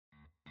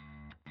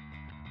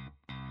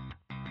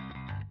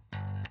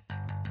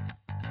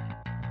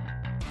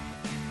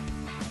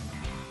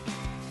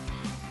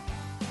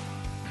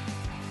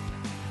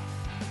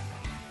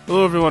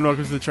Hello everyone,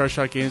 welcome to the Charge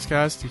Shot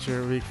Gamescast. Each and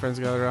every week, friends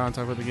gather around,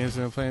 talk about the games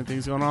they've been playing,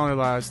 things going on in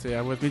their lives. Today,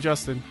 I'm with me,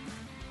 Justin.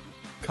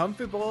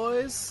 Comfy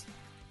boys.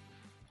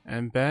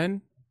 And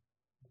Ben.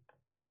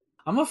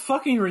 I'm a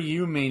fucking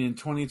Ryu main in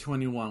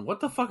 2021. What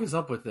the fuck is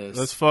up with this?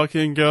 Let's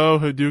fucking go.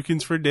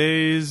 Hadoukens for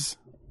days.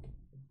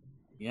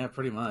 Yeah,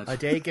 pretty much.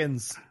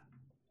 Hadakens.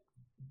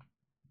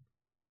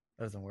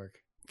 That doesn't work.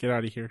 Get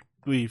out of here.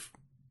 Leave.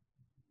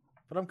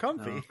 But I'm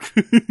comfy.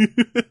 No.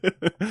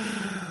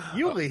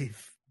 You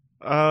leave.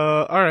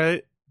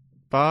 Alright.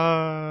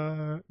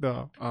 Bye.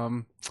 No.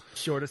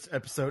 Shortest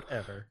episode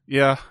ever.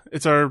 Yeah,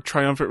 it's our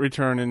triumphant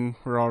return and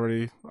we're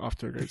already off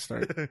to a great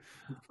start.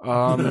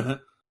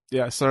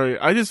 Yeah, sorry.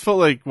 I just felt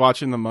like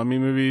watching the Mummy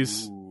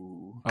movies.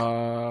 Ooh.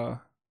 I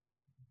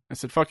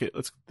said, fuck it,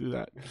 let's do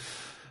that.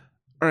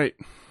 Alright.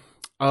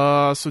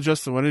 So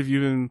Justin, what have you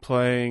been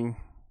playing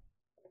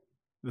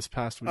this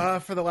past week?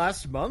 For the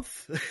last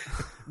month?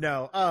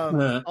 No.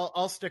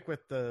 I'll stick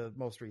with the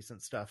most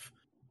recent stuff.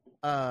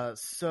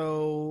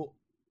 So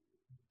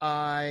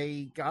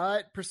I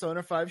got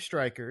Persona 5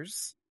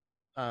 Strikers.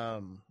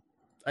 I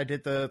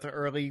did the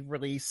early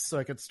release so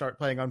I could start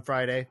playing on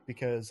Friday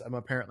because I'm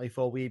apparently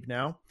full weeb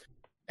now.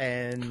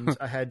 And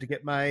I had to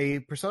get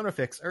my Persona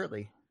fix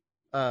early.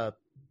 But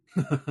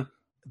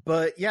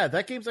yeah,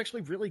 that game's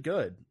actually really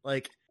good.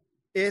 Like,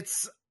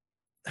 it's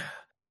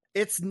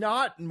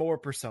not more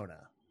Persona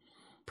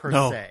per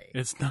se.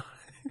 It's not.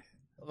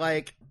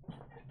 Like,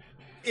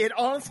 it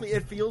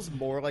feels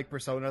more like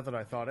Persona than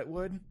I thought it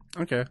would.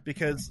 Okay.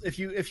 Because if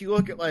you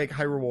look at like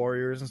Hyrule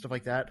Warriors and stuff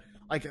like that,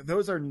 like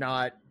those are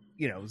not,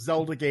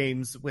 Zelda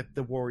games with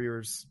the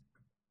Warriors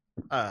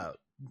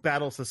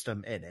battle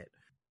system in it.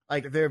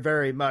 Like they're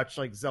very much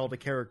like Zelda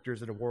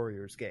characters in a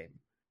Warriors game.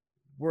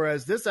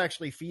 Whereas this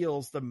actually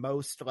feels the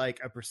most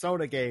like a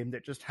Persona game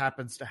that just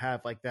happens to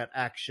have like that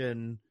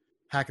action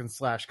hack and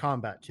slash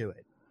combat to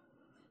it.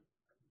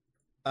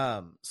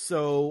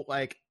 So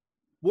like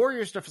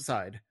Warrior stuff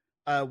aside,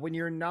 when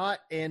you're not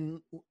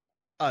in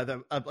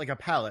like a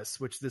palace,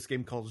 which this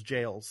game calls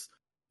jails,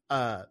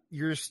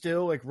 you're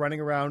still like running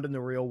around in the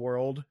real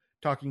world,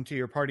 talking to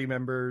your party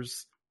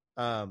members,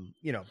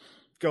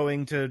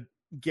 going to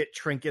get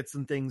trinkets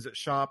and things at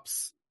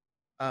shops,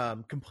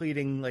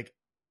 completing like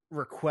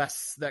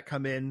requests that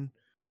come in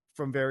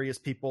from various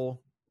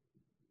people,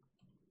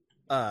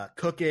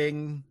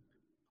 cooking,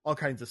 all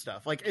kinds of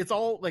stuff. Like it's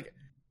all like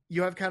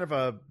you have kind of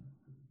a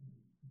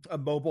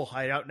mobile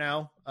hideout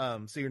now,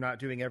 so you're not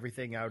doing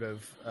everything out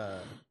of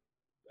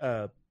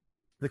the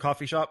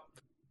coffee shop,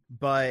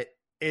 but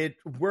it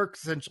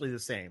works essentially the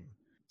same.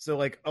 So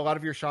like a lot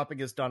of your shopping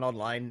is done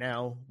online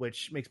now,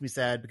 which makes me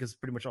sad because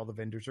pretty much all the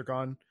vendors are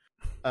gone.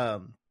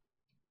 But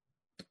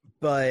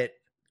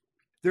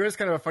there is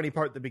kind of a funny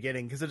part at the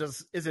beginning because it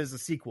is a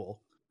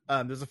sequel.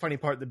 There's a funny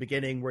part at the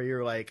beginning where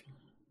you're like,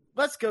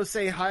 let's go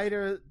say hi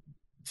to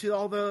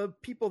all the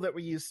people that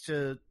we used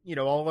to,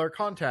 all our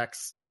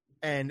contacts,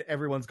 and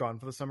everyone's gone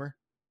for the summer.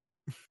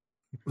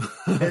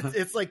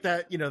 It's like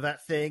that,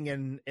 that thing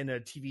in a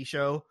TV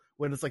show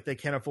when it's like they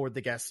can't afford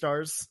the guest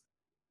stars,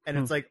 and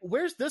it's like,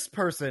 where's this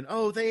person?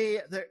 Oh,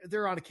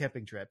 they're on a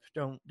camping trip.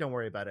 Don't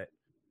worry about it.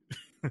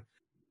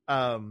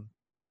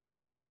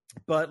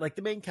 But like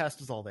the main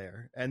cast is all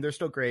there, and they're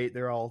still great.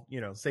 They're all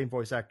same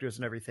voice actors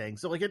and everything.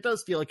 So like it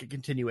does feel like a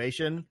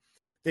continuation.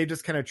 They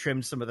just kind of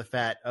trimmed some of the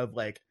fat of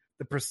like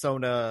the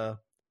Persona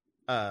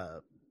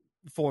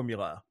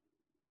formula.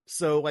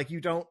 So like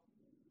you don't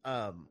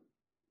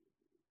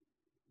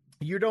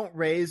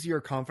raise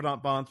your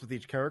confidant bonds with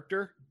each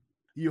character.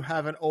 You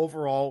have an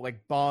overall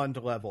like bond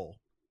level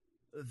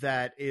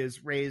that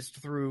is raised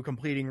through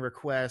completing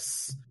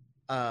requests,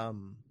 like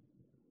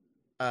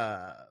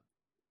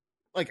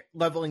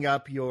leveling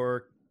up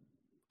your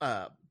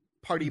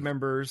party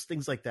members,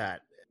 things like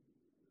that.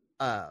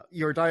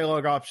 Your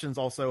dialogue options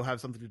also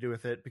have something to do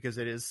with it because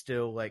it is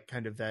still like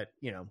kind of that,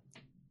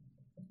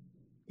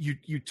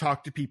 you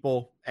talk to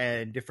people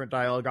and different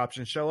dialogue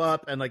options show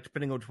up, and like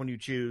depending on which one you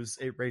choose,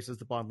 it raises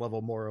the bond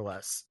level more or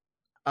less.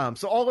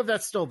 So all of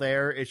that's still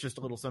there. It's just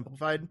a little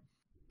simplified.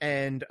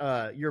 And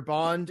your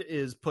bond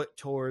is put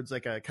towards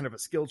like a kind of a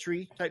skill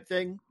tree type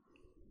thing,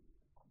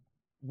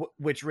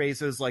 which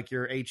raises like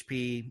your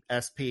HP,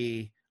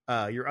 SP,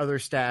 your other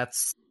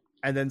stats,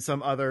 and then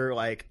some other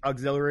like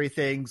auxiliary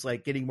things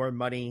like getting more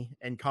money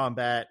and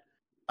combat,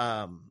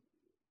 having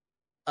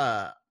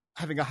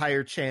a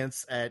higher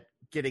chance at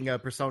getting a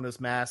Persona's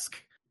mask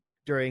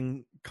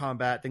during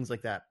combat, things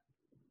like that.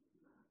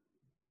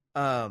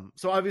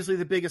 So obviously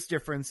the biggest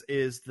difference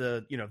is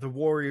the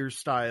warrior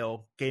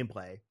style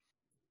gameplay,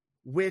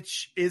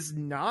 which is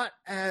not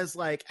as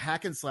like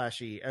hack and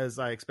slashy as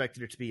I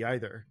expected it to be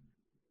either.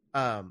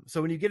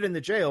 So when you get in the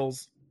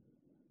jails,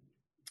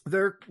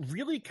 they're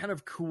really kind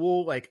of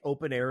cool, like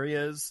open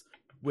areas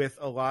with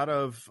a lot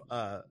of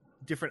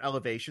different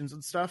elevations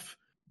and stuff,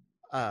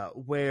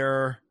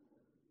 where,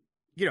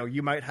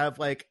 you might have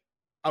like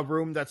a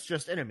room that's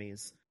just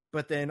enemies,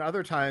 but then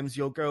other times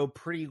you'll go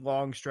pretty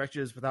long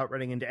stretches without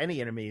running into any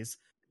enemies,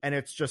 and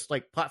it's just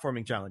like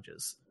platforming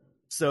challenges.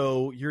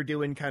 So you're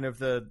doing kind of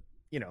the,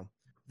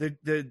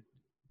 the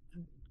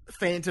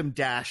phantom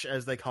dash,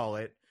 as they call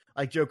it,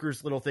 like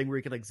Joker's little thing where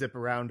you can like zip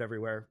around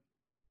everywhere,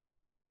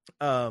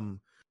 to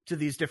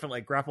these different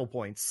like grapple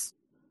points,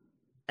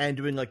 and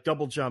doing like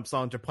double jumps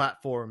onto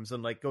platforms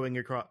and like going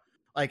across.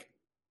 Like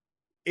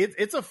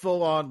it's a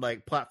full on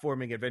like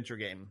platforming adventure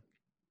game,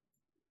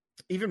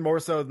 even more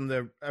so than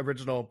the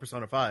original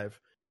Persona 5,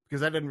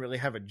 because that didn't really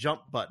have a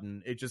jump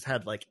button. It just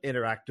had like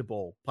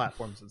interactable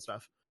platforms and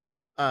stuff.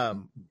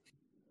 And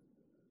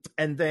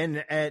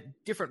then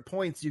at different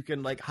points you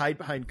can like hide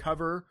behind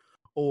cover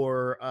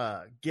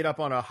or get up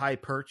on a high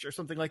perch or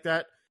something like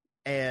that.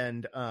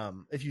 And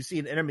if you see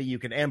an enemy, you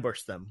can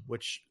ambush them,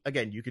 which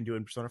again you can do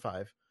in Persona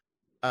 5.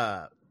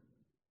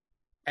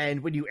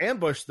 And when you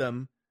ambush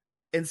them,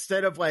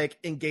 instead of like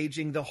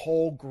engaging the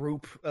whole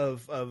group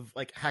of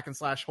like hack and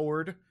slash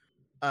horde,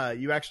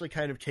 you actually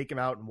kind of take them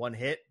out in one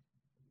hit.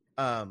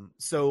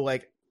 So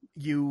like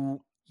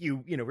you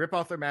rip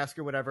off their mask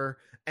or whatever,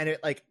 and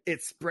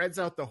it spreads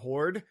out the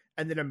horde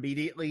and then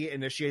immediately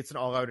initiates an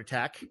all-out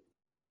attack.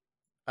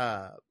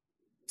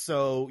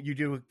 So you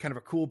do kind of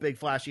a cool big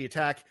flashy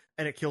attack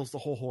and it kills the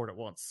whole horde at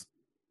once.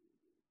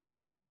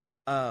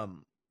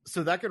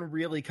 So that can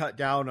really cut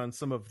down on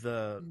some of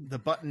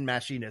the button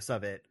mashiness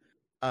of it,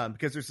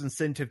 because there's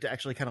incentive to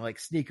actually kind of like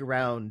sneak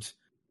around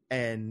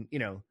and,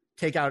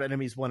 take out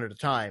enemies one at a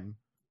time.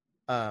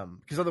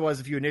 Because otherwise,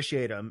 if you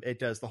initiate them, it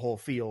does the whole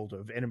field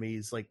of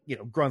enemies, like,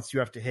 grunts you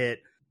have to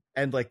hit,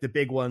 and like the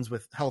big ones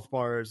with health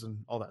bars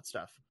and all that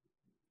stuff.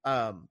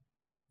 And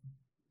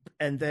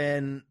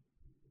then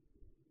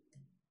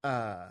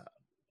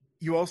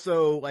you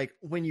also, like,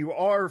 when you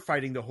are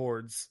fighting the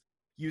hordes,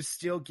 you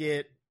still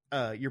get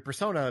your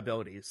persona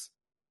abilities.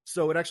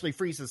 So it actually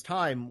freezes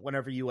time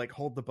whenever you like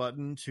hold the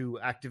button to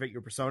activate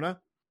your persona,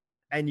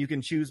 and you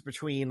can choose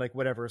between like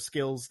whatever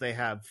skills they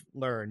have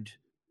learned,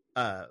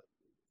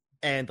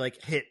 and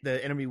like hit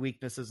the enemy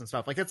weaknesses and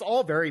stuff. Like it's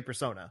all very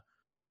Persona.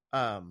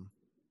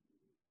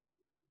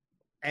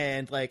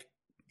 And like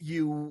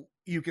you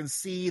can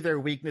see their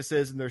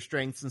weaknesses and their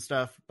strengths and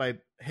stuff by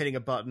hitting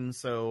a button.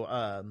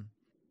 So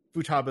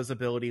Futaba's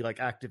ability like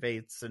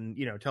activates and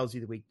tells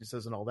you the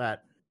weaknesses and all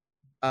that.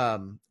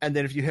 And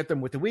then if you hit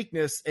them with the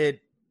weakness,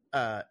 it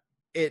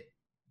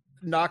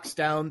knocks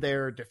down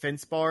their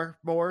defense bar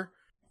more,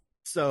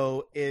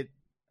 so it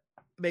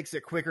makes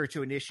it quicker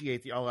to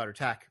initiate the all-out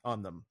attack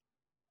on them.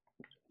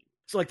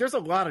 So like there's a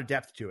lot of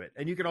depth to it,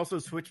 and you can also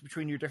switch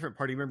between your different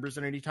party members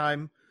at any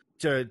time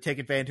to take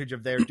advantage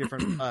of their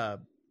different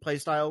play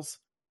styles.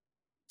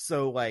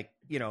 So like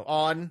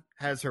Ann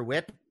has her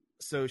whip,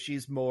 so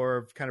she's more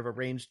of kind of a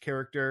ranged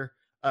character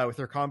with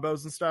her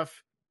combos and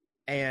stuff,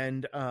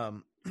 and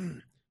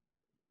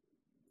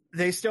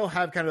they still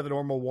have kind of the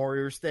normal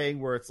Warriors thing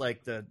where it's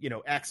like the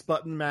X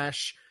button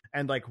mash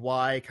and like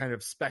Y kind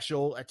of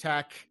special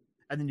attack,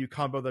 and then you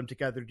combo them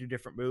together to do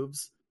different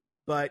moves.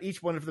 But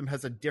each one of them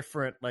has a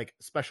different like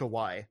special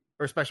Y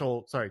or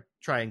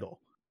triangle.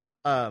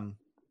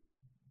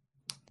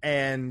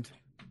 And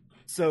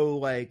so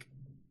like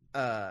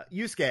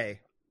Yusuke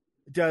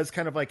does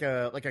kind of like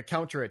a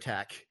counter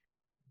attack.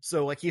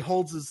 So like he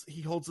holds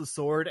his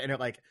sword and it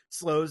like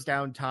slows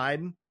down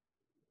time,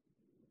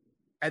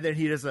 and then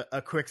he does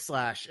a quick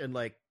slash and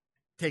like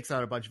takes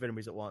out a bunch of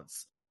enemies at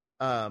once.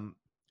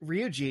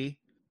 Ryuji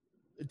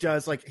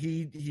does like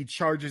he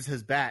charges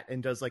his bat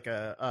and does like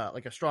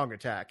a strong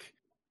attack.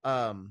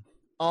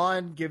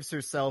 Ann gives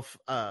herself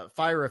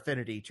fire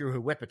affinity through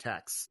her whip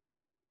attacks.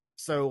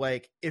 So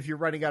like if you're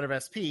running out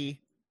of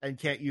SP and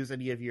can't use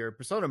any of your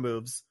persona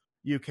moves,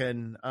 you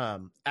can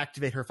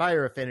activate her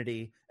fire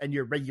affinity and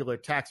your regular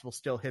attacks will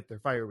still hit their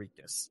fire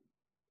weakness.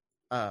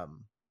 And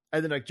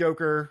then like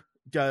Joker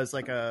does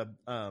like a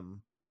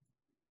gun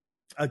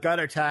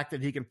attack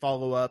that he can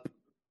follow up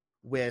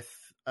with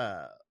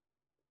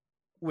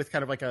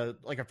kind of like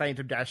a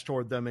phantom dash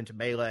toward them into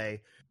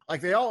melee.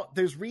 Like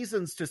there's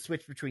reasons to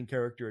switch between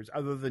characters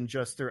other than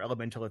just their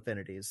elemental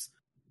affinities.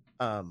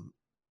 And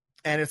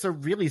it's a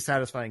really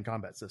satisfying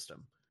combat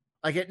system.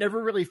 Like it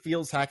never really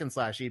feels hack and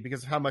slashy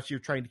because of how much you're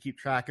trying to keep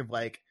track of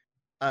like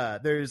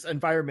there's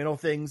environmental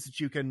things that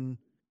you can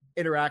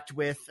interact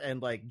with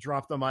and like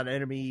drop them on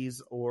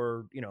enemies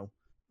or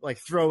like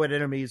throw at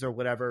enemies or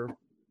whatever.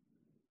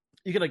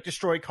 You can like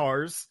destroy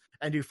cars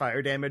and do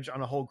fire damage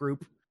on a whole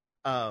group,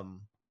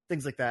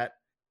 things like that.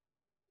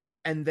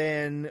 And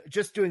then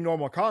just doing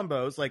normal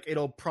combos, like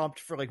it'll prompt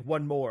for like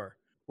one more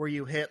where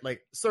you hit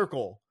like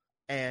circle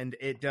and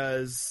it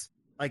does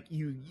like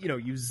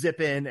you zip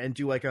in and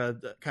do like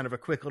a kind of a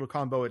quick little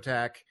combo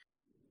attack,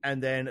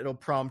 and then it'll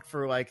prompt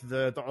for like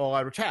the all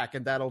out attack,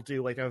 and that'll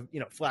do like a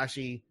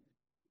flashy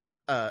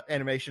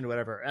animation or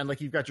whatever. And like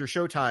you've got your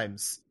show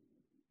times,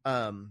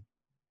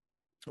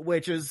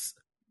 which is,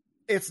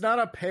 it's not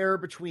a pair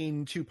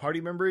between two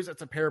party members,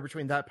 it's a pair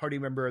between that party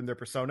member and their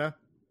persona.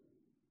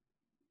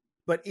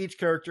 But each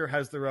character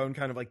has their own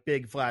kind of like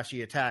big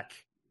flashy attack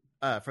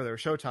for their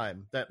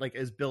showtime that like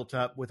is built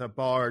up with a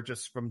bar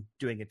just from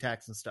doing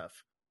attacks and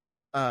stuff.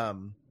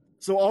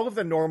 So all of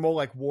the normal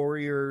like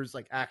warriors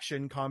like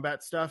action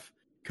combat stuff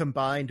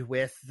combined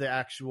with the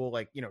actual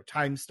like, you know,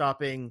 time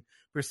stopping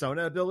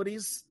Persona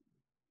abilities,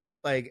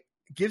 like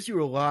gives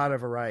you a lot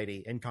of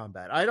variety in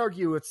combat. I'd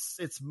argue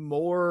it's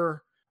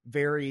more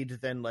varied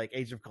than like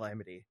Age of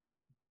Calamity.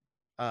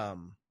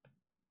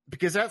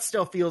 Because that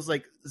still feels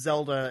like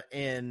Zelda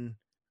in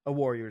a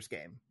Warriors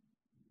game.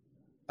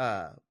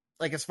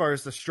 Like as far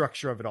as the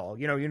structure of it all,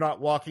 you know, you're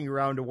not walking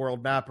around a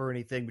world map or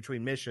anything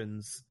between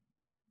missions.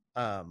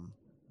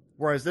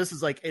 Whereas this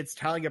is like, it's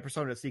telling a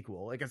Persona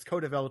sequel, like it's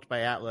co-developed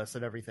by Atlas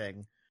and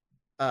everything.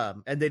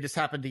 And they just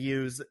happen to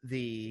use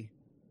the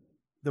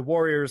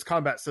Warriors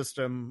combat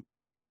system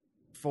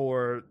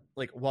for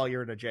like while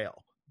you're in a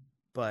jail.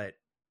 But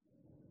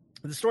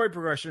the story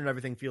progression and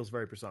everything feels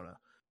very Persona,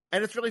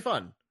 and it's really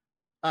fun.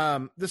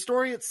 The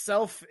story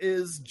itself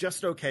is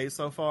just okay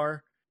so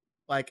far.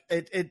 Like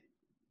it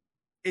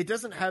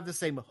doesn't have the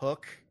same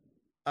hook.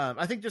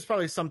 I think there's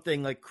probably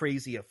something like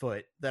crazy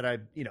afoot that I,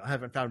 you know,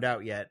 haven't found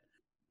out yet.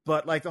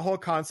 But like the whole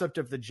concept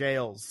of the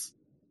jails,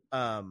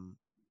 spoiling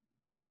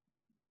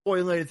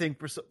anything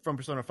from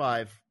Persona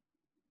 5,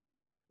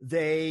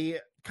 they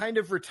kind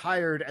of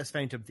retired as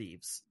Phantom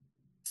Thieves.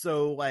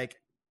 So like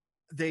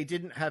they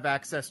didn't have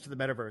access to the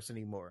metaverse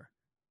anymore.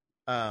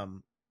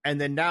 And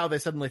then now they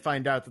suddenly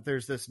find out that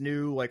there's this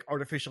new like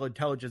artificial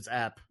intelligence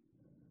app.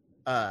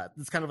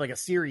 It's kind of like a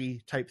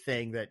Siri type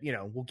thing that, you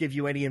know, will give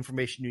you any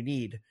information you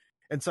need.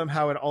 And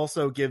somehow it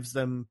also gives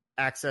them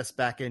access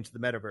back into the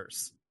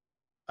metaverse.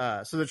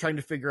 So they're trying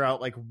to figure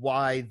out like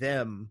why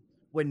them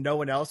when no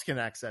one else can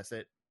access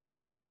it.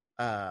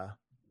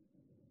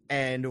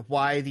 And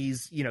why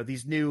these, you know,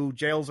 these new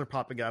jails are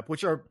popping up,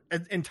 which are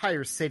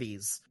entire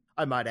cities,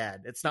 I might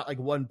add. It's not like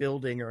one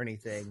building or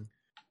anything.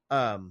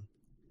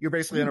 You're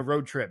basically on a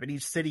road trip, and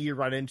each city you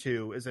run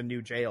into is a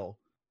new jail.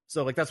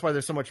 So like that's why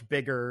they're so much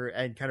bigger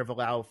and kind of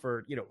allow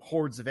for, you know,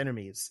 hordes of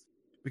enemies,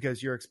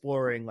 because you're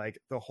exploring like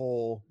the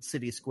whole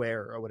city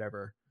square or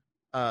whatever.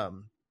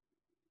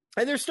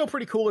 And there's still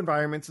pretty cool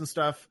environments and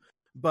stuff,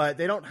 but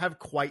they don't have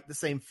quite the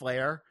same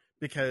flair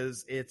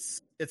because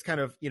it's kind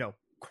of, you know,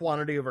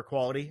 quantity over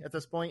quality at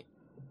this point.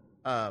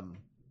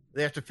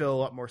 They have to fill a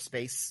lot more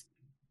space.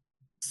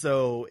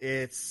 So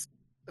it's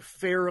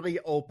fairly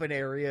open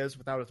areas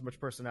without as much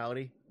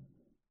personality.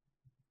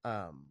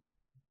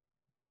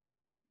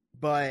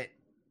 But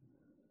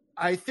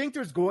I think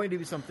there's going to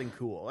be something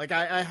cool. Like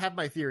I have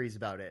my theories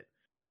about it,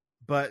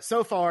 but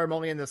so far I'm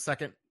only in the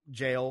second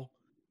jail,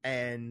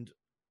 and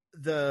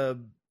the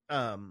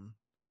I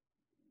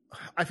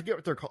forget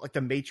what they're called, like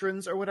the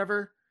matrons or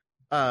whatever,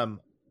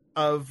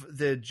 of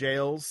the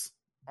jails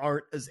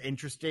aren't as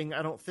interesting,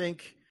 I don't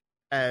think,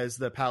 as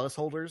the palace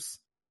holders.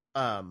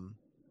 But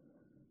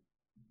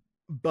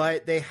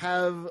they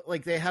have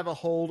a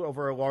hold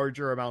over a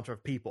larger amount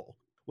of people,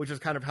 which is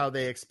kind of how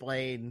they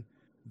explain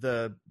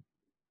the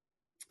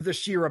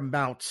sheer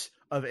amount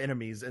of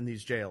enemies in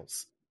these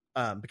jails.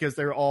 Because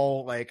they're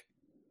all like,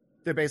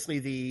 they're basically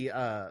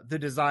the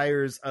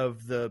desires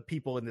of the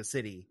people in the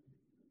city,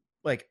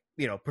 like,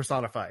 you know,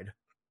 personified.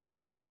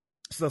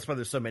 So that's why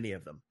there's so many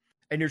of them.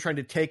 And you're trying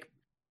to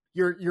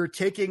you're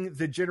taking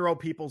the general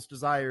people's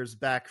desires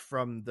back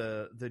from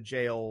the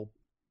jail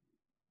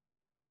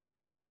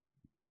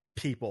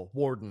people,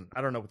 warden.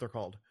 I don't know what they're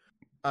called.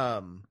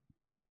 I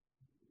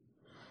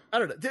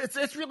don't know.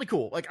 It's really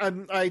cool. Like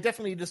I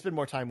definitely need to spend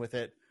more time with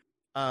it.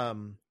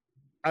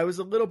 I was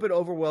a little bit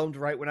overwhelmed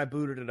right when I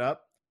booted it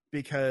up,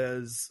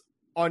 because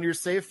on your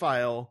save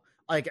file,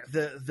 like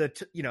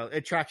you know,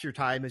 it tracks your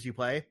time as you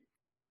play,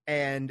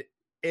 and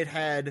it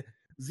had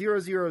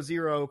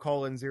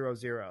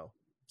 000:00.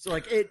 So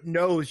like it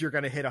knows you're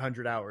going to hit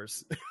 100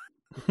 hours.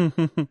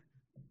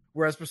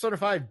 Whereas Persona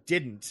 5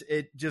 didn't.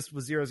 It just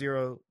was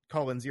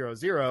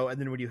 00:00, and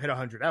then when you hit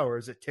 100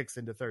 hours, it ticks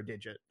into third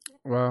digit.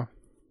 Wow.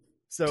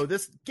 So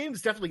this game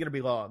is definitely going to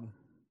be long.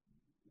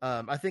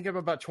 I think I'm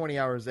about 20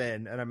 hours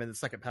in, and I'm in the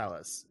second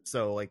palace.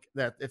 So like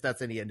that, if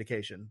that's any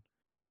indication.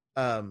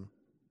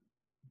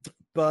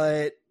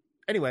 But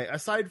anyway,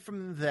 aside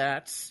from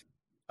that,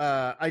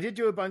 I did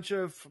do a bunch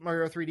of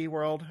Mario 3D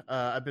World.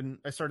 I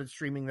started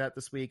streaming that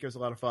this week. It was a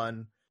lot of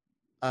fun.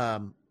 I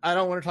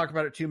don't want to talk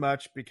about it too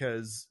much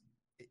because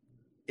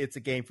it's a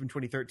game from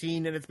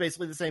 2013 and it's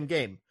basically the same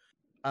game.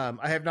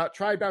 I have not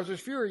tried Bowser's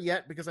Fury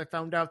yet because I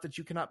found out that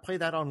you cannot play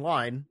that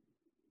online.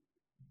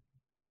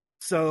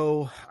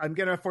 So I'm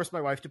going to force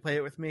my wife to play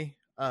it with me.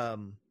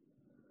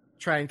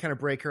 Try and kind of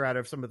break her out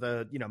of some of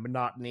the, you know,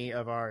 monotony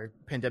of our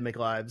pandemic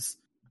lives.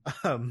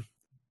 So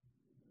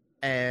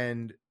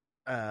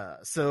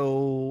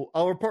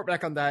I'll report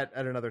back on that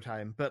at another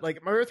time. But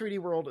like Mario 3D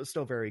World is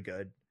still very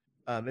good.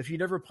 If you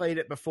never played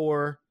it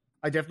before,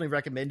 I definitely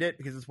recommend it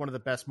because it's one of the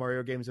best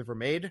Mario games ever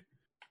made.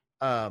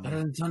 Better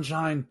than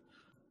Sunshine.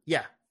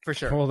 Yeah, for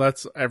sure. Well,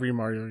 that's every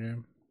Mario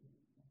game.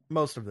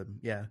 Most of them,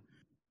 yeah.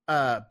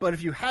 But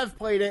if you have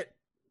played it,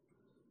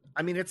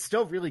 I mean, it's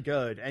still really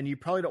good, and you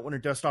probably don't want to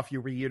dust off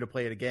your Wii U to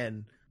play it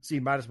again, so you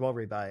might as well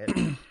rebuy it.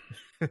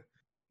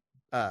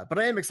 But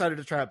I am excited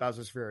to try out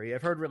Bowser's Fury.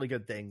 I've heard really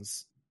good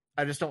things.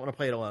 I just don't want to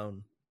play it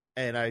alone.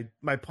 And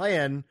my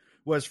plan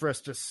was for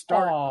us to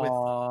start with...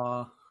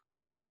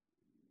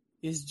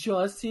 Is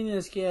Justin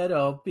scared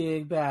of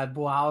big bad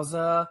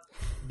Bowser?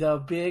 The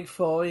big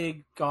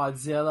furry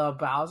Godzilla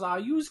Bowser? Are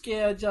you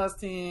scared,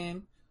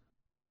 Justin?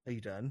 Are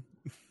you done?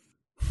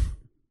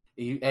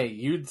 Hey,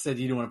 you said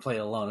you didn't want to play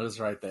it alone. It was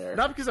right there.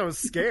 Not because I was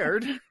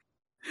scared.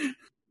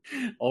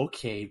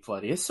 Okay,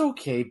 buddy. It's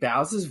okay.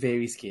 Bowser's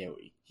very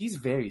scary. He's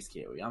very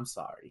scary. I'm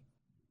sorry.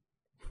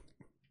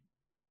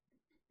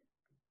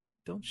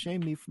 Don't shame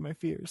me for my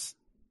fears.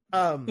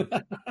 But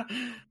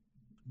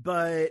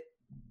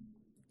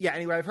yeah,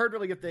 anyway, I've heard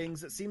really good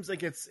things. It seems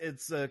like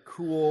it's a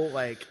cool,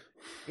 like,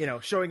 you know,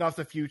 showing off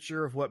the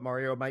future of what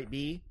Mario might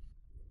be.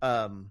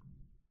 But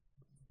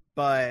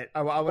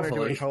I want to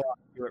do it co-op,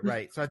 do it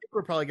right. So I think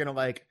we're probably gonna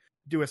like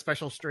do a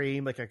special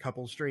stream, like a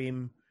couple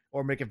stream,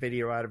 or make a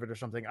video out of it or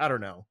something. I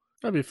don't know.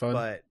 That'd be fun.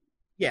 But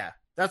yeah,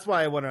 that's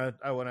why I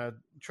wanna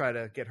try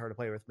to get her to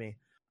play with me.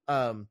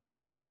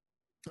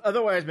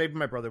 Otherwise, maybe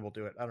my brother will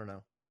do it. I don't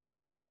know.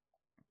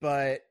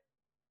 But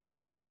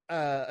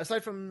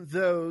aside from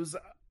those,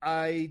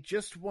 I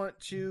just want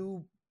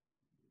to,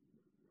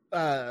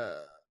 like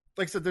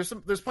I said,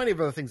 there's plenty of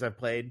other things I've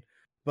played,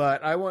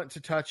 but I want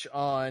to touch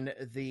on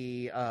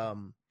the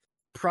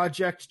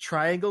Project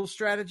Triangle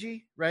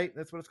Strategy, right?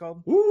 That's what it's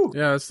called? Woo!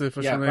 Yeah, that's the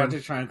official name.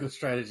 Project Triangle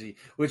Strategy,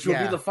 which will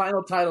be the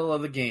final title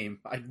of the game.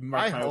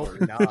 I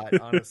hope not,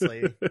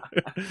 honestly.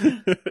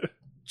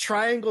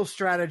 Triangle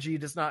Strategy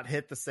does not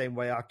hit the same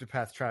way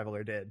Octopath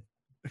Traveler did.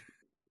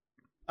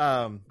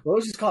 Well, it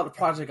was just called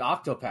Project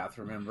Octopath,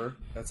 remember?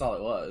 That's all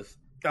it was.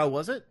 Oh,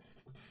 was it?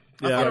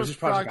 Yeah, I thought it it was was just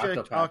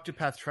Project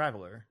Octopath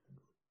Traveler.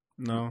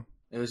 No.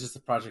 It was just the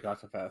Project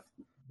Octopath.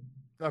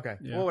 Okay,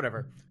 Yeah. well,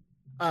 whatever.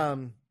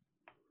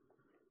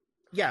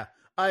 Yeah,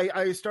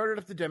 I started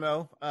up the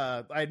demo.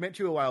 I had meant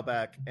to a while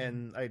back,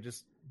 and I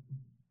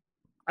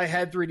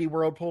had 3D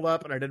World pulled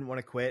up, and I didn't want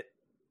to quit.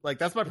 Like,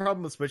 that's my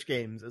problem with Switch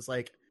games, is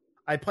like,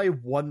 I play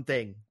one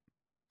thing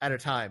at a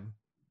time.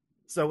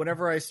 So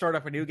whenever I start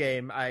up a new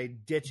game, I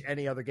ditch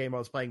any other game I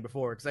was playing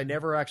before, because I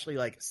never actually,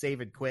 like,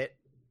 save and quit.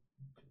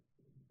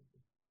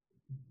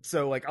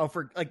 So, like,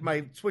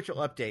 my Switch will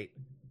update,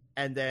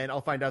 and then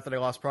I'll find out that I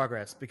lost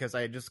progress, because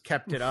I just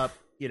kept it up,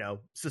 you know,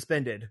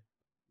 suspended.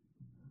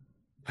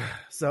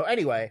 So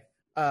anyway,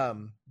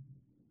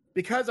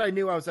 because I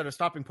knew I was at a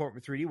stopping point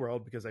with 3D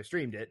World, because I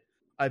streamed it,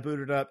 I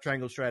booted up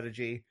Triangle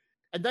Strategy,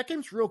 and that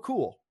game's real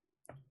cool.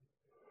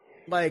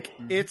 Like,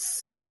 it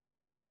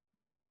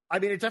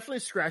definitely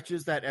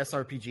scratches that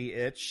SRPG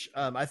itch.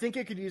 I think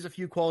it could use a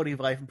few quality of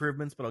life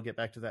improvements, but I'll get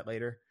back to that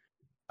later.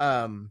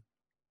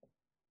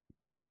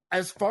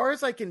 As far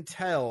as I can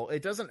tell,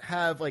 it doesn't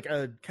have like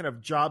a kind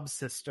of job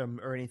system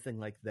or anything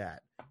like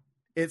that.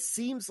 It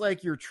seems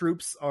like your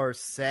troops are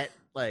set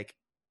like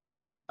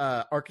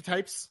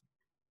archetypes,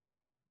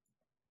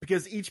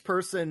 because each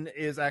person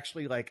is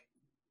actually like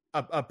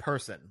a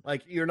person.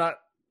 Like, you're not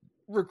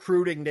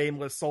recruiting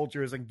nameless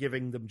soldiers and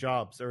giving them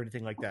jobs or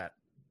anything like that.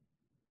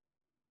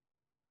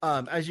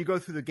 As you go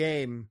through the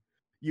game,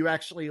 you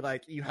actually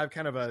you have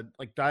kind of a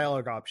like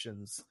dialogue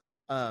options,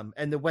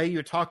 and the way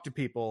you talk to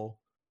people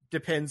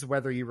depends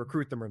whether you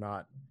recruit them or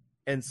not.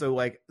 And so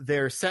like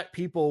they're set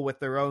people with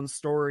their own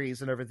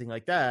stories and everything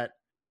like that,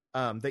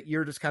 that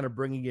you're just kind of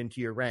bringing into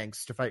your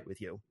ranks to fight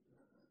with you.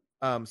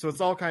 So it's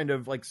all kind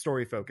of like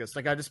story focused.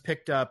 Like, I just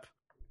picked up,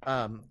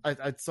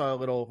 I saw a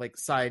little like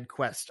side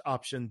quest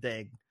option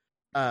thing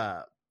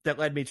that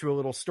led me to a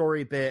little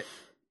story bit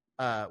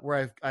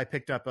where I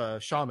picked up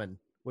a shaman,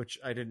 which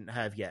I didn't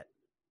have yet.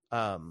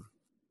 And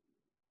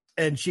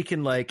she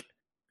can like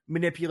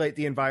manipulate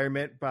the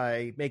environment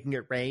by making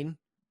it rain,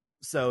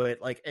 so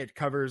it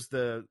covers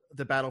the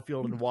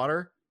battlefield in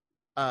water.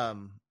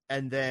 And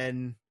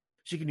then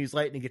she can use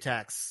lightning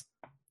attacks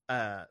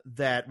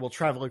that will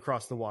travel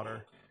across the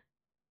water.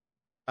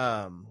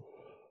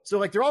 So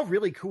like they're all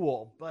really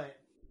cool, but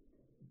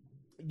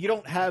you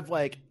don't have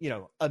like, you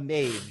know, a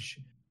mage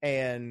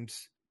and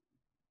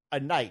a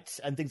knight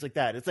and things like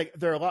that. It's like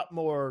they're a lot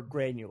more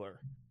granular.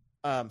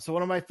 So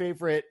one of my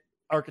favorite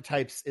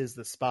archetypes is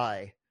the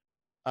spy.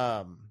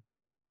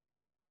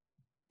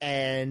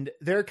 And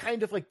they're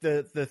kind of like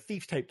the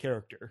thief type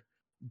character.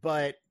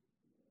 But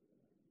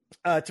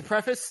to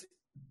preface,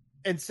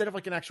 instead of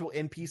like an actual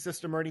NP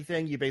system or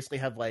anything, you basically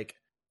have like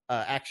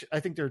action. I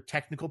think they're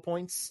technical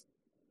points,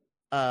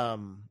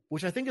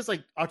 which I think is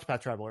like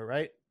Octopath Traveler,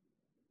 right?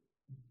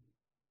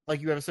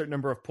 Like you have a certain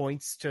number of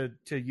points to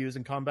use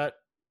in combat.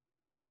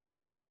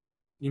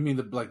 You mean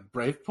the like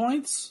brave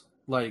points?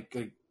 Like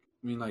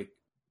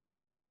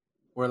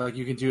where like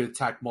you can do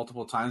attack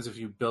multiple times if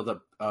you build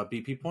up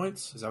BP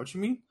points? Is that what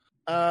you mean?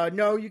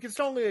 No, you can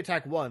still only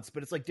attack once,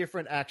 but it's like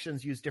different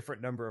actions use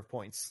different number of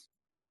points.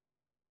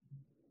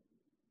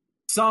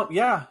 So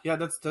yeah,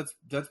 that's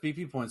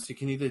BP points. You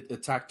can either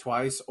attack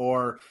twice,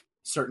 or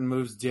certain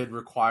moves did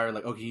require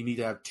like, okay, you need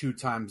to have 2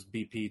 times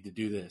BP to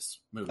do this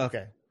move.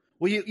 Okay.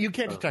 Well, you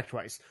can't attack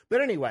twice.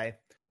 But anyway,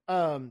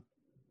 at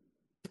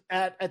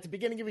the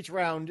beginning of each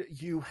round,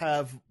 you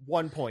have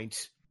 1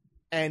 point.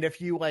 And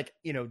if you like,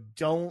 you know,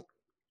 don't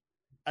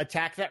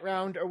attack that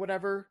round or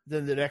whatever,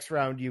 then the next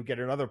round you get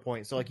another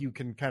point. So like you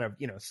can kind of,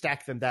 you know,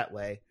 stack them that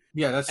way.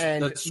 Yeah, that's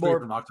And straight more-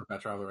 from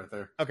Octopath Traveler right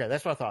there. Okay,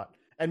 that's what I thought.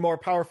 And more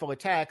powerful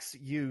attacks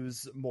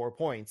use more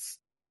points.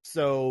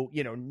 So,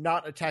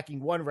 not attacking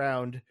one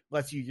round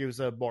lets you use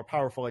a more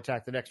powerful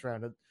attack the next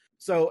round.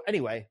 So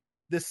anyway,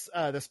 this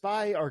the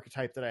spy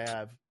archetype that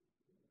I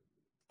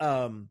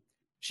have,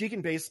 she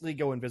can basically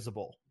go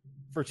invisible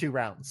for 2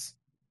 rounds.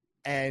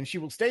 And she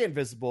will stay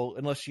invisible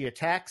unless she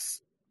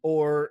attacks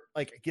or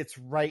like gets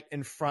right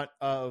in front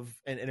of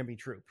an enemy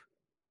troop.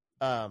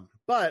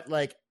 But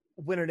like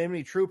when an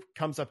enemy troop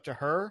comes up to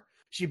her,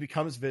 she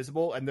becomes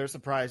visible and they're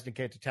surprised and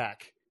can't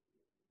attack.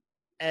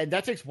 And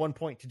that takes 1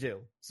 point to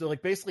do. So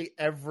like basically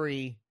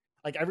every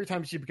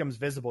time she becomes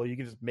visible, you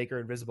can just make her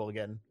invisible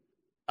again.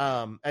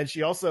 And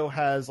she also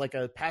has like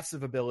a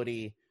passive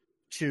ability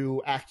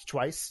to act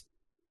twice.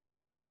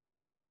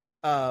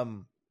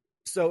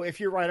 So if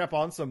you're right up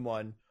on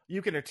someone,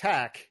 you can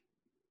attack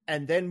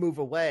and then move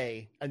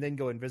away and then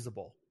go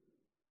invisible.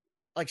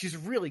 Like she's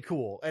really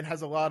cool and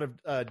has a lot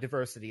of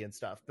diversity and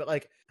stuff. But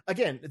like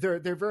again,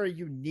 they're very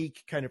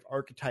unique kind of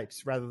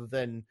archetypes rather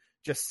than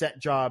just set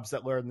jobs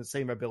that learn the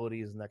same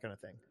abilities and that kind of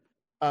thing.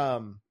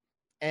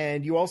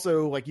 And you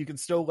also like you can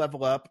still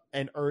level up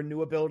and earn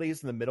new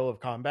abilities in the middle of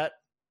combat,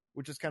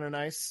 which is kind of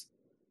nice.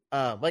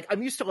 Like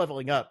I'm used to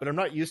leveling up, but I'm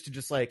not used to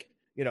just like,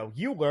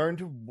 you learned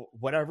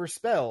whatever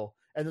spell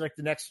and then like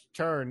the next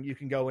turn you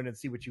can go in and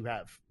see what you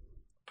have.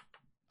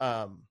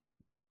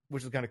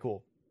 Which is kind of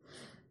cool.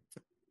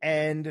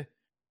 And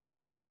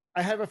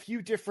I have a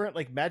few different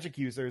like magic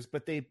users,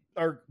 but they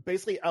are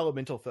basically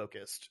elemental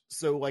focused.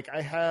 So like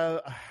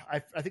I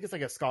think it's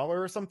like a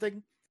scholar or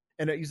something,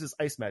 and it uses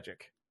ice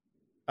magic.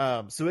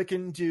 So it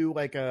can do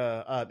like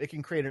it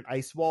can create an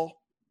ice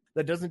wall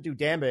that doesn't do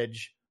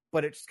damage,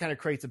 but it just kind of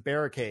creates a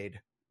barricade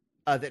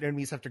that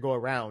enemies have to go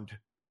around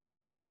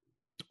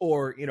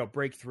or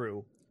break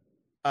through.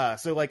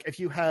 So like if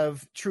you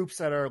have troops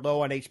that are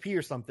low on HP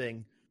or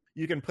something,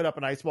 you can put up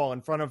an ice wall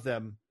in front of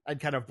them and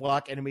kind of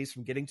block enemies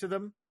from getting to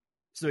them.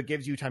 So it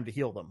gives you time to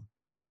heal them.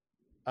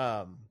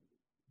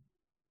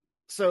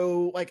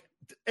 So like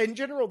in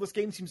general, this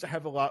game seems to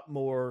have a lot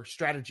more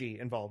strategy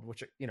involved,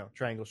 which,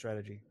 triangle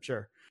strategy.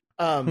 Sure.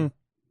 But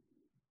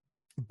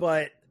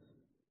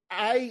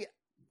I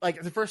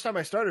like the first time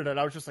I started it,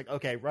 I was just like,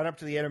 okay, run up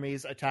to the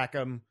enemies, attack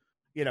them,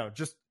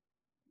 just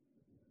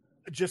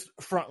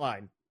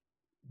frontline.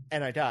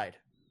 And I died.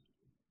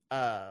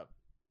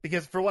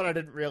 Because for one, I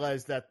didn't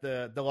realize that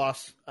the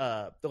loss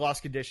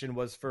condition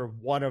was for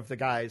one of the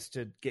guys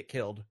to get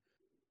killed,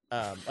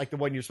 like the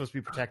one you're supposed to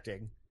be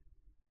protecting.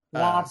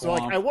 So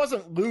like I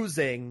wasn't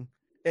losing;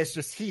 it's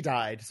just he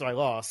died, so I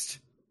lost.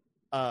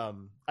 I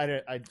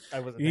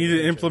wasn't. You need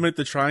to implement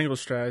the triangle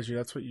strategy.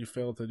 That's what you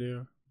failed to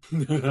do.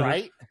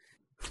 Right?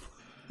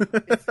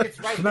 it's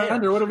right Commander,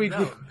 there. what do we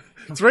do?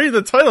 It's right in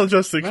the title,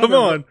 Justin. Come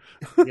on.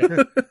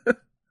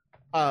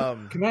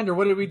 Commander,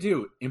 what did we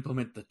do?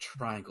 Implement the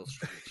triangle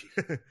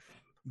strategy.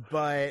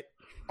 But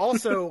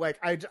also, like,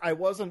 I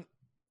wasn't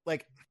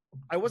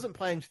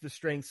playing to the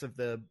strengths of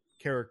the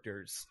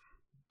characters.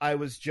 I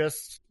was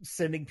just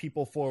sending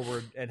people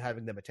forward and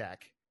having them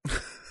attack.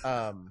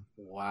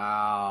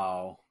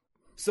 Wow.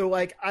 So,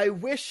 like, I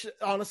wish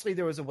honestly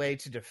there was a way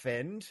to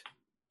defend,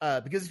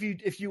 because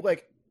if you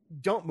like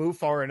don't move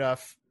far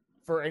enough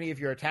for any of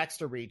your attacks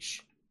to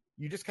reach,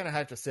 you just kind of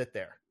have to sit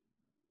there.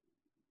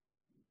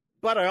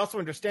 But I also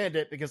understand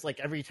it because like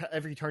every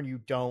turn you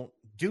don't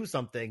do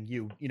something,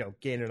 you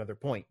gain another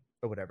point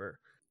or whatever.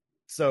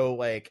 So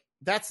like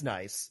that's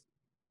nice.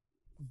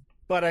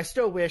 But I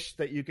still wish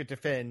that you could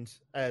defend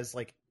as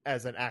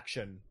an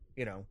action,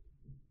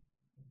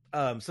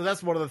 So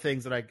that's one of the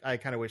things that I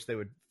kind of wish they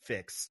would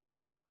fix.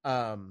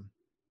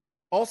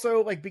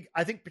 Also, like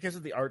I think because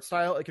of the art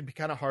style, it can be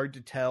kind of hard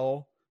to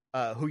tell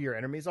who your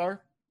enemies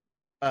are,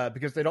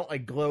 because they don't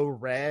like glow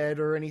red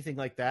or anything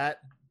like that.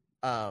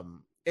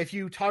 If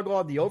you toggle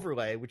on the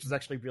overlay, which is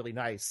actually really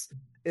nice,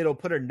 it'll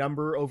put a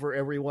number over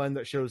everyone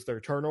that shows their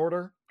turn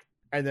order,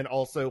 and then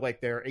also like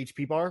their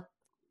HP bar,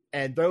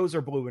 and those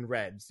are blue and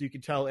red, so you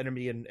can tell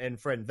enemy and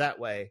friend that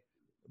way.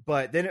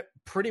 But then it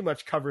pretty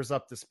much covers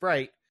up the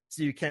sprite,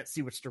 so you can't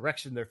see which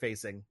direction they're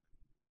facing.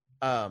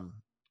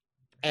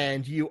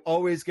 And you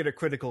always get a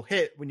critical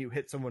hit when you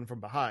hit someone from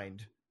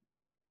behind.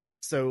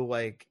 So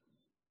like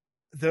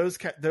those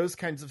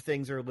kinds of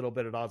things are a little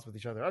bit at odds with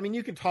each other. I mean,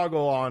 you can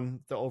toggle on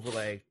the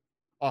overlay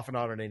off and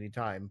on at any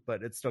time,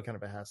 but it's still kind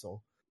of a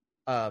hassle.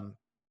 And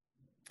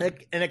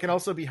it can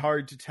also be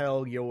hard to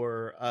tell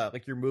your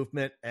your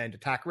movement and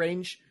attack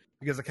range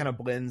because it kind of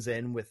blends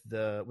in with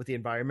the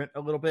environment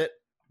a little bit.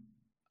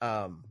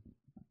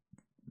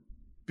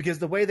 Because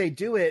the way they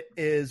do it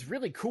is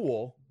really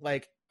cool.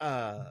 Like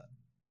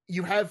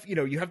you have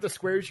the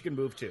squares you can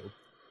move to,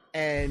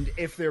 and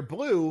if they're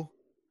blue,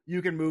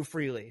 you can move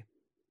freely.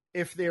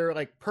 If they're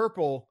like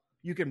purple,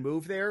 you can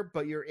move there,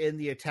 but you're in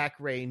the attack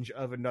range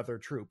of another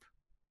troop.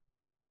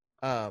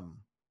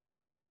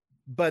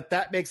 But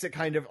that makes it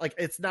kind of like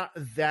it's not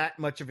that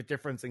much of a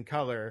difference in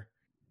color,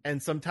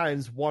 and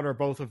sometimes one or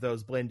both of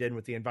those blend in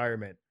with the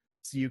environment,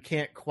 so you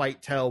can't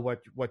quite tell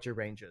what your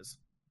range is.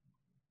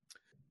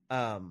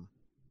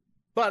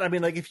 But I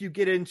mean, like, if you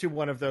get into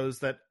one of those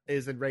that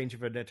is in range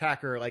of an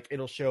attacker, like,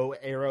 it'll show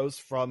arrows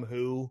from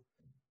who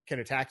can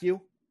attack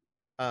you.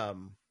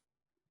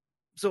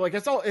 So like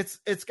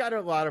it's got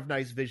a lot of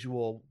nice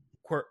visual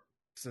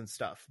quirks and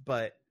stuff,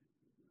 but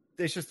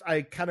it's just,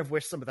 I kind of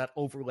wish some of that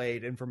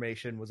overlaid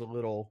information was a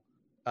little,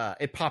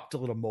 it popped a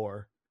little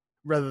more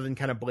rather than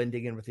kind of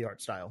blending in with the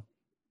art style.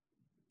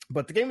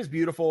 But the game is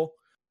beautiful.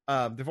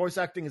 The voice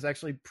acting is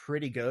actually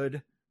pretty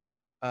good,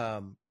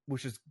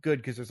 which is good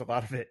because there's a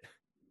lot of it.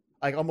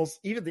 Like almost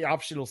even the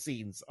optional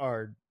scenes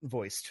are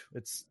voiced.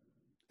 It's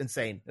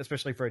insane,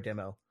 especially for a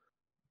demo.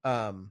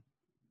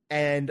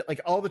 And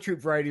like all the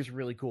troop varieties are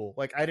really cool.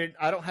 Like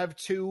I don't have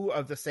two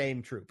of the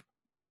same troop.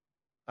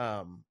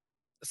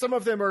 Some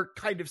of them are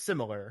kind of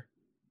similar.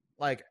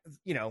 Like,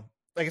 you know,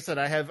 like I said,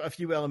 I have a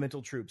few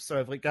elemental troops. So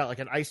I've like got like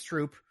an ice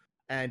troop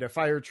and a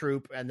fire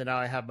troop, and then now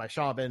I have my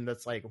shaman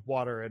that's like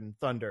water and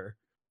thunder.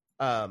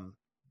 But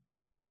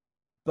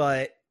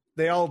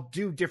they all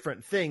do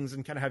different things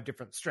and kind of have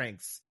different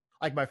strengths.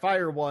 Like my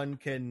fire one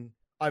can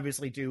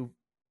obviously do,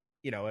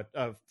 you know,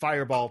 a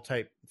fireball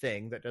type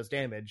thing that does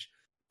damage,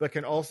 but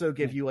can also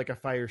give you like a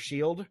fire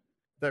shield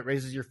that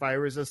raises your fire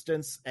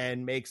resistance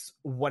and makes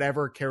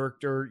whatever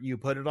character you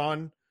put it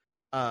on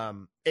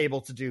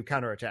able to do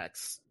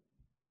counterattacks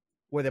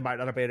where they might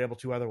not have been able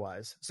to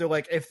otherwise. So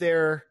like if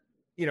they're,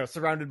 you know,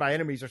 surrounded by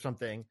enemies or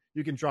something,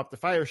 you can drop the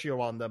fire shield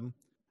on them.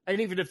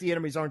 And even if the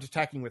enemies aren't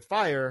attacking with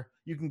fire,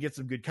 you can get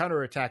some good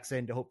counterattacks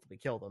in to hopefully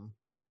kill them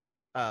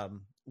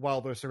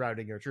while they're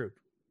surrounding your troop.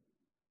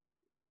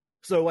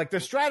 So like the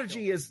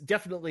strategy is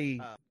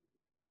definitely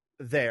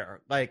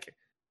there. Like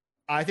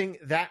I think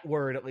that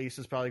word at least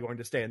is probably going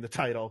to stay in the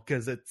title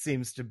because it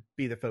seems to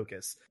be the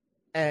focus.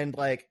 And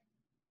like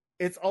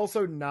it's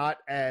also not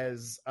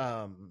as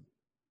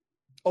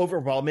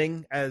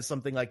overwhelming as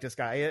something like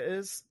Disgaea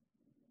is.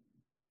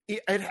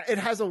 It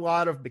has a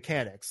lot of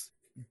mechanics,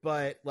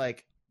 but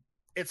like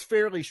it's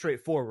fairly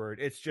straightforward.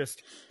 It's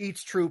just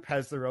each troop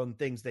has their own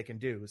things they can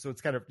do. So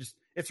it's kind of just,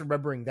 it's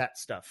remembering that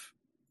stuff.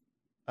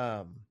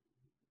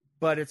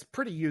 But it's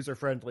pretty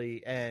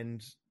user-friendly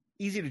and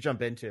easy to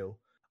jump into.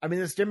 I mean,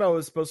 this demo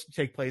is supposed to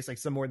take place like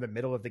somewhere in the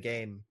middle of the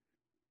game.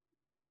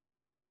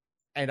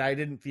 And I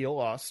didn't feel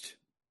lost.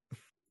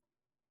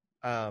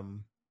 The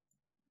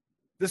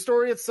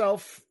story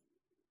itself,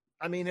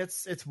 I mean,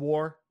 it's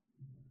war.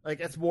 Like,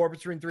 it's war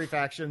between three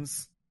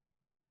factions.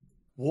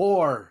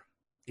 War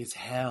is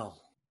hell.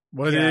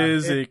 What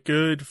is it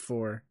good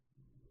for?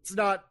 It's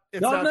not.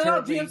 It's no,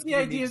 not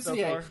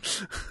DMCA.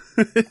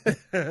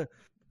 So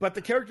but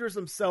the characters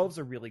themselves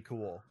are really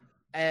cool.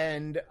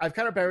 And I've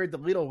kind of buried the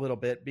lead a little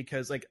bit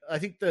because, like, I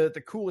think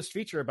the coolest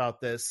feature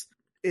about this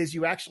is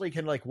you actually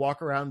can, like,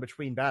 walk around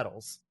between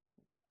battles.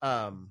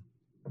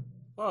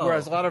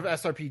 Whereas a lot of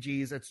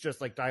SRPGs, it's just,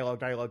 like,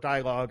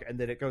 dialogue, and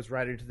then it goes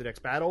right into the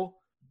next battle.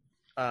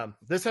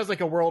 This has,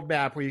 like, a world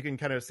map where you can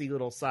kind of see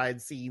little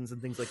side scenes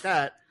and things like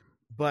that.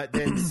 But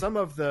then some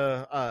of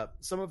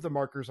the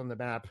markers on the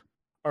map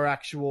are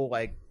actual,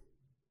 like,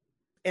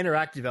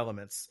 interactive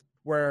elements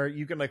where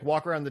you can, like,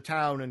 walk around the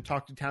town and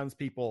talk to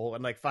townspeople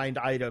and, like, find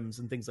items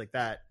and things like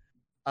that.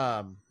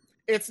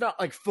 It's not,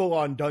 like,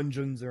 full-on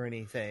dungeons or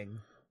anything,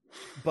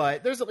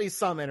 but there's at least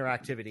some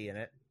interactivity in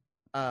it.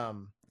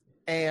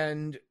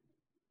 And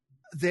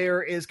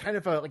there is kind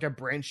of a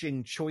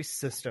branching choice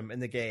system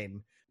in the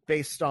game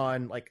based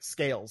on, like,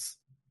 scales.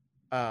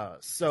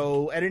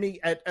 So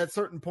at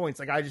certain points,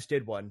 like I just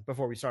did one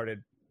before we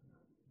started,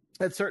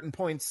 at certain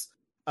points,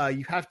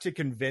 you have to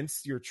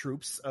convince your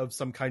troops of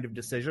some kind of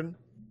decision.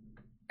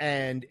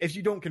 And if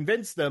you don't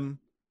convince them,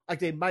 like,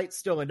 they might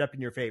still end up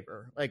in your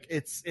favor. Like,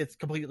 it's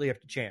completely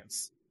up to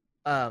chance.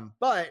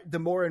 But the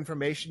more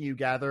information you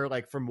gather,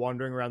 like from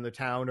wandering around the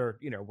town or,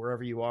 you know,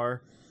 wherever you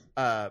are,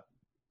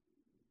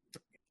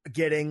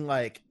 getting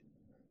like,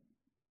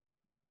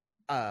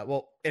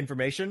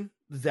 information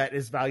that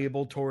is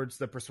valuable towards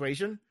the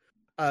persuasion,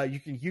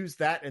 you can use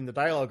that in the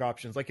dialogue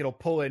options. Like, it'll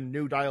pull in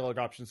new dialogue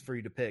options for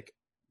you to pick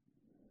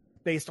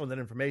based on that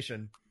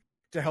information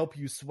to help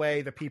you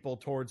sway the people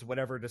towards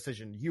whatever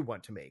decision you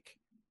want to make.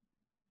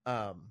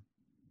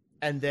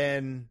 And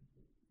then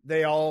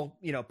they all,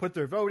 you know, put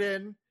their vote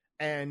in,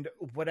 and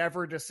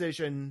whatever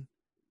decision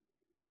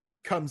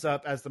comes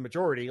up as the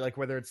majority, like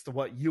whether it's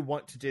what you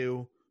want to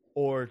do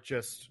or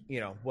just, you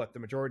know, what the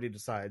majority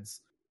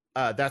decides,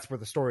 that's where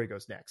the story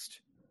goes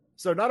next.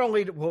 So not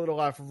only will it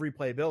allow for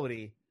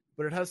replayability,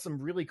 but it has some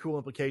really cool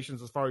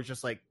implications as far as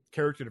just like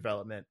character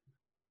development.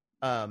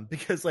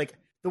 Because like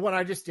the one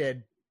I just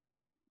did,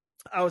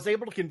 I was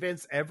able to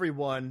convince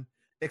everyone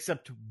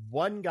except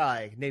one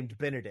guy named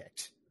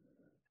Benedict.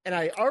 And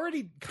I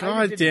already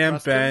kind of damn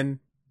Ben. him.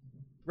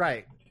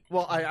 Right.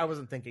 Well, I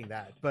wasn't thinking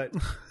that, but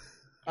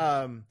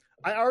I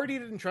already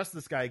didn't trust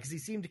this guy because he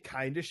seemed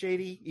kind of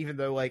shady, even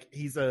though like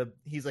he's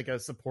like a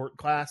support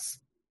class.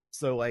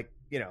 So like,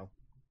 you know,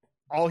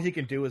 all he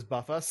can do is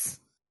buff us.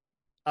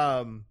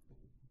 But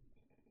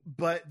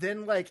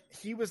then like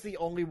he was the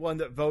only one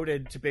that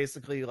voted to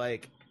basically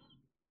like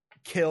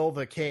kill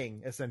the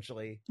king,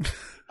 essentially.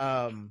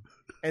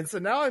 And so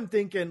now I'm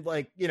thinking,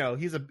 like, you know,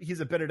 he's a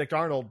Benedict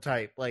Arnold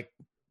type. Like,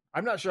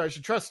 I'm not sure I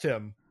should trust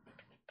him.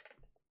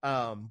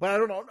 But I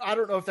don't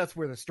know if that's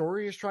where the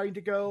story is trying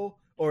to go,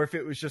 or if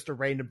it was just a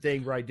random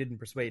thing where I didn't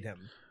persuade him.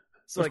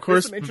 So, like,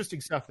 there's some interesting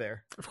stuff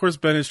there. Of course,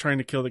 Ben is trying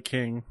to kill the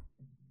king.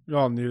 We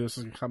all knew this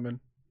was coming.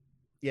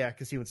 Yeah,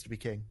 because he wants to be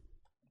king.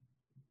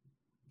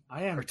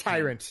 I am or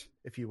tyrant,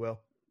 if you will.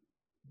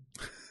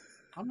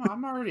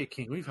 I'm already a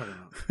king. What are you talking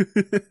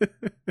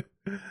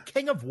about?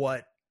 King of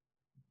what?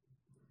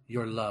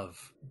 Your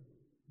love.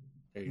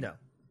 No.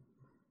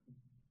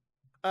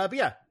 But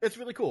yeah, it's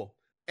really cool.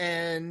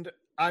 And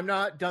I'm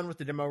not done with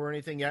the demo or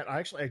anything yet.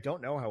 I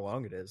don't know how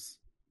long it is.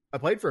 I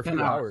played for a few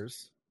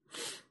hours.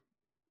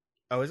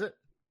 Oh, is it?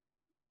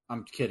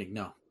 I'm kidding.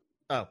 No.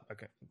 Oh,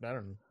 okay. I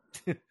don't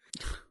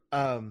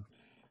know.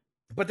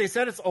 But they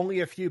said it's only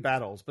a few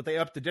battles, but they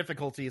upped the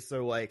difficulty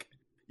so, like,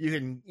 you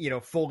can, you know,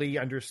 fully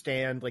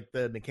understand, like,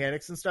 the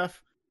mechanics and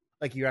stuff.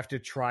 Like, you have to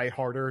try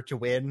harder to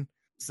win.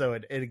 So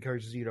it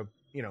encourages you to,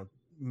 you know,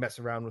 mess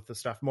around with the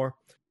stuff more.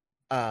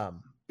 But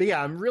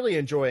yeah, I'm really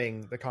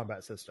enjoying the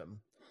combat system.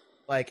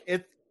 Like,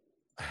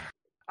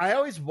 I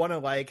always want to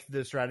like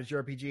the strategy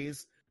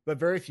RPGs, but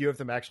very few of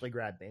them actually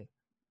grab me.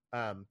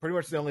 Pretty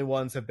much the only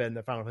ones have been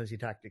the Final Fantasy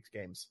Tactics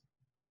games.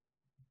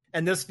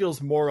 And this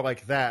feels more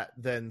like that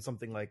than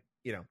something like,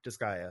 you know,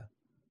 Disgaea.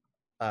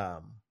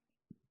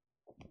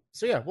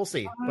 So yeah, we'll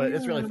see, but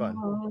it's really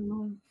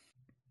fun.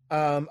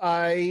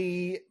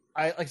 I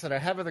like I said, I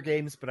have other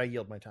games, but I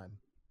yield my time.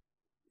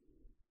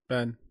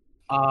 Ben.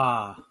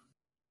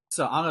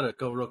 So I'm gonna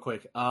go real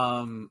quick.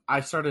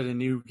 I started a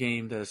new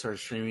game that I started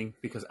streaming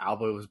because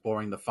Alba was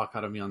boring the fuck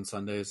out of me on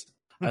Sundays.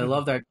 I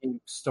love that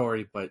game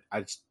story, but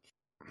I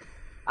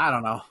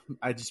don't know.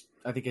 I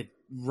think it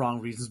wrong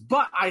reasons.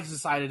 But I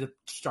decided to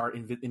start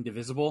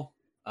Indivisible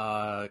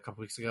a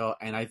couple weeks ago,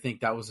 and I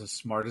think that was the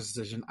smartest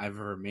decision I've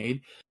ever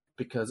made.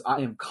 Because I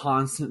am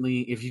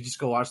constantly, if you just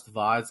go watch the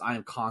VODs, I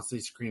am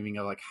constantly screaming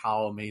of like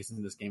how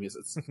amazing this game is.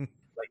 It's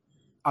like,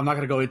 I'm not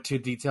going to go into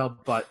detail,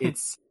 but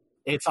it's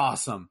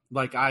awesome.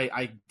 Like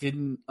I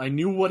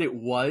knew what it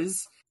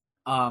was.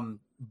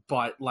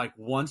 But like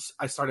once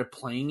I started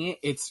playing it,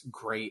 it's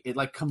great. It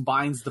like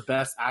combines the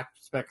best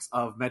aspects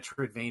of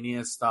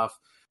Metroidvania stuff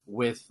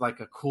with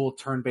like a cool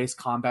turn-based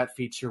combat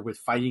feature with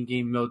fighting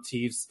game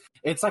motifs.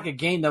 It's like a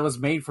game that was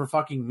made for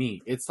fucking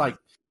me. It's like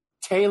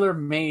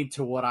tailor-made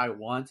to what I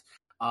want.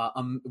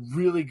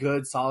 Really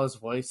good, solid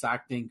voice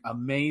acting,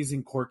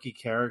 amazing, quirky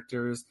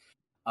characters.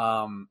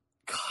 God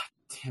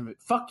damn it,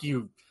 fuck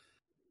you.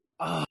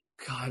 Oh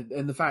God,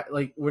 and the fact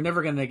like we're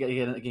never gonna get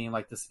a game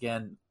like this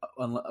again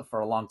for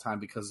a long time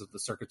because of the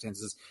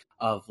circumstances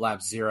of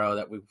Lab Zero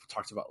that we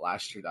talked about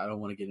last year. That I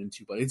don't want to get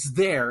into, but it's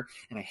there,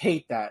 and I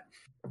hate that.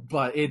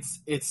 But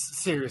it's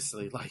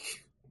seriously like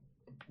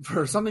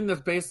for something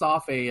that's based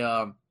off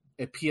a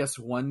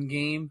PS1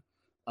 game.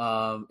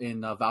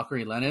 In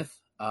Valkyrie Lenneth,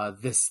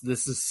 this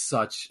is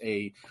such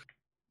a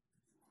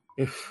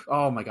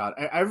oh my god!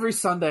 Every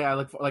Sunday I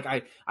look for, like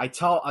I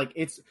tell like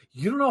it's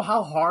you don't know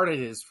how hard it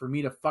is for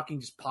me to fucking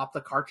just pop the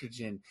cartridge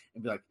in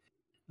and be like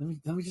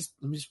let me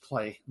just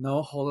play.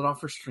 No, hold it off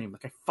for stream.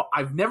 Like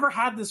I've never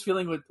had this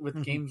feeling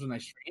with games when I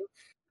stream,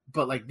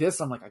 but like this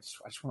I'm like I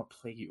just want to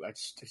play you. I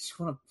just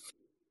want to.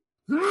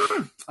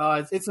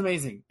 It's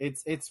amazing.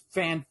 It's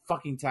fan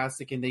fucking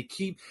tastic, and they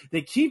keep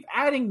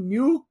adding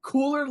new,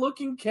 cooler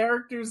looking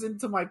characters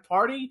into my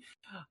party.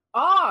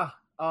 I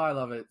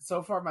love it.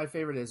 So far, my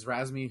favorite is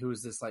Razmi, who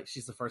is this like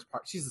she's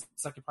the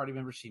second party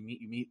member you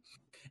meet,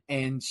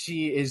 and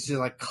she is just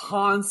like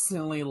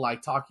constantly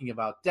like talking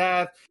about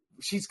death.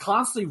 She's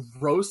constantly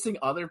roasting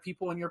other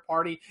people in your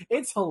party.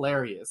 It's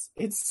hilarious.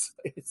 It's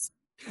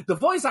the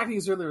voice acting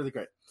is really really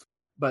great.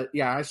 But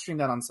yeah, I stream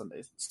that on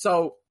Sundays.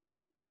 So.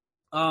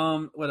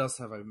 What else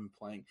have I been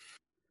playing?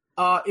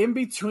 In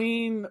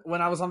between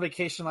when I was on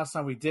vacation last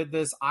time we did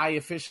this, I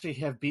officially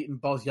have beaten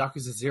both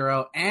Yakuza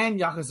 0 and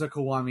Yakuza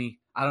Kiwami.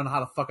 I don't know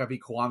how the fuck I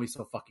beat Kiwami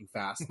so fucking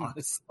fast,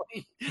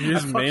 honestly. You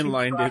just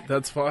mainlined it,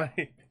 that's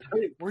why.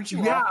 Weren't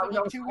you off for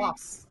like 2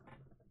 weeks?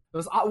 It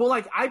was, well,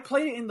 like, I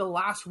played it in the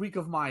last week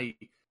of my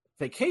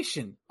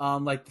vacation,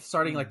 like,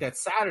 starting, like, that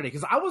Saturday,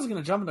 because I wasn't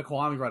going to jump into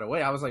Kiwami right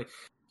away. I was like,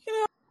 you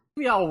know,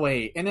 maybe I'll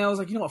wait. And then I was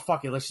like, you know what,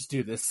 fuck it, let's just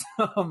do this.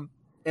 And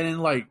then,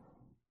 like,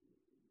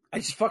 I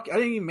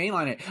didn't even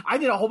mainline it. I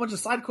did a whole bunch of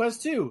side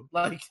quests too.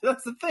 Like,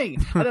 that's the thing.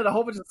 I did a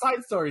whole bunch of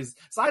side stories.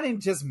 So I didn't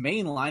just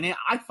mainline it.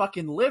 I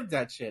fucking lived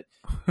that shit.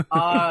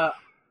 I'm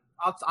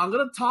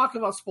going to talk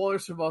about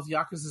spoilers for both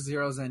Yakuza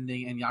 0's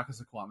ending and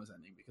Yakuza Kiwami's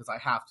ending because I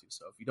have to.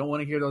 So if you don't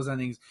want to hear those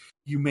endings,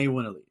 you may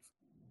want to leave.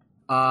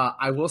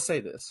 I will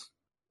say this.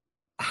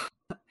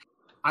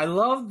 I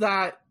love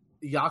that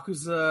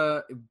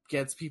Yakuza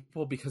gets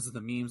people because of the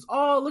memes.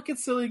 Oh, look at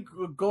silly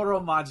Goro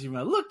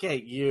Majima. Look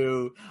at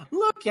you.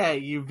 Look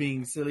at you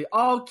being silly.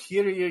 Oh,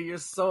 Kiryu, you're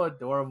so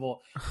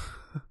adorable.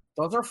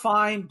 Those are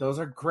fine. Those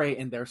are great.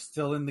 And they're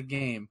still in the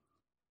game.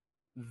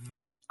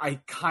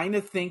 I kind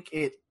of think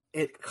it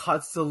it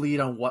cuts the lead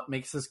on what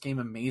makes this game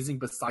amazing.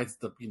 Besides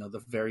the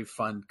the very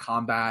fun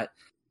combat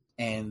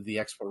and the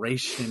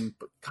exploration,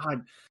 but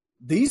God,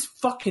 these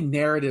fucking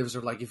narratives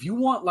are like, if you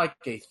want like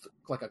a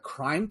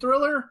crime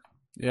thriller,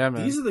 Yeah,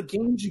 man. these are the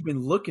games you've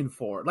been looking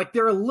for. Like,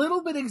 they're a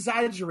little bit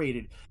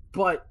exaggerated,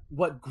 but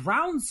what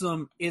grounds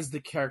them is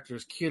the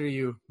characters: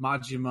 Kiryu,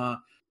 Majima,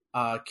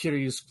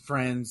 Kiryu's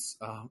friends.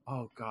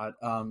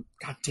 God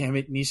damn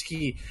it,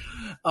 Nishiki.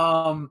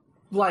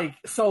 Like,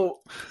 so,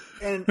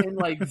 and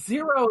like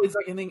Zero is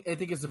like, I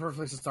think it's the perfect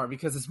place to start,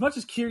 because as much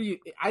as Kiryu,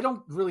 I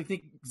don't really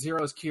think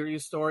Zero is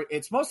Kiryu's story.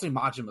 It's mostly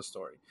Majima's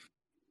story.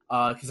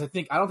 Because I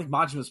don't think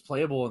Majima is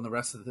playable in the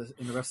rest of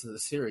the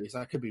series.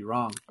 I could be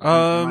wrong.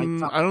 I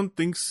don't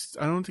think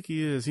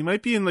he is. He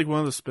might be in like one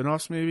of the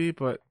spin-offs maybe,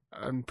 but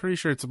I'm pretty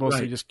sure it's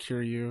mostly just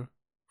Kiryu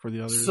for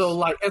the others. So,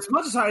 like, as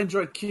much as I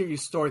enjoyed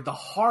Kiryu's story, the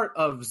heart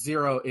of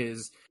Zero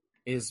is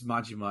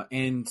Majima,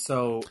 and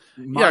so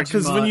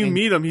because when you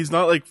meet him, he's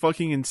not like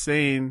fucking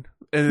insane,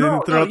 and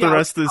then throughout the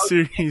rest of the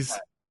series,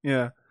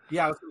 Yeah,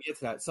 I was going to get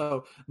to that.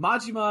 So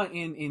Majima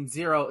in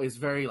Zero is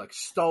very like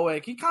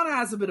stoic. He kind of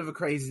has a bit of a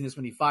craziness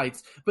when he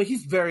fights, but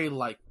he's very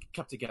like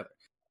kept together.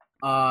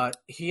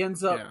 He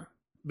ends up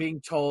being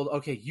told,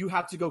 okay, you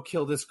have to go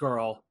kill this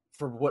girl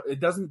for what it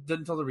doesn't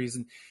tell the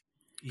reason.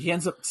 He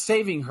ends up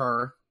saving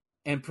her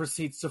and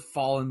proceeds to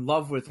fall in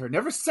love with her.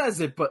 Never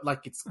says it, but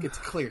like it's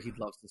clear he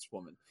loves this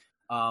woman.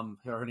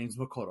 Her name's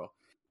Makoto.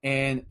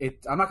 And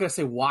I'm not going to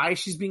say why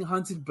she's being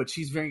hunted, but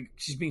she's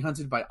being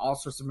hunted by all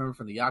sorts of members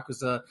from the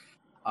Yakuza,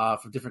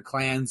 from different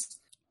clans.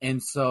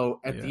 And so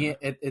at the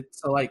end,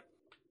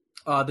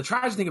 the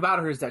tragic thing about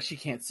her is that she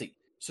can't see.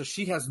 So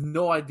she has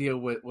no idea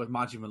what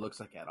Majima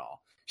looks like at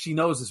all. She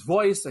knows his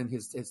voice and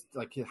his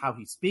like how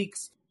he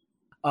speaks.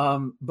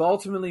 But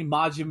ultimately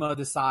Majima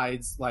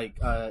decides, like,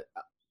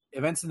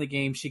 events in the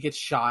game, she gets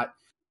shot,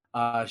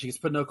 she gets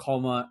put in a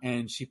coma,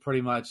 and she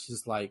pretty much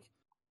is like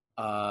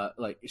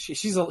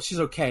she's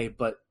okay,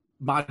 but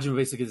Majima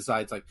basically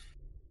decides, like,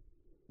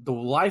 the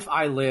life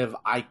I live,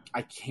 I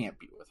can't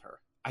be with her.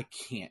 I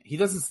can't. He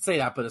doesn't say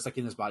that, but it's like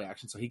in his body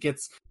action. So he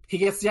gets the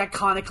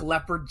iconic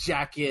leopard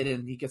jacket,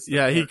 and he gets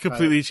he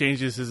completely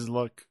changes his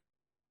look.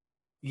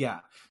 Yeah.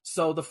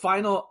 So the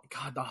final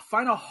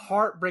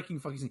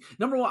heartbreaking fucking scene.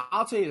 Number one,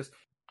 I'll tell you this: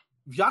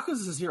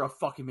 Yakuza 0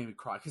 fucking made me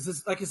cry,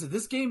 because, like I said,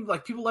 this game,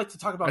 like, people like to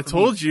talk about. I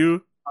told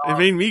you, it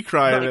made me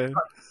cry, man.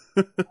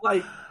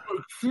 Like,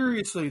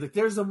 seriously, like,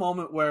 there's a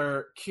moment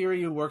where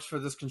Kiryu works for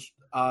this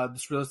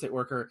real estate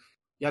worker,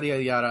 yada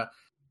yada yada.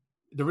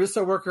 The real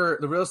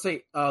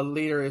estate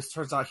leader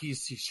turns out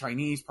he's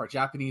Chinese, part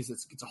Japanese.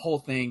 It's a whole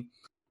thing,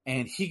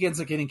 and he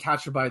ends up getting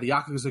captured by the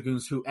Yakuza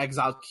goons who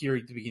exiled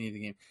Kiryu at the beginning of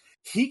the game.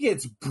 He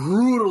gets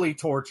brutally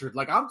tortured.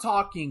 Like, I'm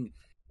talking,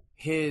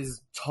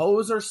 his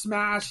toes are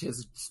smashed,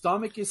 his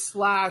stomach is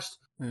slashed,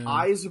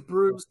 eyes are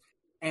bruised,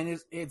 and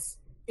it's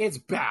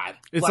bad.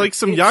 It's like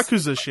some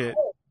Yakuza shit.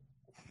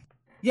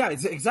 Yeah,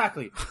 it's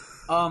exactly.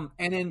 And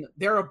then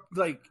they're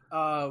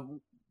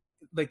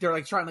they're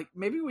like trying, like,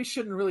 maybe we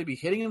shouldn't really be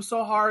hitting him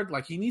so hard.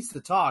 Like, he needs to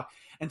talk,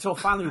 until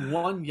finally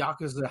one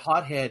Yakuza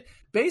hothead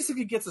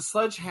basically gets a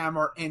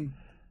sledgehammer and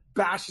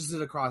bashes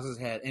it across his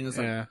head, and is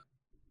like,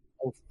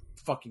 "Oh,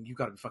 fucking, you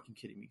gotta be fucking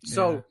kidding me!"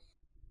 So,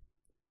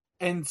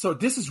 and so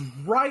this is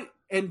right,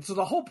 and so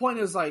the whole point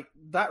is, like,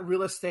 that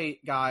real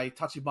estate guy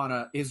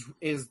Tachibana is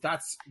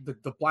that's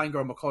the blind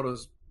girl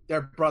Makoto's,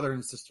 their brother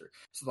and sister.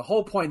 So the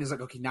whole point is, like,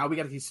 okay, now we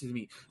gotta get to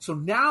meet. So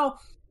now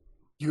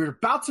they're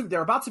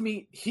about to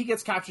meet. He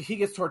gets captured. He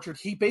gets tortured.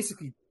 He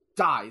basically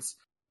dies.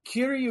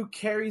 Kiryu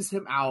carries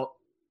him out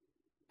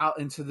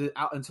into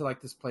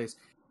like this place,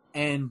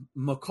 and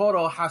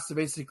Makoto has to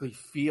basically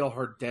feel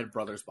her dead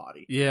brother's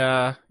body.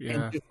 Yeah.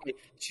 And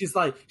she's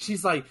like,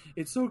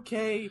 it's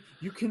okay,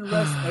 you can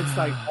rest. It's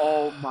like,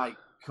 oh my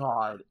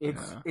god,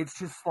 it's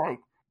just like,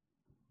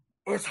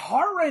 it's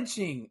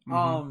heart-wrenching.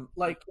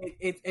 Mm-hmm.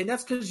 And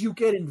that's because you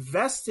get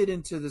invested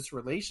into this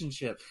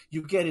relationship.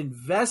 You get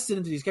invested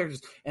into these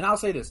characters. And I'll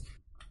say this,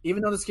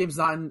 even though this game's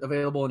not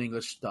available in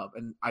English dub,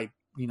 and I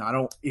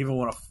don't even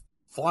want to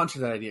flaunt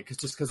that idea,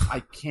 because I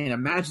can't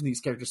imagine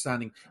these characters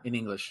sounding in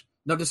English.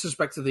 No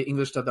disrespect to the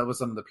English dub that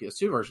was on the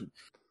PS2 version.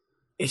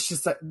 It's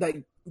just that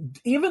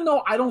even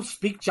though I don't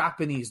speak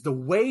Japanese, the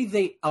way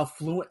they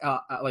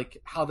like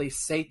how they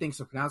say things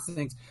or pronounce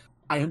things,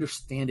 I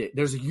understand it.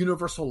 There's a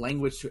universal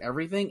language to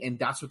everything, and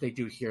that's what they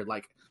do here.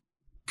 Like,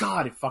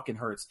 God, it fucking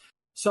hurts.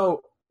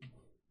 So,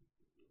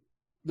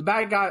 the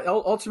bad guy,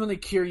 ultimately,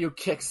 Kiryu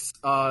kicks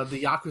the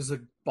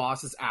Yakuza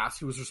boss's ass,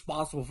 who was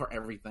responsible for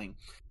everything.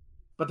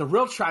 But the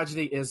real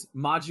tragedy is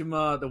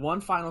Majima, the one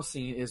final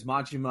scene is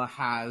Majima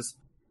has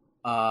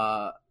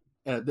Makoto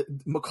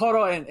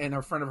and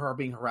her friend of her are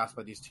being harassed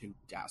by these two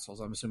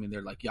assholes. I'm assuming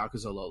they're like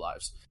Yakuza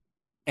lowlives.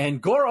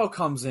 And Goro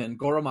comes in,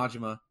 Goro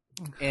Majima,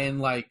 and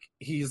like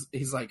he's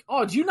like,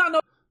 oh, do you not know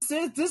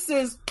this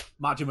is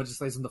Majima just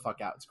lays him the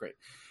fuck out. It's great.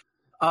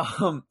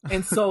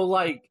 And so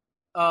like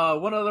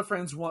one of the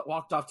friends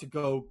walked off to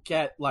go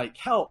get like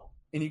help,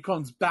 and he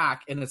comes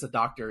back and it's a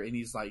doctor, and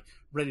he's like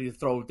ready to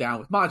throw down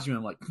with Majima.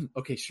 I'm like,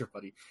 okay, sure,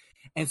 buddy.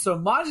 And so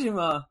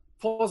Majima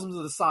pulls him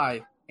to the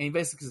side and he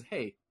basically says,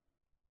 "Hey,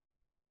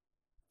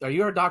 are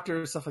you her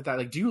doctor?" Stuff like that.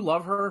 Like, do you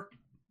love her?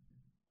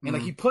 And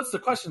like he puts the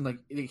question, like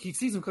he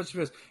sees him clench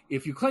your fist.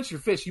 If you clench your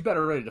fist, you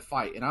better ready to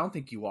fight. And I don't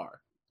think you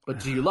are. But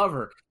do you love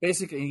her?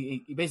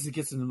 Basically, he basically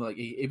gets him like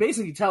he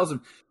basically tells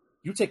him,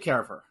 "You take care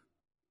of her.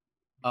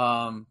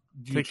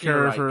 Take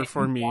care of her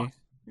for me."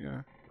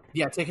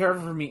 Yeah, take care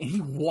of her for me. And he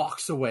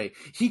walks away.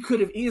 He could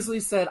have easily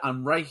said,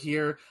 "I'm right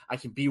here. I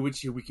can be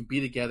with you. We can be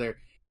together."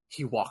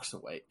 He walks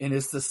away, and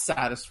it's the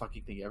saddest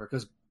fucking thing ever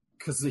because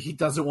he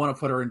doesn't want to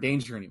put her in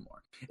danger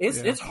anymore.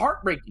 It's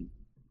heartbreaking.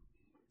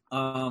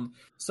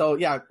 So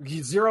yeah,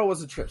 Zero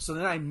was a trip. So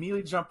then I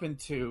immediately jump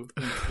into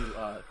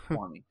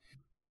Kiwami.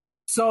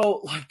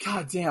 So like,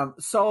 goddamn.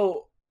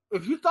 So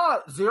if you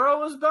thought Zero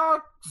was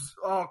bad,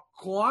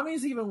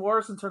 Kiwami's even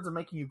worse in terms of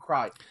making you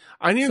cry.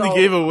 I nearly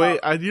gave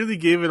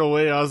it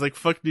away. I was like,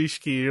 "Fuck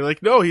Nishiki." You're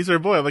like, "No, he's our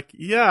boy." I'm like,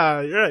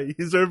 "Yeah, you're right.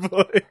 He's our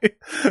boy."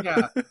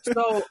 Yeah.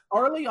 So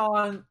early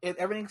on,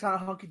 everything's kind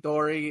of hunky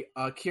dory.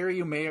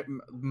 Kiryu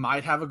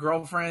might have a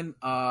girlfriend.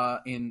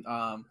 In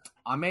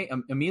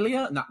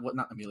Amelia,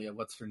 not Amelia.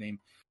 What's her name?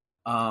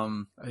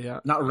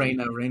 Not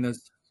Reina.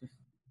 Reina's.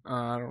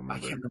 I don't remember. I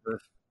can't remember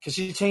because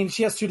she changed.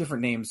 She has two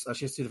different names.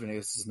 She has two different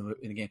names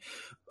in the game.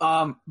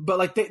 But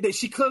like they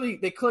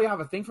clearly have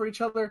a thing for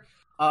each other.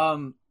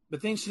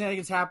 But then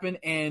shenanigans happen,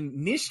 and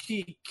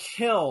Nishiki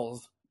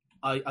kills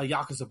a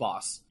Yakuza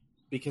boss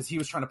because he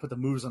was trying to put the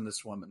moves on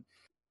this woman.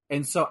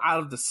 And so, out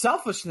of the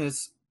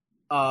selfishness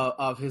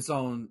of his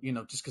own,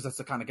 just because that's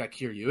the kind of guy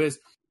Kiryu is,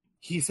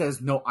 he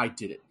says, "No, I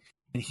did it."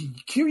 And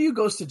Kiryu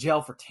goes to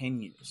jail for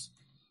 10 years.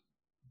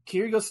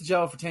 Kiryu goes to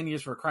jail for 10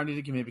 years for a crime he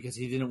didn't commit because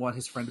he didn't want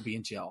his friend to be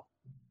in jail.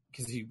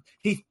 Because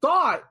he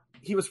thought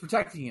he was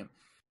protecting him.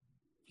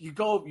 You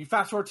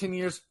fast forward 10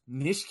 years,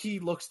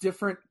 Nishiki looks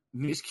different.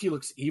 Nishiki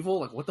looks evil.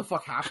 Like, what the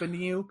fuck happened to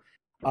you?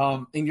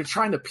 And you're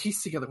trying to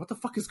piece together, what the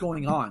fuck is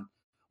going on?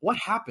 What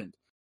happened?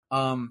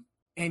 And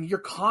you're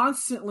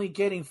constantly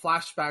getting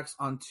flashbacks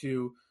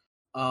onto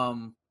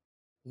a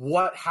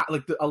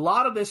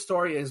lot of this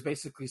story is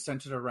basically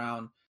centered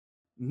around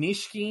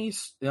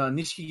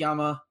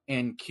Nishikiyama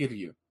and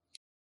Kiryu.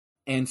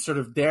 And sort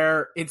of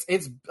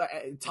it's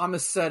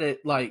Thomas said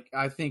it, like,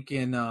 I think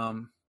in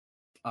our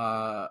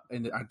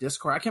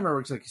Discord. I can't remember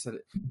exactly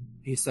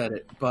he said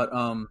it, but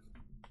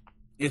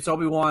it's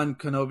Obi-Wan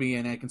Kenobi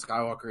and Anakin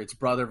Skywalker. It's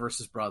brother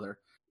versus brother.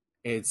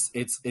 It's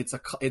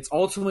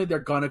ultimately they're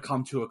gonna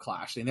come to a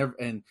clash.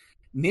 And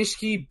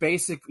Nishiki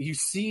basically, you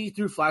see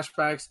through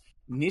flashbacks,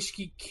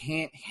 Nishiki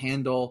can't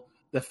handle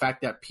the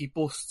fact that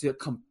people still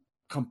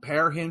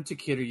compare him to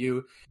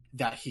Kiryu,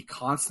 that he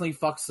constantly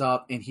fucks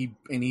up, and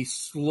he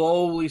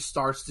slowly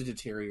starts to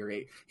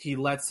deteriorate. He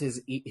lets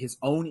his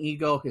own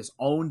ego, his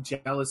own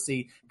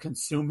jealousy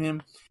consume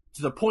him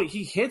to the point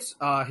he hits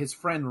his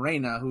friend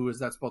Reina,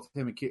 that's both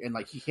him and Kiryu, and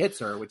like he hits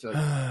her, which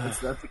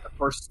that's like the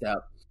first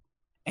step.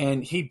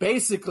 And he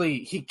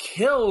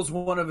kills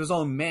one of his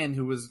own men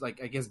who was, like,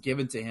 I guess,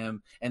 given to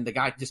him, and the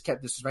guy just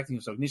kept disrespecting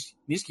him. So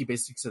Nishiki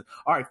basically said,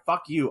 "All right,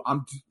 fuck you.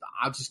 I'll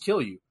just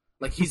kill you."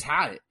 Like, he's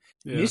had it.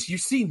 Yeah. You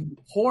see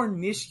poor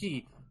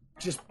Nishiki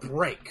just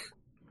break,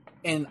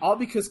 and all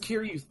because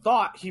Kiryu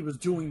thought he was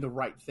doing the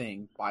right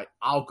thing by,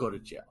 "I'll go to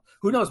jail."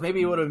 Who knows?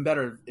 Maybe it would have been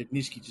better if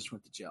Nishiki just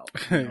went to jail.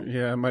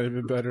 Yeah, it might have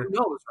been better. Who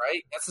knows,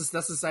 right? That's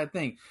the sad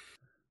thing.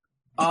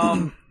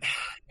 And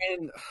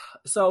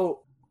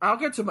so I'll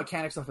get to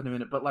mechanic stuff in a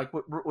minute, but like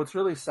what's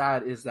really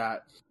sad is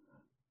that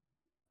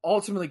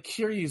ultimately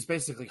Kiryu's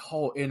basically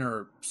whole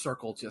inner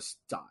circle just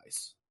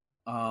dies.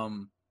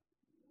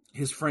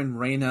 His friend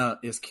Reina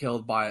is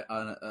killed by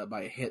a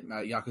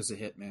Yakuza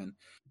hitman.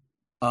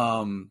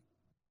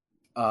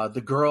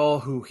 The girl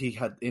who he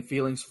had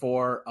feelings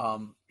for,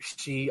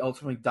 she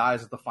ultimately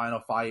dies at the final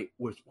fight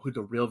with who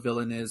the real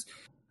villain is.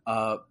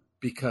 And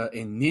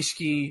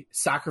Nishiki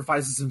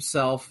sacrifices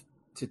himself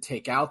to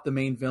take out the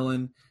main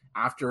villain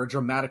after a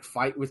dramatic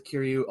fight with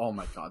Kiryu. Oh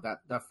my god,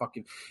 that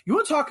fucking... You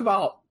want to talk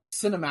about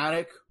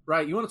cinematic,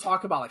 right? You want to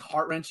talk about, like,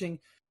 heart-wrenching?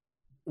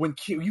 When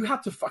you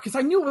have to... Because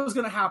I knew it was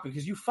going to happen,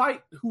 because you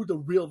fight who the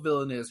real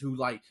villain is, who,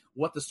 like,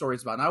 what the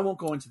story's about. And I won't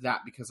go into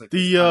that, because, like...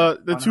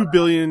 The 2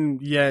 billion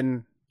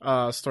yen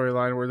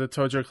storyline where the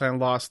Tojo clan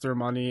lost their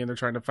money and they're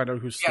trying to find out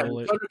who stole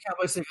it. The Tojo clan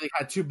basically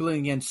had 2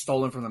 billion yen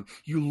stolen from them.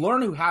 You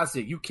learn who has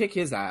it. You kick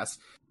his ass.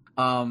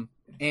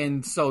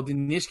 And so the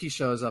Nishiki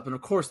shows up, and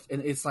of course...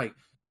 And it's like...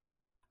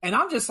 And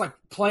I'm just, like,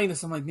 playing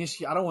this. I'm like,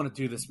 Nishiki, I don't want to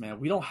do this,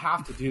 man. We don't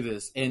have to do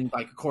this. And,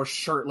 like, of course,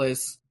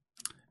 shirtless.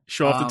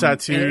 Show off the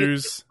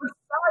tattoos.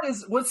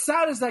 What's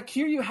sad is that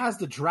Kiryu has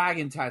the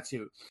dragon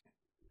tattoo.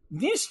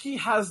 Nishiki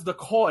has the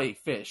koi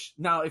fish.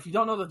 Now, if you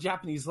don't know the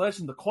Japanese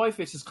legend, the koi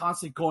fish is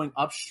constantly going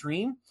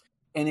upstream,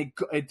 and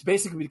it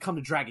basically become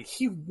the dragon.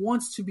 He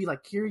wants to be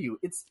like Kiryu.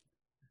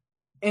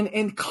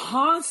 And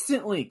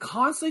constantly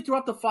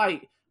throughout the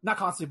fight, not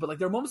constantly, but like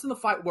there are moments in the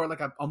fight where like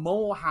a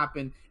moment will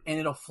happen and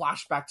it'll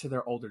flash back to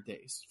their older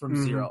days from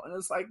Zero, and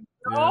it's like,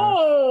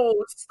 no,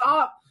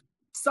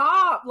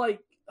 stop, like,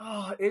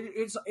 oh,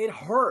 it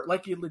hurt,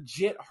 like it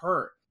legit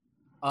hurt.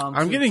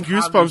 I'm getting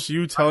goosebumps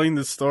you telling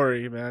this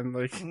story, man.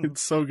 Like,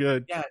 it's so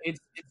good. Yeah,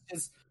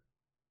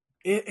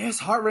 it's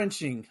heart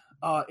wrenching.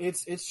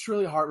 It's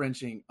truly heart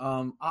wrenching.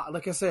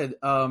 Like I said,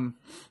 and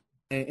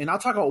I'll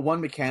talk about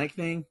one mechanic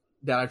thing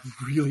that I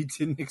really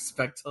didn't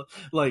expect to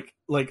like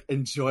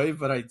enjoy,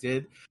 but I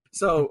did.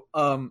 So,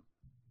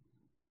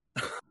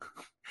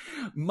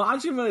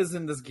 Majima is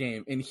in this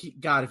game, and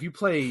if you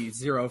play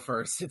Zero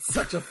first, it's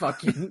such a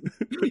fucking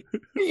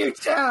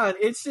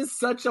it's just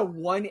such a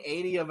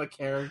 180 of a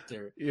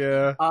character.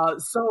 Yeah.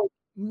 So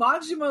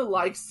Majima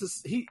likes to.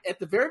 At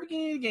the very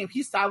beginning of the game,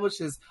 he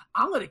establishes,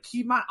 "I'm going to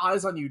keep my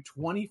eyes on you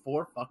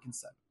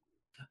 24/7."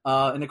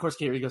 And of course,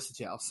 Kiryu goes to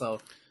jail. So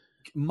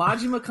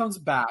Majima comes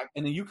back,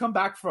 and then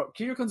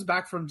Kiryu comes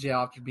back from jail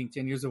after being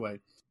 10 years away.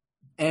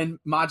 And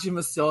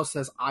Majima still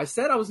says, I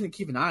said I was going to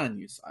keep an eye on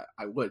you, so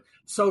I would.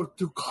 So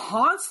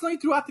constantly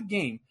throughout the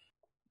game,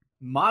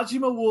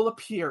 Majima will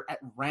appear at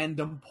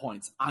random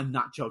points. I'm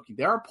not joking.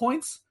 There are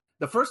points,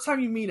 the first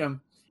time you meet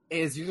him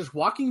is you're just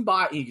walking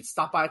by and you get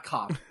stopped by a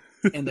cop.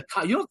 And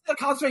you don't see the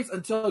cop's face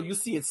until you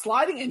see it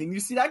sliding, and then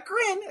you see that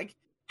grin. Like,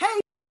 hey,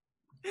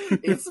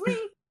 it's me.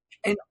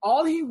 And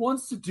all he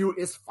wants to do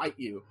is fight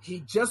you.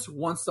 He just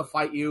wants to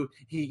fight you.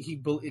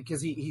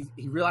 Because he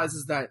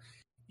realizes that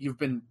you've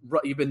been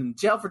in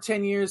jail for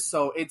 10 years,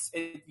 so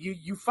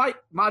you fight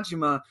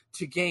Majima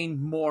to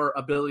gain more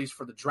abilities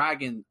for the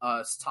dragon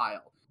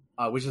style,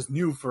 which is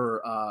new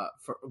for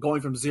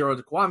going from Zero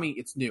to Kiwami.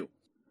 It's new,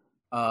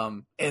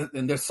 and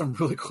there's some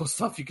really cool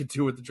stuff you can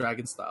do with the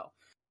dragon style.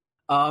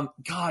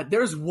 God,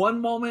 there's a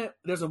moment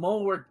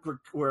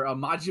where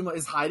Majima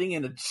is hiding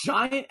in a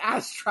giant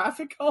ass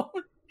traffic cone.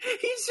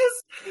 He's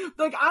just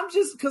like,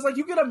 because like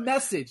you get a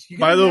message.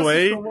 By the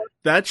way,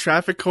 that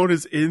traffic cone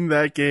is in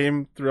that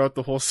game throughout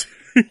the whole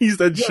series.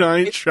 That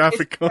giant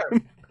traffic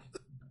cone.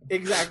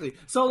 Exactly.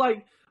 So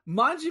like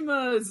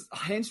Majima's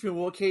henchmen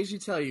will occasionally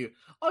tell you,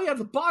 "Oh yeah,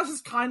 the boss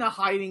is kind of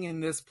hiding in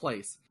this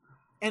place,"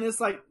 and it's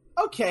like,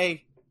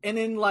 okay. And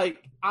then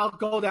like I'll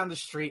go down the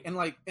street and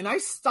I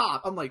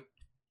stop. I'm like,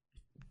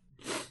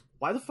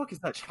 why the fuck is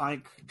that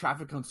giant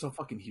traffic cone so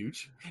fucking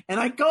huge? And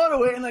I go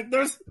to it and like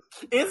it's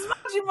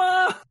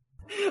Majima!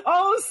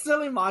 Oh,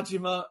 silly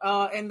Majima.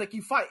 And like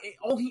you fight,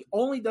 he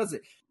only does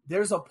it.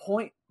 There's a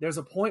point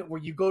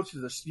where you go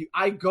to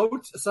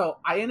so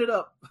I ended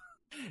up,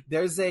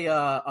 there's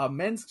a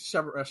men's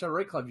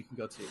Chevrolet club you can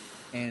go to.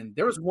 And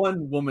there was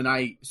one woman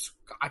I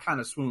kind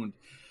of swooned.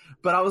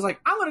 But I was like,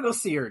 I'm going to go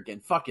see her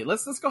again. Fuck it.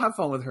 Let's go have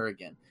fun with her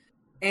again.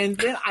 And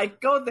then I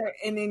go there,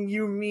 and then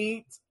you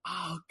meet,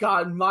 oh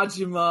god,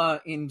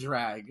 Majima in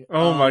drag.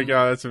 Oh my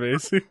god, that's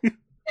amazing.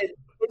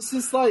 It's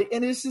just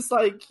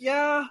like,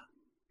 yeah,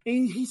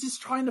 and he's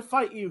just trying to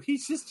fight you.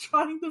 He's just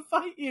trying to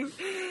fight you.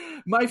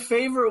 My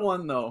favorite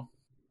one though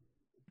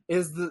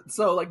is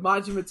like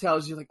Majima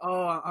tells you like,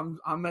 oh,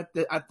 I'm at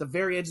the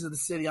very edge of the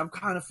city. I'm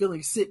kind of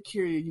feeling sick,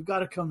 Kiryu. You got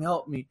to come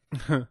help me.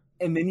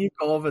 And then you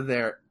go over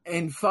there,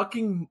 and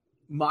fucking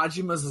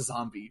Majima's a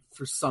zombie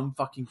for some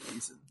fucking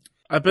reason.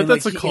 I bet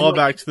that's a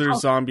callback to their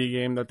zombie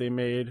game that they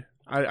made.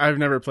 I've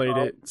never played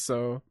it,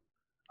 so.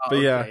 But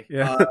okay.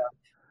 Yeah.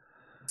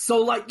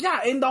 So like,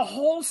 yeah, and the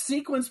whole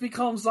sequence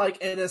becomes like,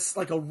 it's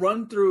like a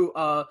run through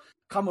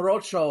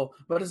Kamurocho,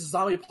 but it's a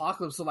zombie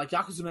apocalypse. So like,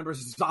 Yakuza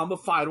members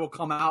zombified will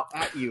come out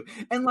at you,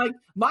 and like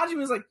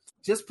Majima is like,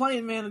 just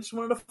playing, man. I just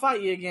wanted to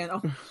fight you again.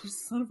 Oh, you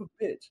son of a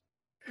bitch!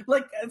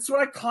 Like, that's what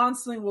I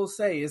constantly will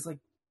say is like,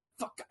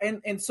 fuck.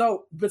 And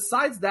so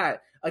besides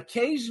that,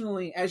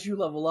 occasionally as you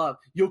level up,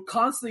 you'll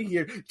constantly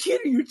hear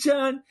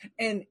Kiryu-chan,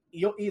 and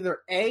you'll either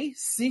A,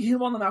 see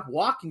him on the map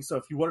walking, so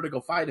if you wanted to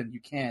go fight him, you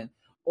can,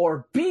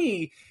 or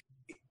B,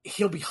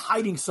 he'll be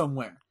hiding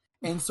somewhere.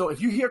 And so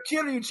if you hear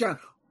Kiryu-chan,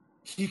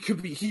 he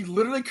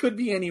literally could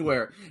be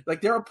anywhere.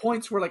 Like there are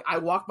points where like I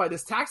walk by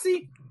this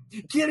taxi,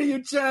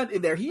 Kiryu-chan,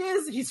 and there he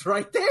is, he's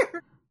right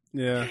there.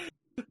 Yeah.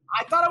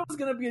 I thought I was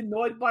going to be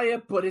annoyed by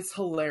it, but it's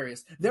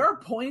hilarious. There are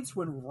points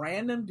when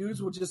random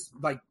dudes will just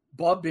like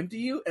bump into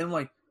you and I'm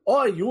like,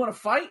 oh, you want to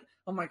fight?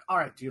 I'm like, all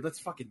right, dude, let's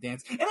fucking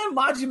dance. And then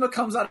Majima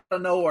comes out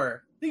of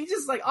nowhere. He's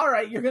just like, all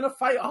right, you're going to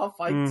fight. I'll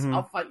fight. Mm-hmm.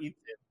 I'll fight you too.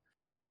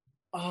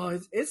 Oh,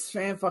 it's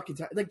fan fucking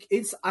like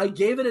I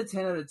gave it a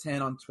 10 out of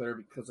 10 on Twitter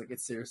because like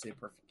it's seriously a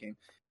perfect game.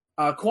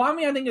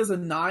 Kiwami I think is a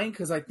 9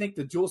 because I think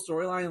the dual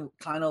storyline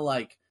kind of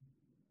like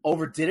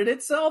overdid it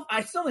itself.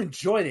 I still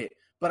enjoyed it,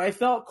 but I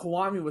felt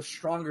Kiwami was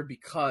stronger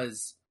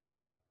because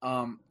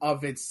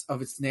of its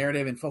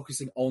narrative and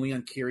focusing only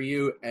on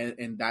Kiryu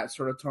and that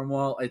sort of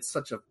turmoil. It's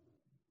such a.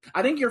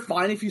 I think you're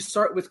fine if you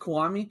start with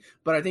Kiwami,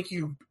 but I think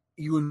you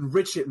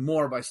enrich it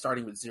more by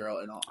starting with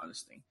Zero. In all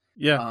honesty,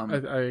 yeah,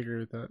 I agree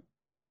with that.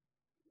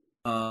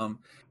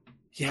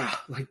 Yeah,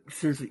 like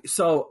seriously.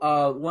 So,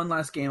 one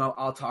last game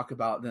I'll talk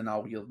about, then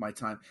I'll yield my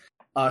time.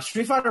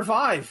 Street Fighter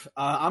V.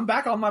 I'm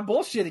back on my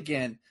bullshit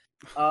again.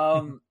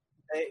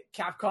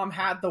 Capcom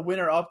had the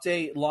winter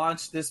update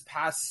launch this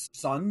past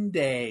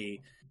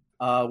Sunday,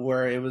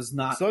 where it was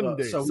not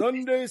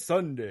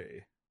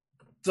Sunday.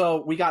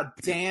 So we got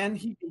Dan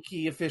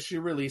Hibiki officially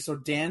released. So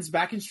Dan's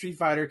back in Street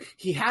Fighter.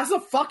 He has a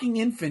fucking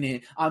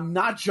infinite. I'm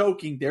not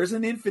joking. There's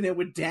an infinite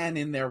with Dan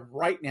in there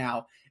right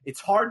now. It's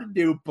hard to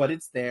do, but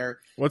it's there.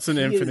 What's an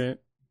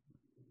infinite?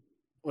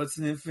 What's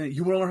an infinite?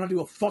 You want to learn how to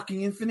do a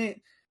fucking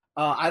infinite?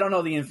 I don't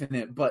know the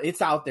infinite, but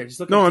it's out there. Just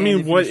look. No, at I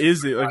mean, what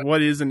is it? Like,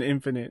 what is an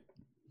infinite?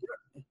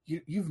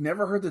 You've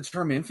never heard the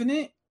term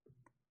infinite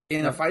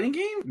in a fighting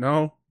game?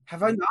 No.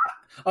 Have I not?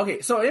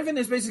 Okay, so infinite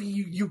is basically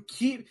you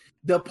keep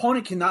the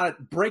opponent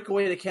cannot break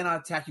away, they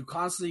cannot attack you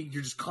constantly.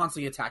 You're just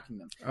constantly attacking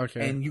them.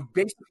 Okay. And you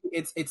basically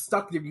it's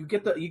stuck there. You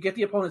get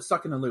the opponent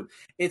stuck in a loop.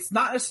 It's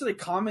not necessarily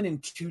common in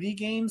 2D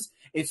games.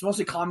 It's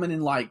mostly common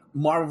in like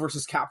Marvel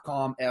vs.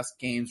 Capcom-esque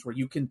games where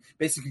you can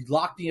basically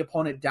lock the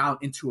opponent down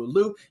into a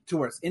loop to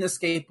where it's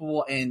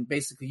inescapable, and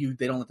basically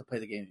they don't let to play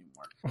the game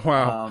anymore.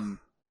 Wow.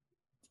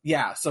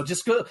 Yeah, so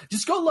just go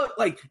look.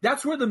 Like,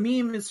 that's where the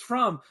meme is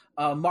from.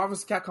 Marvel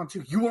vs. Capcom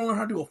 2. You want to learn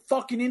how to do a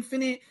fucking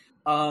infinite?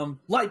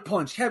 Light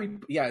punch, heavy.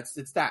 Yeah,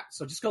 it's that.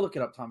 So just go look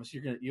it up, Thomas.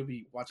 You'll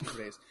be watching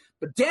today's.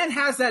 But Dan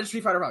has that in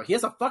Street Fighter 5. He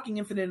has a fucking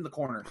infinite in the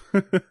corner.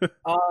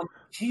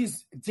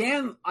 He's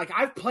Dan. Like,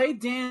 I've played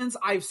Dan's.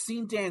 I've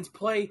seen Dan's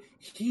play.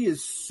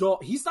 He's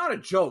not a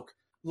joke.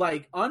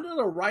 Like, under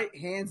the right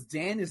hands,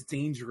 Dan is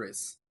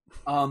dangerous.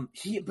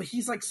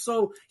 He's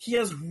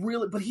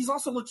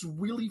also looks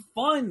really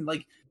fun.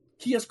 Like,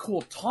 he has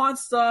cool taunt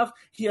stuff.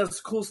 He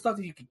has cool stuff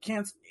that you can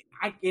cancel.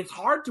 It's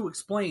hard to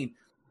explain,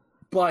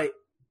 but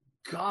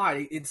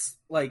God, it's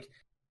like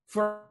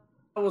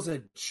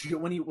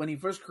when he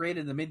first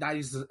created in the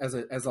mid-90s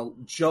as a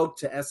joke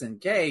to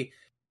SNK,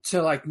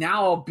 to like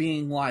now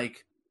being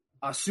like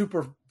a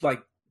super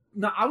like.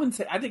 No, I wouldn't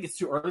say. I think it's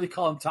too early to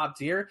call him top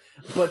tier,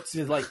 but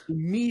to like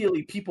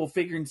immediately people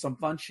figuring some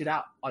fun shit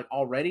out like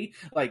already.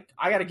 Like,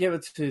 I got to give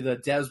it to the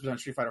devs on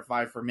Street Fighter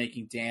V for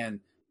making Dan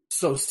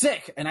so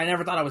sick, and I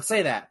never thought I would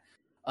say that.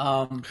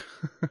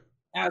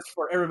 As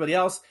for everybody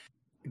else,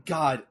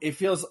 God, it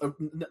feels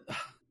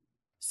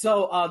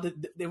so.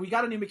 We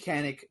got a new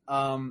mechanic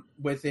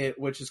with it,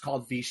 which is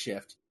called V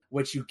Shift,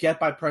 which you get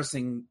by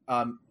pressing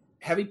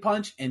heavy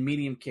punch and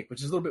medium kick,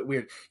 which is a little bit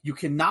weird. You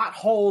cannot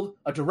hold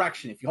a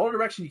direction. If you hold a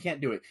direction, you can't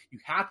do it. You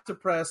have to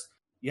press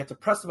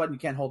the button. You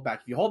can't hold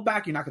back. If you hold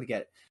back, you're not going to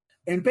get it.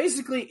 And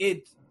basically,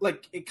 it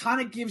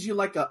kind of gives you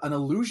like an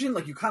illusion.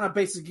 Like, you kind of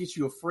basically gets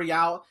you a free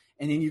out,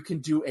 and then you can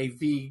do a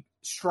V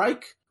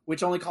strike,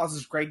 which only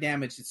causes great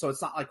damage. So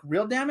it's not like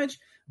real damage,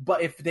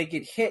 but if they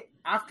get hit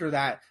after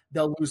that,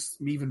 they'll lose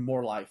even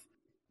more life.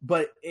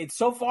 But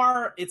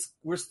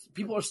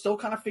people are still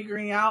kind of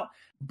figuring it out.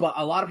 But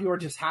a lot of people are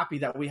just happy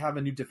that we have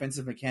a new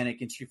defensive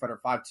mechanic in Street Fighter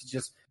V to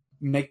just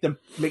make the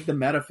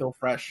meta feel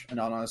fresh. And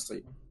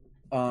honestly,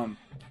 so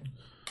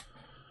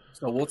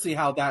we'll see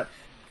how that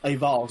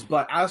evolves.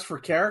 But as for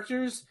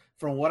characters,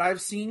 from what I've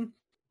seen,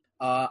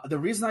 the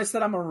reason I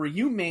said I'm a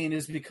Ryu main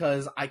is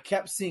because I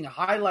kept seeing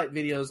highlight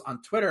videos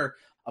on Twitter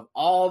of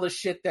all the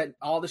shit that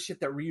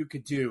Ryu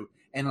could do.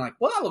 And I'm like,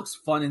 well, that looks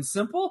fun and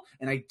simple.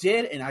 And I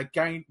did, and I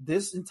guarantee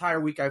this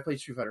entire week I played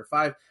Street Fighter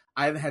V,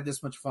 I haven't had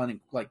this much fun in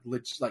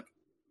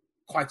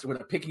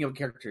with picking up a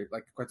character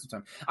like quite some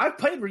time. I've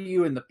played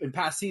Ryu in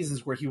past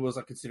seasons where he was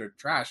like considered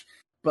trash,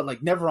 but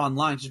like never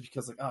online, just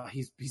because like, oh,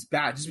 he's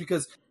bad. Just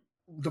because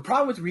the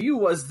problem with Ryu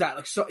was that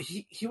like, so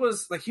he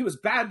was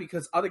bad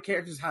because other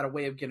characters had a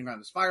way of getting around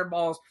his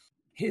fireballs.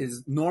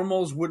 His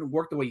normals wouldn't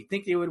work the way you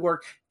think they would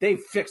work. They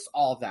fixed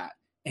all that.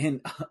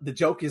 And the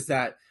joke is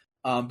that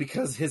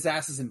because his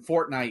ass is in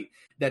Fortnite,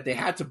 that they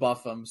had to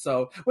buff him.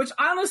 So, which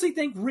I honestly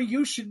think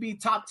Ryu should be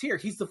top tier.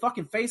 He's the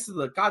fucking face of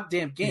the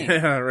goddamn game.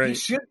 Yeah, right. He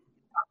should be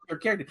top tier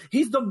character.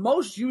 He's the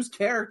most used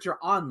character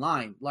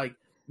online. Like,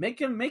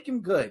 make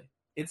him good.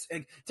 It's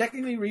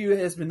technically Ryu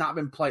has not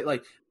been played.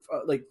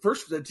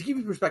 First, to give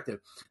you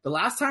perspective, the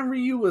last time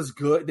Ryu was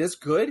good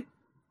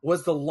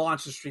was the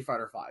launch of Street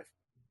Fighter V.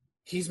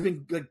 He's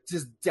been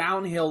just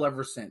downhill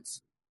ever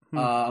since.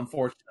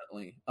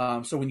 Unfortunately.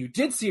 So when you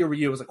did see a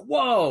Ryu, it was like,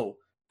 whoa,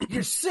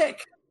 you're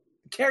sick.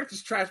 The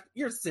character's trash,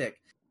 you're sick.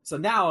 So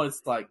now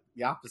it's like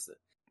the opposite.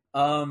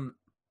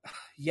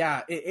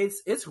 Yeah,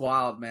 it's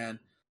wild, man.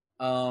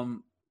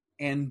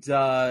 And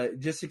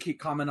just to keep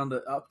comment on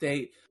the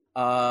update,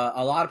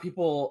 a lot of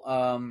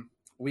people,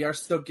 we are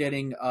still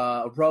getting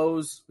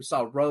Rose. We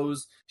saw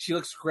Rose. She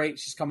looks great.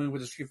 She's coming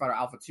with the Street Fighter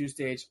Alpha 2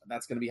 stage.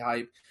 That's going to be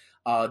hype.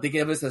 They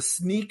gave us a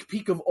sneak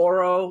peek of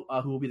Oro,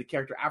 who will be the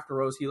character after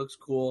Rose. He looks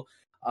cool.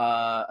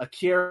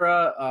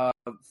 Akira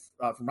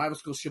from Rival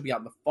Schools should be out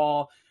in the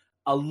fall.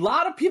 A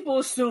lot of people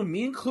assume,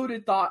 me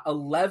included, thought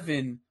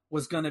 11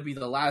 was going to be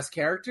the last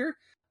character,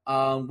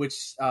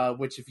 which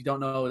if you don't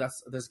know,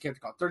 there's a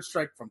character called Third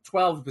Strike from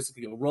 12,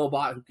 basically a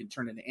robot who can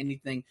turn into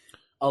anything.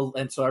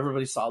 And so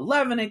everybody saw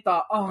 11. They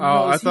thought,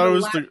 I thought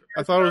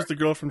it was the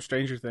girl from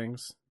Stranger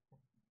Things.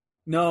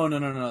 No.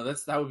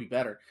 That would be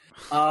better.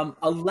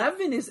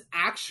 11 is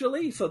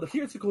actually,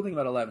 here's the cool thing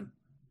about 11.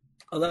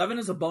 11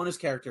 is a bonus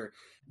character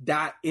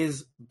that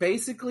is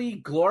basically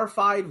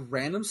glorified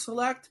random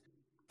select.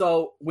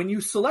 So when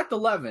you select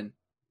 11,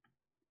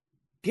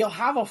 he'll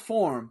have a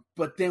form,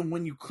 but then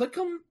when you click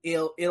him,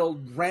 it'll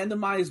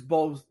randomize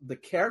both the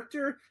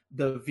character,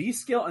 the V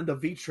skill, and the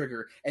V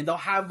trigger, and they'll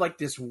have like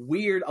this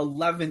weird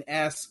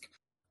 11-esque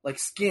like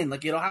skin.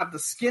 Like it'll have the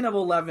skin of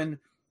 11,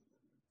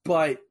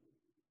 but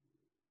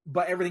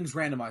everything's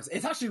randomized.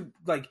 It's actually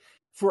like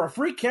for a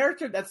free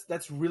character,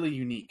 that's really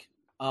unique.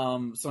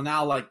 So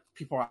now like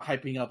people are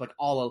hyping up like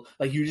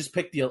like you just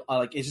pick the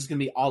like it's just gonna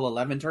be all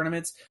 11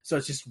 tournaments, so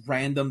it's just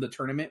random the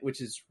tournament, which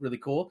is really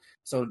cool.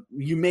 So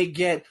you may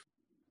get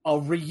a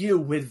Ryu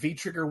with V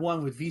Trigger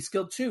 1 with V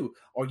Skill 2,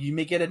 or you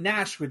may get a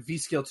Nash with V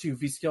Skill 2,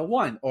 V Skill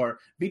 1, or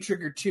V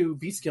Trigger 2,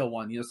 V Skill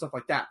 1, you know, stuff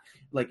like that.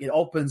 Like it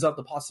opens up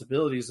the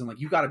possibilities, and like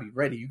you got to be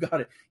ready. You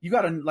got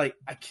to like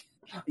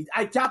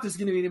I doubt there's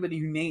gonna be anybody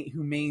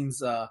who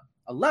mains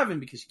 11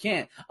 because you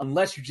can't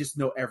unless you just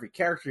know every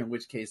character, in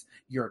which case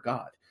you're a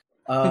god.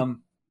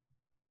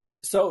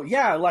 So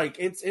yeah, like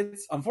it's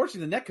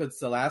unfortunately the netcode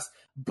still lasts,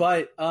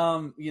 but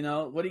you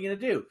know, what are you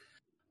gonna do?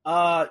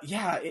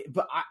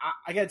 But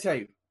I gotta tell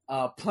you,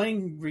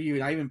 playing Ryu,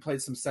 and I even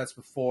played some sets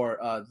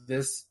before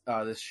this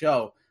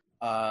show.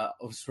 I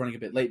was running a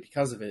bit late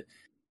because of it.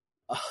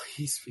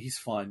 He's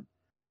fun.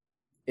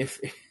 If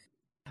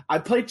I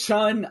played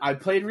Chun, I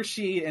played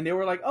Rashid, and they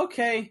were like,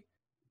 okay,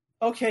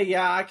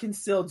 yeah, I can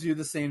still do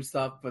the same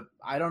stuff, but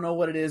I don't know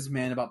what it is,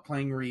 man, about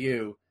playing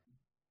Ryu.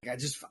 Like, I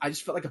just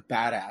felt like a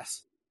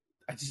badass.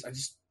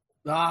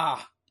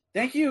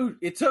 Thank you.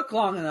 It took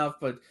long enough,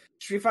 but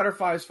Street Fighter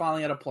V is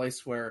finally at a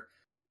place where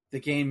the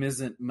game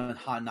isn't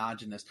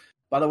monogenous.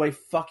 By the way,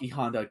 fuck E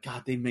Honda.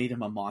 God, they made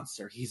him a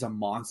monster. He's a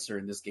monster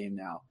in this game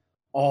now.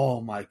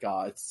 Oh my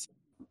god.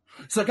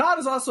 Sagat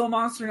is also a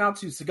monster now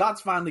too.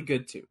 Sagat's finally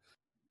good too.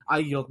 I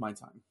yield my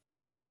time.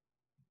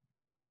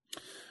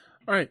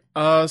 All right.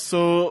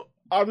 So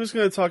I'm just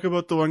going to talk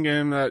about the one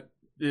game that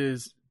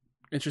is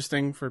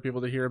interesting for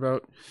people to hear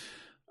about.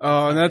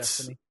 And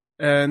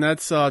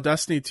that's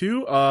Destiny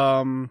 2.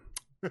 No.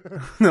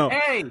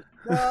 Hey!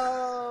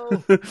 No.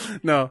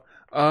 No.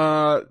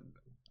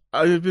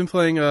 I've been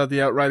playing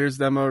the Outriders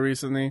demo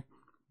recently,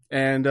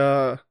 and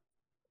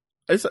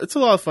it's a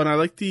lot of fun. I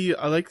like the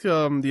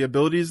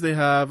abilities they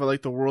have. I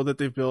like the world that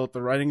they've built.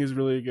 The writing is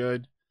really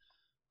good.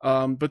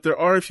 But there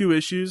are a few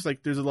issues.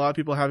 Like there's a lot of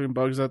people having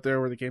bugs out there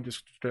where the game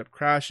just straight up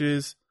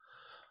crashes.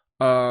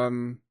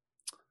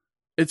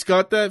 It's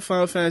got that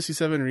Final Fantasy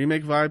VII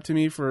Remake vibe to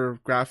me for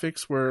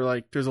graphics, where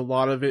like there's a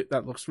lot of it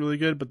that looks really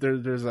good, but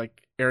there's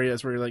like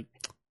areas where you're like,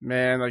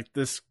 man, like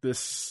this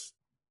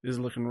is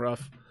looking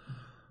rough.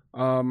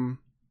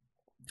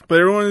 But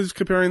everyone is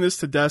comparing this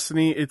to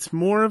Destiny. It's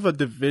more of a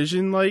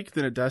Division like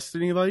than a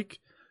Destiny like,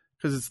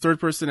 because it's third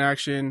person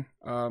action,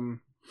 and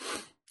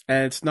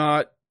it's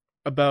not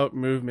about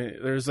movement.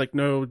 There's like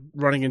no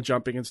running and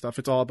jumping and stuff.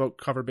 It's all about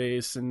cover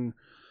base and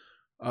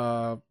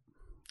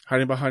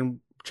hiding behind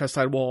chest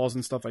side walls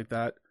and stuff like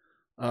that.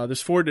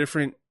 There's 4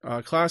 different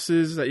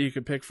classes that you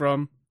can pick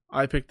from.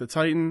 I picked the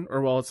Titan,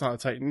 or well, it's not a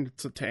Titan,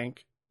 it's a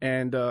tank,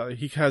 and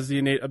he has the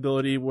innate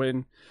ability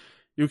when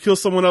you kill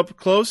someone up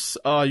close,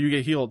 you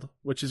get healed,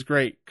 which is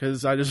great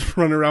because I just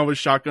run around with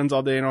shotguns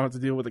all day and I don't have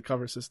to deal with the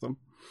cover system.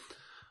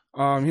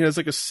 He has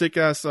like a sick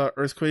ass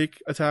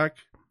earthquake attack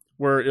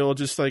where it'll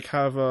just like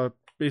have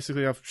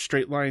basically a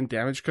straight line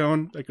damage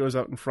cone that goes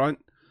out in front,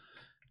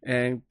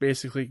 and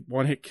basically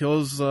one hit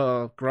kills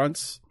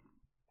grunts.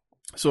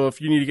 So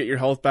if you need to get your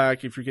health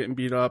back, if you're getting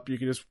beat up, you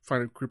can just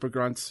find a group of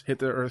grunts, hit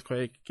the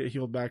earthquake, get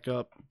healed back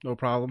up, no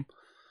problem.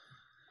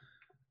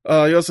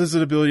 He also has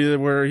an ability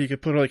where he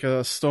could put like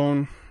a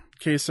stone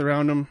case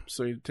around him,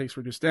 so he takes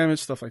reduced damage,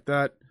 stuff like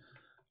that.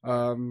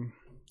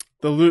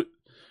 The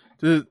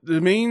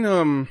main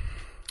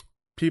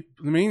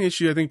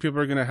issue I think people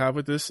are going to have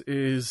with this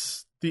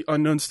is the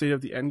unknown state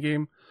of the end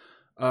game.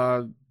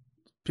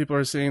 People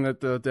are saying that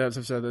the devs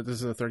have said that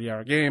this is a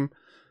 30-hour game,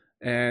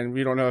 and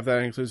we don't know if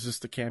that includes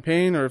just the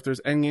campaign or if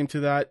there's end game to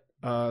that.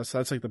 So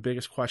that's like the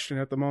biggest question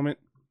at the moment.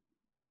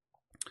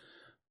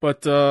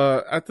 But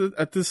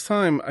at this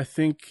time, I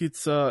think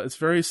it's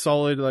very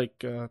solid,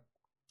 like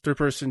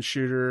third-person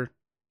shooter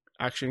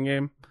action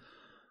game.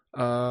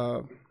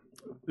 At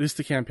least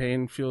the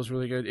campaign feels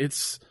really good.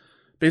 It's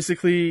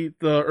basically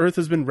the Earth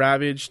has been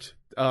ravaged.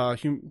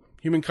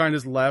 Humankind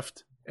has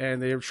left,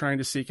 and they are trying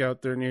to seek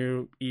out their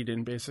new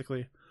Eden,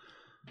 basically.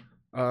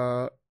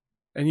 And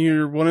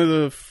you're one of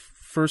the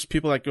first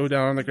people that go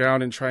down on the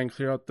ground and try and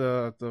clear out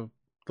the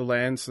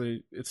land so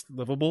it's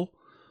livable.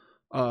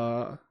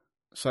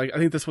 So I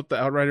think that's what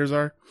the Outriders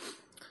are.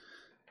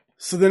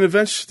 So then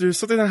eventually there's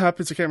something that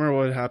happens. I can't remember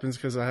what it happens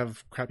because I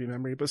have crappy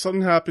memory. But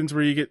something happens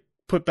where you get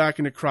put back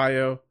into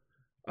cryo.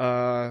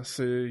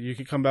 So you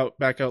can come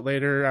back out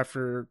later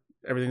after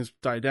everything's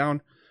died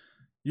down.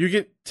 You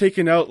get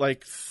taken out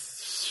like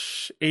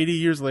 80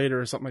 years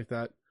later or something like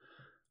that.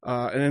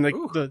 And then like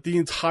the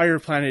entire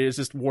planet is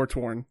just war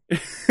torn.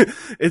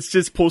 It's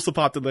just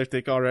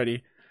post-apocalyptic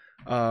already.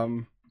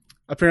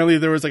 Apparently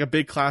there was like a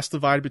big class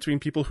divide between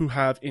people who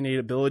have innate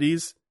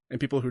abilities and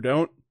people who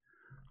don't.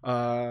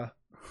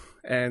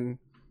 And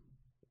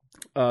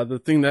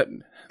the thing that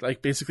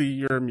like basically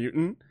you're a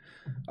mutant.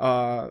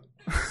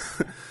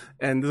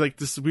 and like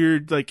this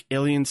weird like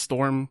alien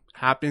storm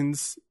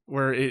happens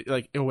where it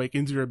like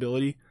awakens your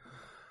ability.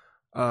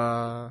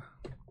 And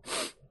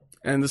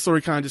the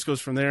story kind of just goes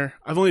from there.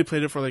 I've only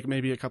played it for like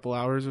maybe a couple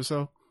hours or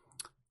so.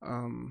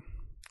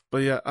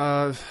 But yeah,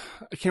 I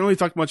can't really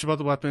talk much about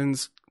the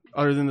weapons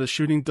other than the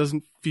shooting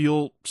doesn't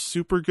feel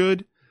super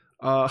good.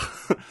 I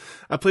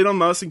played on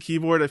mouse and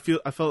keyboard. I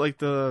felt like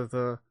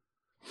the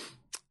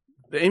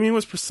aiming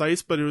was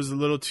precise, but it was a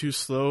little too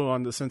slow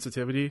on the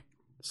sensitivity.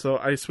 So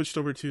I switched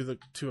over to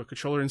a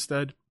controller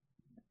instead.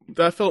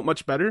 That felt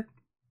much better,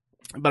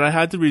 but I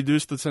had to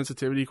reduce the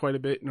sensitivity quite a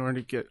bit in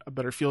order to get a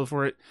better feel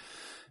for it.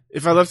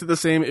 If I left it the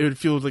same, it would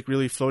feel like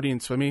really floaty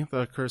and swimmy,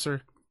 the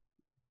cursor.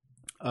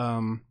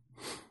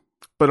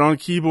 But on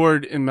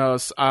keyboard and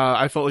mouse,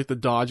 I felt like the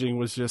dodging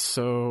was just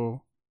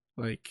so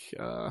like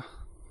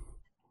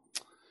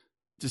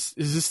it's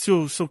just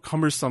so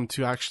cumbersome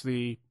to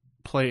actually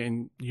play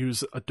and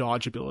use a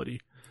dodge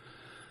ability.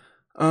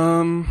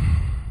 What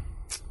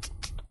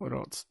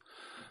else?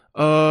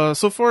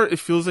 So far it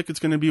feels like it's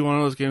going to be one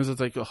of those games that's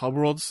like a hub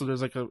world. So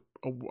there's like a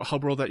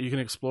hub world that you can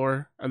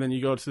explore, and then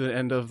you go to the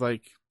end of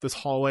like this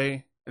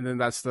hallway, and then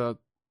that's the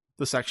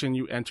section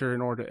you enter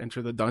in order to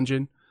enter the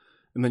dungeon,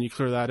 and then you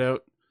clear that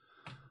out.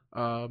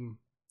 And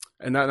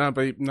that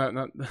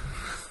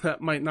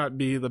that might not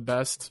be the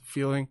best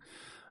feeling.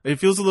 It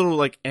feels a little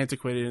like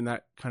antiquated in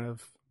that kind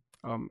of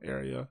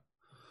area.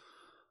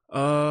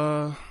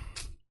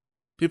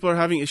 People are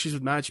having issues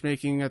with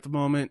matchmaking at the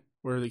moment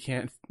where they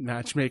can't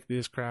matchmake, they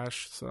just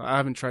crash. So I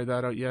haven't tried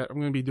that out yet. I'm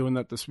going to be doing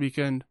that this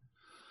weekend.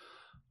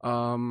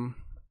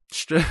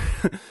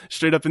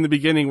 Straight up in the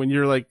beginning when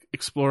you're like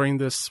exploring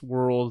this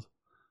world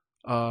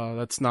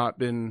that's not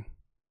been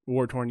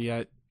war torn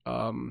yet.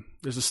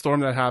 There's a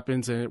storm that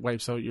happens and it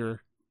wipes out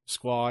your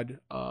squad,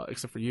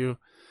 except for you.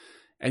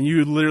 And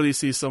you literally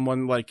see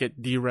someone like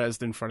get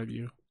de-rezzed in front of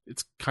you.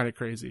 It's kind of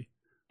crazy.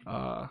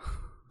 Yeah,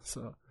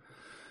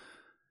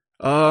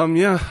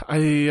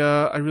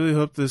 I really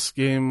hope this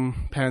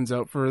game pans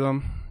out for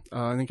them.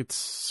 I think it's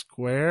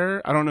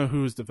Square. I don't know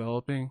who's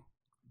developing.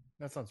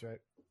 That sounds right.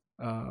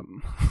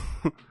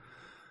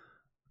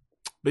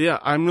 But yeah,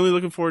 I'm really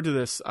looking forward to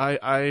this. I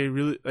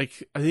really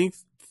like. I think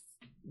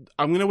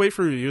I'm gonna wait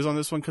for reviews on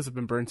this one because I've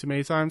been burned too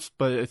many times.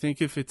 But I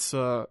think if it's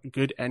a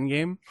good end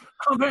game,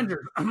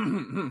 Avengers.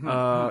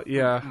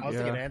 Yeah, I was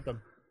thinking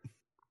Anthem.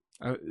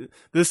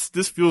 This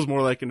feels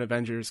more like an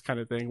Avengers kind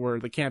of thing where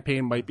the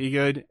campaign might be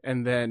good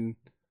and then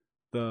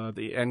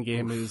the end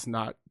game is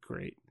not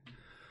great.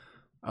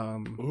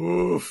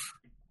 Oof.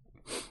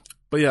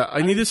 But yeah,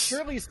 I need to.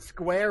 Surely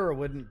Square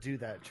wouldn't do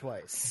that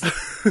twice.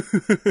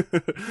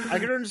 I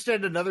could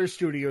understand another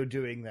studio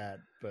doing that,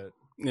 but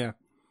yeah,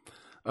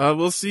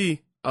 we'll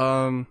see.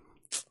 I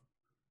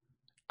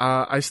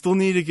still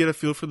need to get a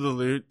feel for the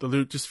loot. The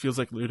loot just feels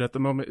like loot at the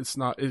moment. It's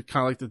not. It's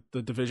kind of like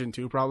the Division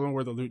 2 problem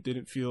where the loot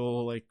didn't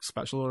feel like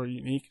special or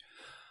unique.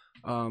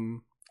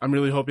 I'm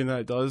really hoping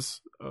that it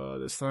does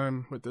this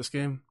time with this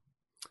game.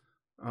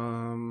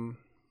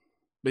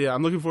 But yeah,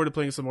 I'm looking forward to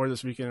playing some more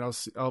this weekend.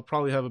 I'll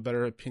probably have a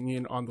better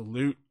opinion on the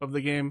loot of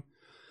the game.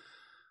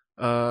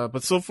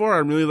 But so far,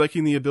 I'm really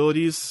liking the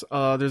abilities.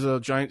 There's a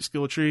giant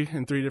skill tree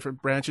and 3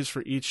 different branches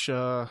for each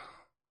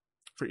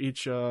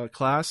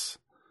class,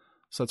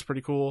 so that's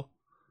pretty cool.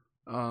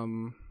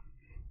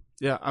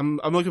 Yeah, I'm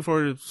looking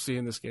forward to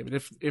seeing this game.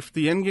 And if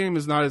the end game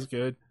is not as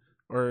good,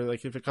 or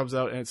like if it comes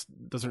out and it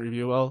doesn't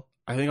review well,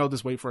 I think I'll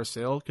just wait for a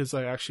sale because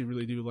I actually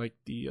really do like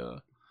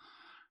the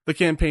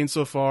campaign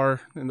so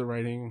far and the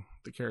writing,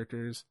 the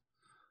characters.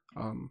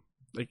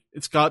 Like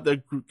it's got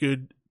the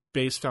good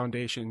base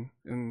foundation,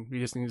 and we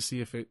just need to see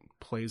if it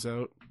plays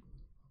out.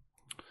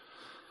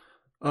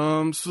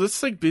 So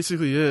that's like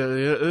basically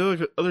it.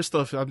 Like other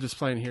stuff I'm just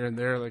playing here and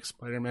there, like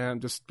Spider-Man,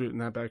 just booting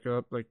that back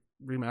up, like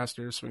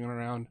remasters, swinging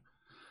around.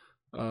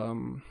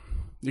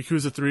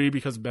 Yakuza 3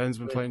 because Ben's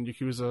been playing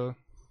Yakuza.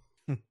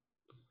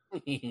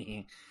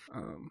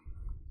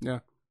 Yeah.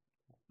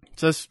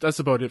 So that's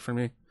about it for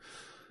me.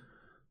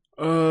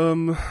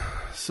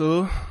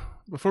 So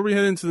before we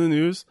head into the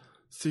news,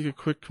 let's take a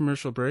quick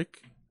commercial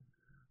break.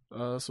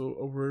 So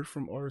a word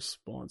from our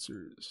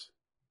sponsors.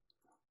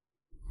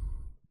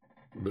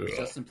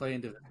 Justin, play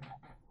Indivisible.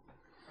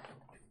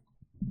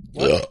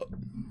 What?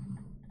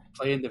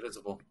 Play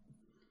Indivisible.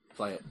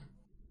 Play it.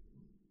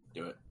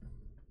 Do it.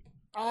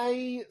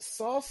 I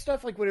saw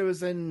stuff like when it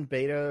was in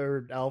beta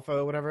or alpha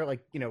or whatever, like,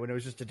 when it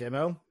was just a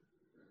demo.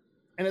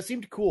 And it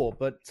seemed cool,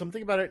 but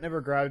something about it never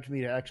grabbed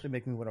me to actually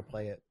make me want to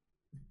play it.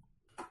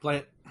 Play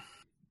it.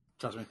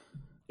 Trust me.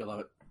 You'll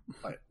love it.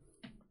 Play it.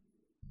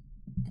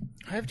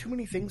 I have too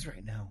many things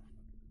right now.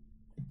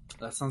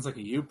 That sounds like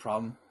a you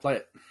problem. Play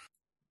it.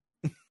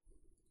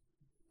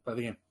 Play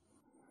the game.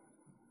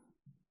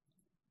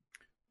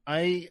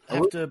 I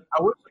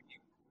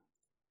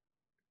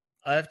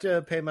have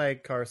to pay my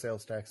car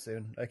sales tax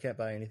soon. I can't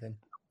buy anything.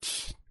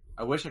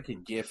 I wish I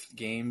could gift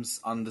games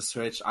on the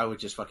Switch. I would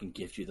just fucking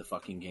gift you the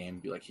fucking game.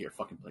 Be like, here,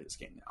 fucking play this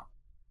game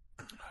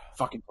now.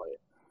 Fucking play it.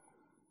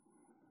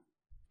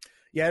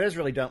 Yeah, it is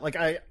really dumb. Like,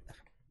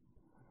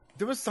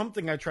 there was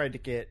something I tried to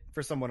get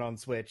for someone on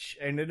Switch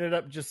and ended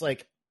up just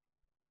like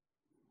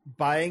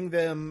buying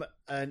them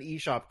an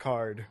eShop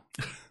card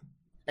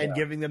and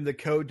giving them the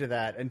code to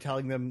that and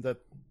telling them that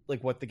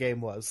like what the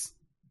game was.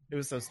 It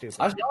was so stupid.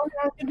 I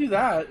can do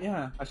that.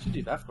 Yeah, I should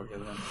do that for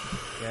you then.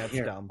 Yeah, it's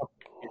dumb.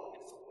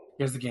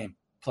 Here's the game.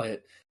 Play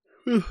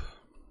it.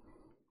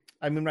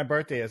 I mean, my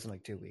birthday is in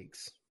like 2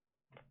 weeks.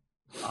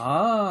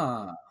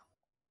 Ah.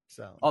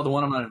 So. Oh, the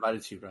one I'm not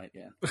invited to, right?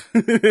 Yeah.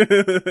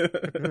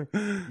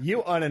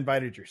 You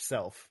uninvited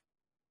yourself.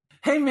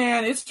 Hey,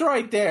 man, it's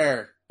right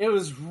there. It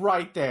was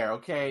right there,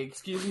 okay?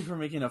 Excuse me for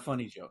making a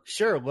funny joke.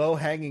 Sure,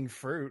 low-hanging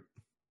fruit.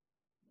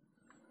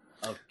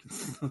 Oh.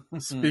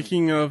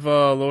 Speaking of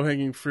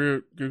low-hanging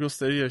fruit, Google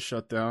Stadia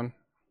shut down.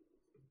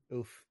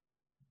 Oof.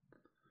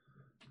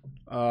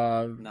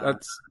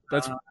 That's.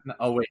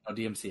 Oh wait, no,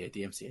 DMCA.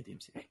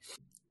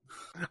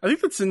 I think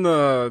that's in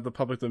the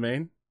public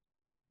domain.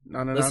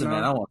 Listen,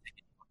 man, I don't want to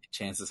take any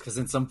chances because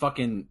then some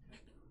fucking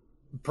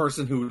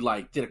person who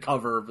like did a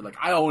cover, like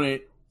I own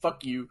it.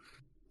 Fuck you.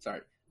 Sorry.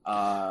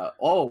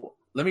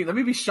 Let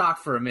me be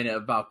shocked for a minute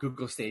about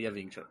Google Stadia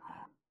being shut.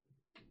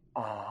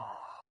 Oh,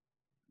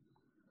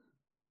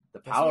 the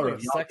power of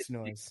sex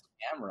noise.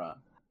 Camera.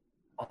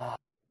 Oh,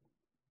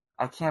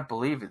 I can't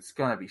believe it's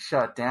gonna be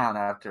shut down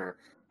after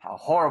how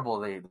horrible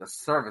the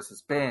service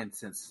has been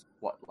since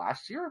what,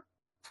 last year?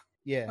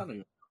 Yeah.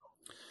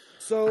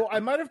 So I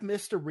might have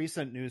missed a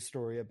recent news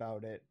story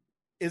about it.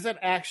 Is it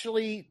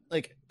actually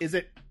is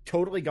it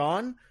totally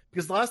gone?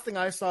 Because the last thing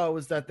I saw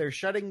was that they're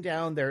shutting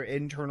down their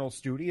internal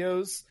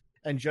studios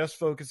and just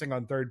focusing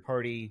on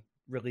third-party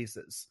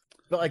releases.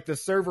 But like the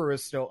server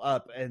is still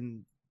up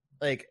and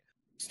like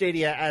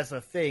Stadia as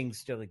a thing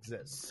still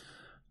exists.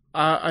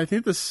 I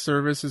think the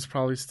service is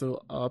probably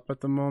still up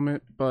at the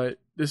moment, but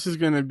this is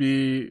going to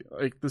be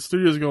like the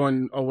studio's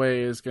going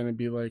away is going to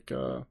be like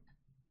a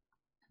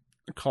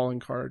calling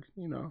card,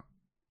 you know?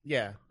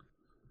 Yeah.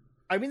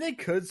 I mean, they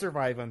could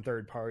survive on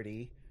third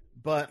party,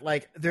 but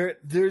like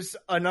there's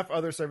enough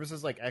other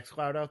services like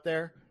xCloud out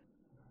there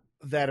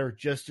that are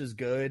just as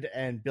good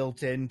and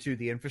built into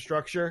the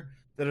infrastructure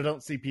that I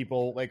don't see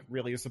people like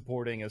really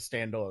supporting a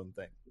standalone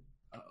thing.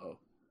 Uh-oh.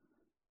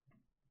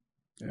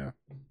 Yeah.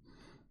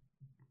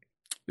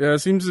 Yeah, it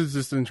seems it's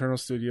just internal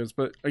studios,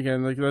 but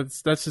again, like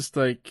that's just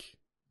like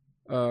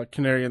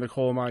canary in the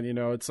coal mine, you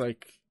know. It's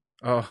like,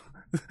 oh,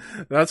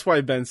 that's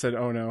why Ben said,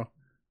 "Oh no."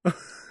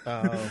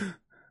 Oh.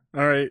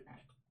 All right.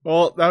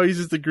 Well, now he's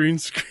just a green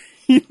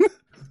screen.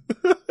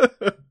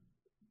 Oh,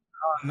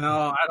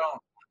 no, I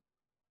don't.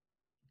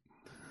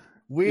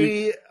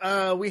 We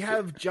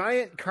have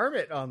giant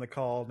Kermit on the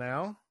call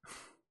now.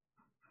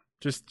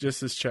 Just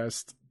his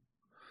chest.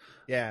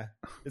 Yeah,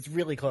 it's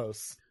really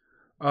close.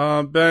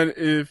 Ben,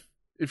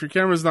 if your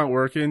camera's not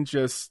working,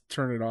 just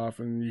turn it off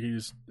and you can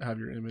just have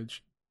your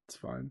image. It's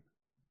fine.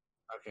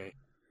 Okay.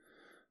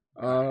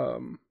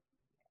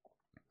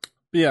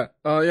 Yeah.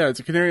 It's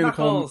a canary in the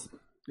coal.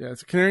 Yeah,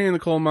 it's a canary in the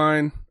coal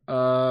mine.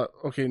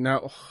 Okay,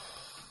 now. Oh,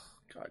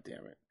 God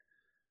damn it.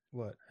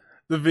 What?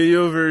 The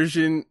video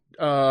version.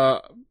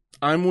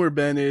 I'm where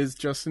Ben is.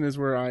 Justin is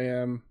where I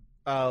am.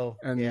 Oh,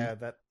 and yeah,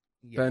 that.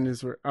 Yeah. Ben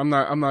is where I'm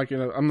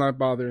not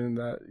bothering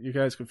that. You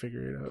guys can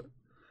figure it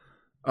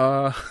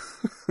out.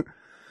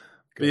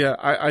 But yeah,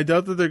 I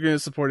doubt that they're going to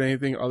support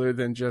anything other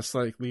than just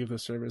like leave the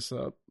service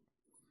up.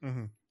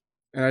 Mm-hmm.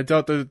 And I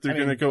doubt that they're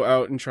going to go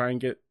out and try and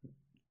get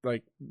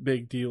like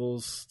big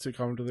deals to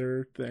come to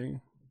their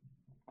thing.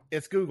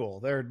 It's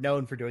Google. They're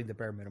known for doing the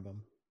bare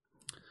minimum.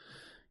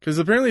 Because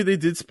apparently they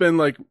did spend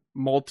like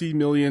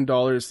multi-million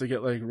dollars to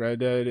get like Red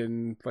Dead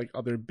and like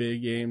other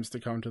big games to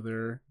come to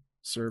their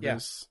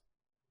service.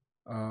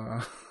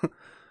 Yeah.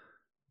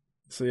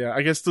 So yeah,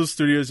 I guess those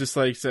studios just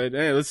like said,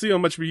 "Hey, let's see how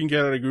much we can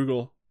get out of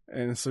Google,"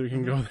 and so we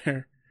can go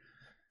there.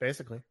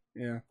 Basically,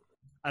 yeah.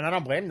 And I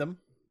don't blame them.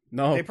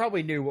 No, they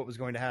probably knew what was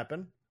going to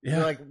happen. Yeah,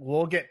 they're like,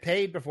 we'll get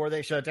paid before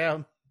they shut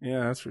down.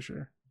 Yeah, that's for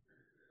sure.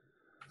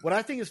 What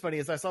I think is funny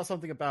is I saw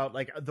something about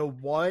like the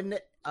one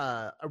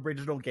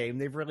original game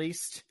they've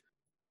released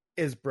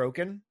is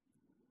broken,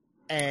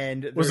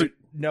 and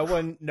no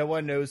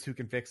one knows who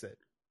can fix it.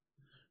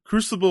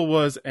 Crucible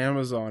was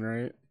Amazon,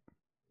 right?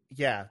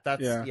 Yeah,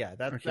 that's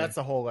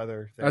a whole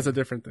other thing. That's a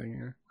different thing.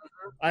 Yeah.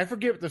 I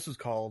forget what this was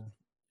called.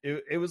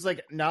 It was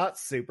like not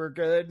super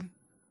good.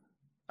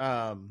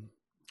 Was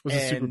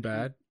it super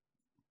bad?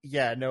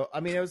 Yeah, no. I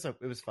mean, it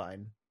was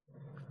fine.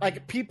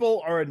 Like,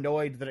 people are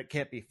annoyed that it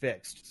can't be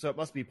fixed, so it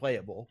must be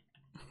playable.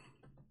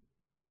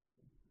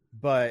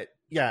 But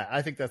yeah,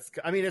 I think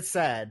it's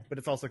sad, but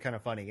it's also kind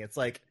of funny. It's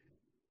like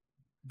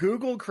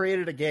Google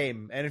created a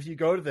game, and if you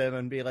go to them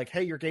and be like,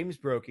 "Hey, your game's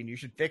broken, you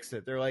should fix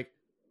it," they're like,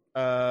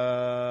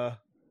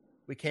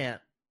 we can't.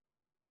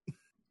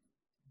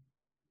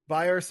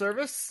 Buy our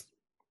service?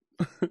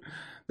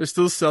 They're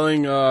still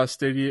selling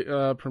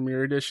Stadia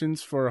Premier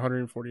Editions for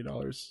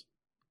 $140.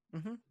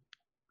 Mm-hmm.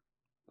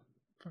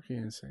 Fucking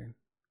insane.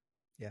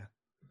 Yeah.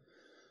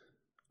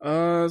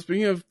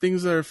 Speaking of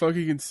things that are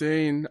fucking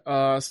insane,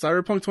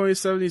 Cyberpunk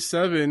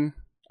 2077,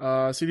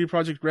 CD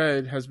Projekt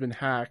Red has been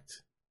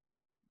hacked.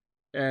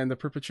 and the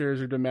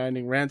perpetrators are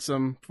demanding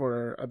ransom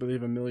for, I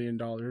believe, $1 million.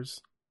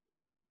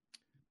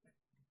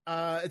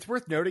 It's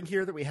worth noting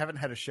here that we haven't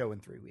had a show in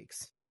 3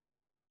 weeks.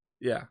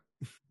 Yeah.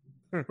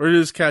 We're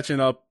just catching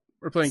up.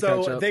 We're playing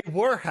catch So up. they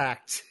were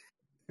hacked,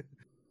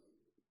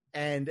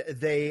 and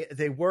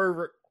they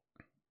were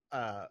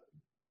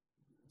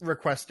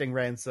requesting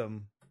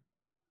ransom.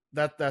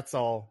 That's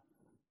all.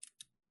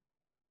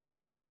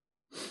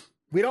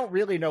 We don't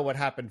really know what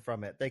happened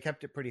from it. They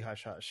kept it pretty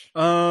hush hush.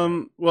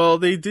 Well,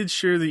 they did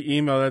share the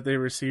email that they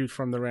received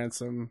from the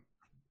ransom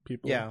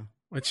people. Yeah,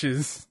 Which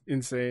is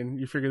insane.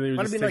 You figure they would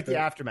but I just mean, take like the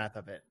aftermath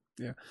of it.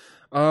 Yeah.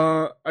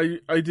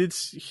 I did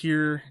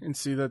hear and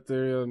see that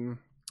the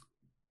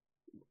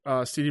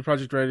CD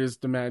Projekt Red is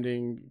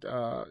demanding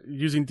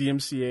using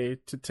DMCA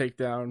to take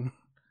down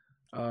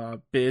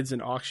bids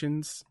and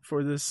auctions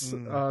for this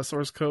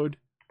source code,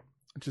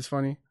 which is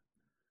funny.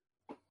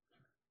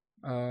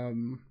 I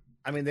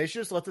mean, they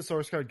should just let the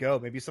source code go.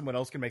 Maybe someone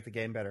else can make the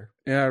game better.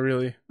 Yeah,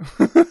 really.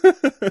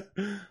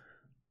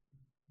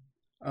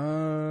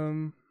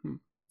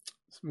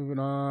 Moving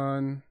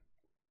on.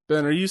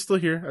 Ben, are you still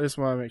here? I just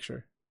want to make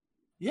sure.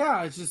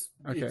 Yeah, it's just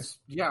Okay.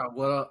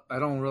 Well, I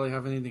don't really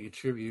have anything to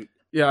contribute.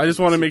 Yeah, I just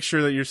want to make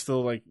sure that you're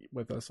still like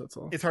with us. That's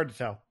all. It's hard to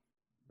tell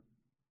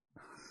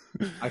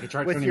I could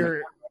try with turning my camera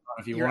on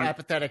if you your want.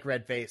 apathetic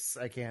red face.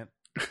 I can't.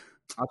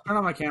 I'll turn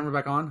on my camera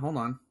back on. Hold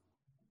on.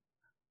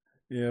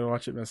 Yeah,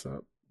 watch it mess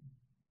up.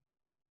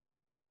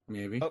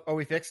 Maybe. Oh, are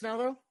we fixed now,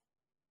 though?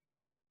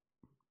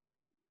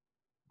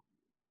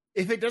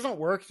 If it doesn't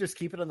work, just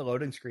keep it on the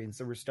loading screen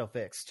so we're still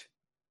fixed.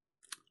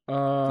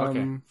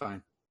 Okay,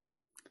 fine.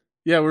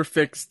 Yeah, we're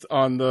fixed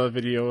on the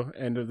video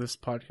end of this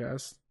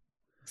podcast.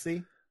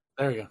 See?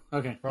 There we go.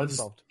 Okay. Problem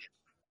solved.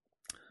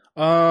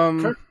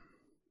 Go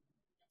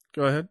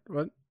ahead.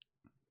 What?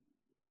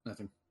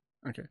 Nothing.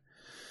 Okay.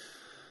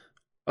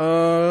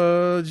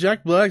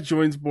 Jack Black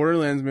joins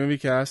Borderlands movie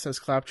cast as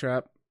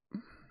Claptrap.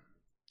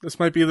 This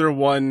might be their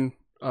one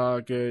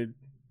good.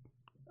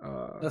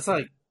 That's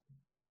like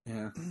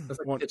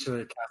one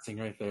titular casting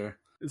right there.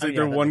 It's like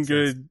their one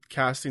good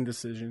casting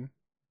decision.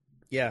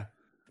 Yeah.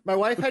 My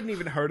wife hadn't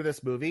even heard of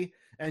this movie,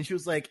 and she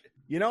was like,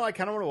 I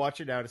kind of want to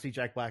watch it now to see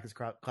Jack Black as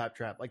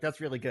Claptrap. Like,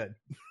 that's really good.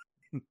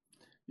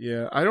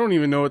 Yeah, I don't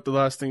even know what the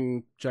last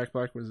thing Jack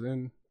Black was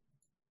in.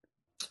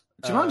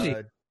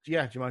 Jumanji.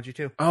 Yeah, Jumanji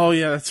 2. Oh,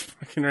 yeah, that's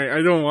fucking right.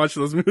 I don't watch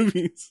those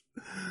movies.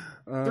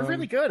 They're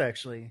really good,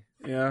 actually.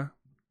 Yeah.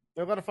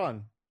 They're a lot of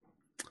fun.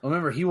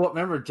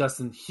 Remember,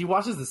 Justin, he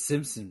watches The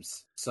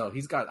Simpsons, so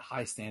he's got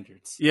high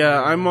standards.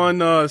 Yeah, I'm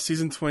on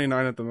season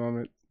 29 at the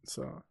moment,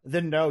 so.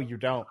 Then no, you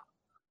don't.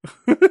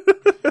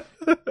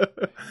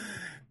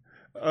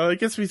 It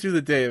gets me through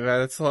the day, man.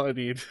 That's all I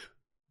need.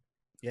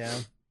 Yeah.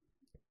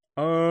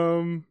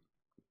 Another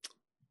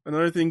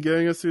thing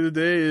getting us through the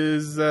day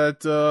is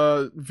that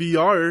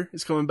VR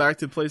is coming back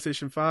to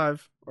PlayStation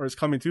 5, or is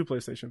coming to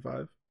PlayStation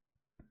 5.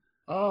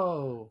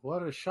 Oh,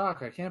 what a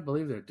shock. I can't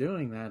believe they're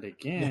doing that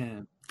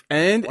again.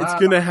 And it's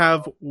going to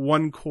have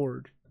one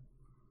cord.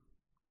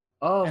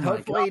 Oh, and my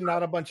hopefully God.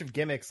 not a bunch of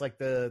gimmicks like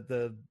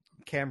the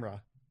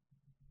camera.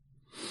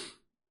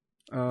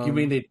 You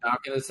mean they're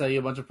not going to sell you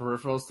a bunch of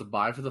peripherals to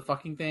buy for the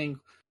fucking thing?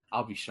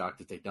 I'll be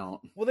shocked if they don't.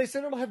 Well, they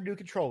said it'll have new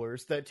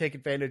controllers that take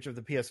advantage of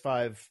the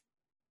PS5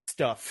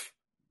 stuff.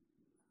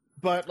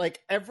 But, like,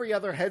 every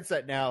other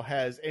headset now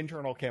has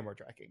internal camera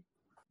tracking.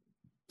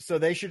 So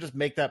they should just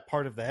make that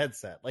part of the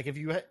headset. Like, if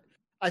you...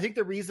 I think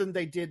the reason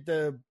they did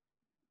the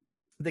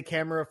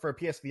camera for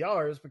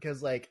PSVR is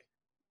because, like,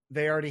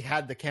 they already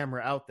had the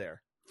camera out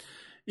there.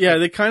 Yeah,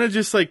 they kind of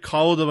just, like,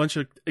 cobbled a bunch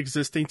of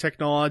existing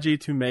technology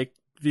to make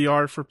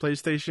VR for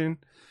PlayStation.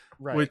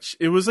 Right. Which,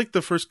 it was, like,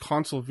 the first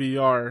console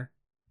VR.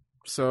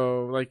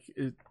 So, like,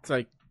 it's,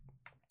 like,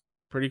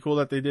 pretty cool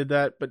that they did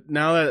that. But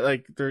now that,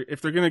 like, if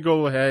they're going to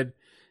go ahead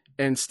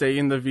and stay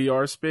in the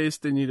VR space,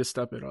 they need to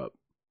step it up.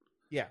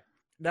 Yeah.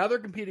 Now they're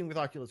competing with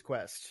Oculus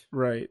Quest.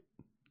 Right.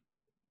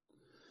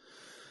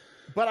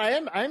 But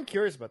I am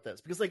curious about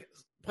this because, like,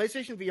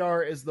 PlayStation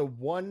VR is the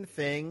one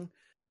thing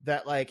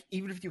that, like,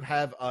 even if you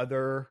have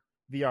other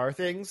VR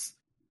things,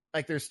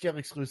 like, there's still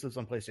exclusives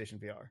on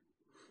PlayStation VR.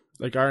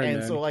 Like Iron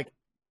Man. So, like,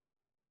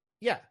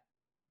 yeah.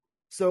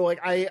 So, like,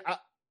 I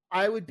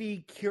would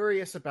be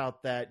curious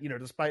about that,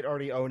 despite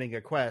already owning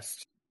a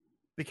Quest,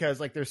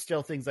 because, like, there's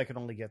still things I can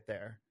only get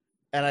there.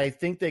 And I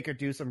think they could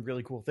do some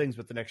really cool things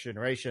with the next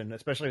generation,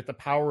 especially with the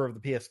power of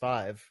the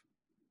PS5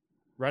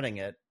 running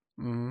it.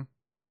 Mm-hmm.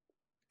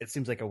 It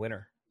seems like a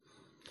winner.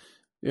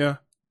 Yeah.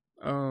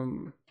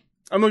 I'm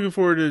looking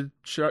forward to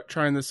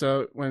trying this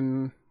out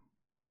when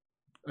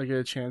I get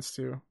a chance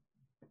to.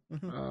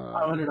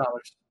 $500.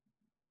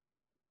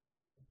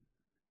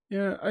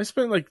 Yeah, I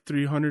spent like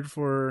 $300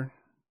 for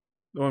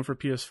the one for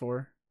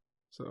PS4,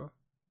 so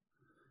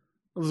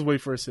I'll just wait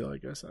for a sale, I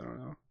guess. I don't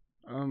know.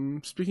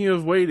 Speaking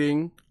of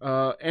waiting,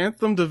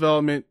 Anthem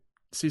development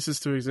ceases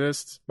to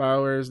exist.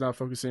 BioWare is now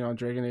focusing on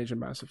Dragon Age and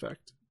Mass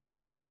Effect.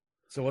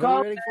 So what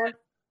are we waiting for?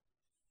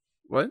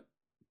 What?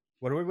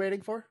 What are we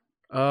waiting for?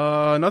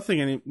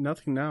 Nothing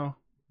now.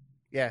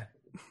 Yeah.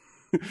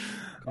 There's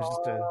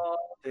just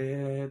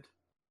did.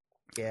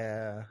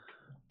 Yeah.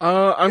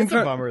 I'm It's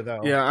a bummer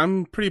though. Yeah,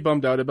 I'm pretty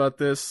bummed out about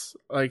this.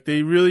 Like,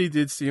 they really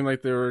did seem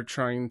like they were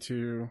trying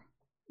to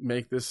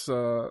make this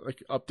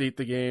like update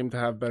the game to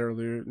have better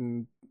loot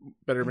and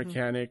better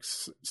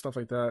mechanics, stuff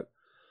like that.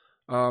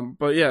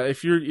 But yeah,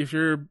 if you're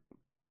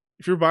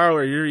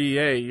BioWare, you're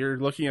EA, you're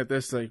looking at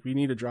this like, we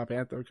need to drop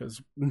Anthem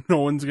because no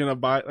one's gonna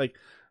buy. Like,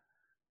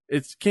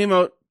 it came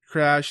out,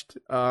 crashed.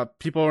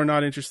 People are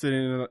not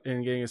interested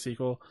in getting a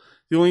sequel.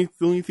 The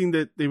only thing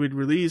that they would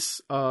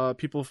release,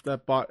 people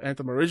that bought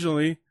Anthem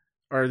originally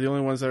are the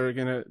only ones that are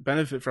gonna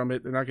benefit from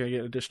it. They're not gonna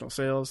get additional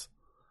sales.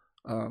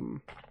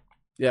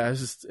 Yeah,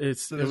 so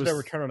there's no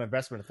return on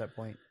investment at that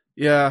point.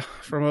 Yeah,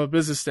 from a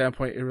business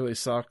standpoint, it really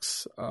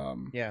sucks.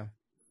 Yeah.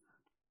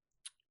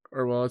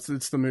 Or well,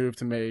 it's the move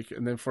to make,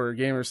 and then for a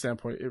gamer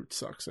standpoint, it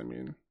sucks. I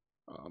mean,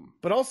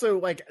 but also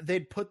like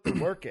they'd put the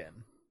work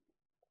in.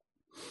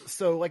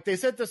 So like they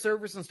said, the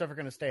servers and stuff are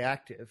going to stay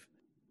active.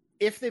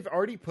 If they've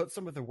already put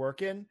some of the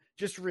work in,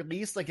 just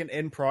release like an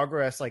in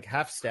progress like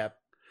half step.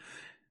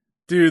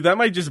 Dude, that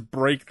might just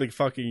break the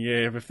fucking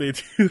game if they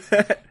do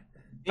that.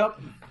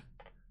 Yep.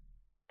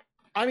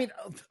 I mean,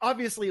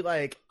 obviously,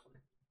 like,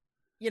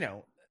 you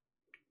know,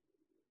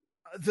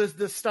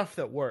 the stuff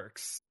that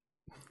works.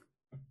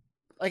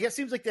 Like, it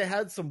seems like they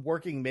had some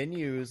working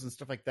menus and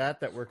stuff like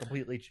that were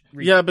completely...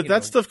 Yeah, but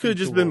that stuff could have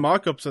just been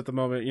mock-ups at the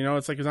moment, you know?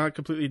 It's like, it's not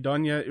completely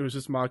done yet. It was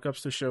just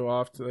mock-ups to show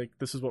off, to, like,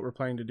 this is what we're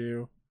planning to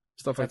do.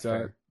 Stuff like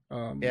that.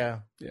 Yeah.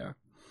 Yeah.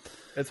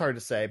 It's hard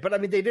to say. But, I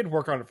mean, they did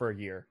work on it for a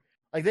year.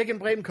 Like, they can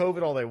blame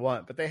COVID all they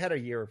want, but they had a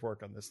year of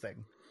work on this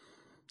thing.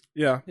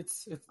 Yeah.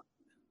 It's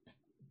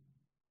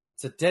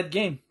a dead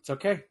game. It's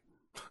okay.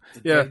 It's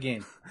a dead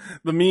game.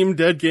 The meme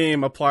dead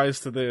game applies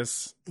to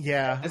this.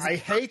 Yeah. I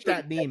hate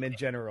that meme in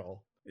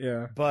general.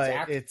 Yeah.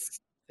 But it's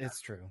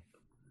true.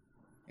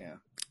 Yeah.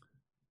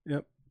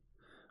 Yep.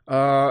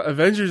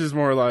 Avengers is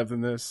more alive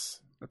than this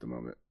at the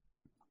moment.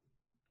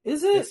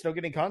 Is it? It's still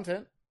getting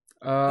content.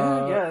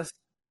 Yeah, I guess.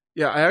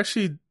 Yeah, I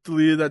actually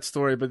deleted that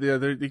story, but yeah,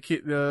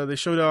 they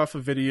showed off a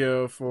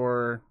video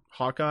for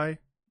Hawkeye.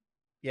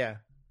 Yeah.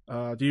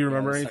 Do you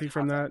remember anything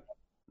from that?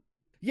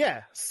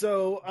 Yeah.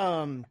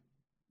 So,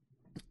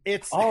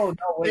 it's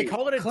they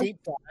call it a deep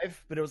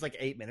dive, but it was like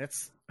 8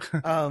 minutes.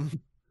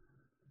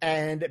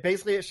 And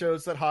basically it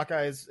shows that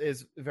Hawkeye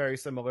is very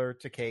similar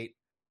to Kate.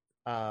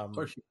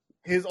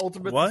 His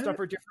ultimates and stuff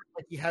are different.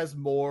 Like, he has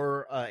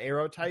more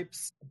arrow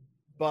types,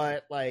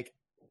 but like,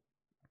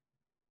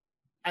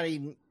 I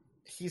mean,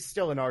 he's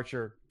still an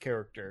archer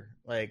character.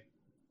 Like,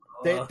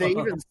 they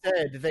even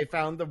said they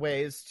found the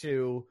ways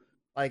to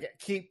like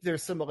keep their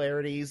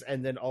similarities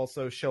and then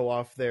also show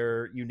off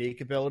their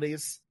unique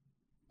abilities.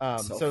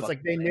 So it's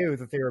like they knew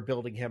that they were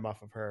building him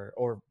off of her,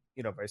 or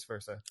vice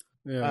versa.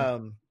 Yeah.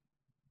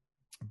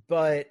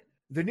 But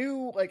the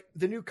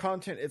new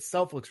content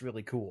itself looks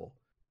really cool.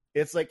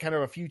 It's like kind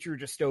of a future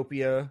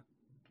dystopia,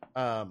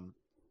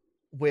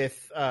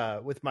 with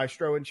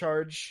Maestro in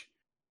charge,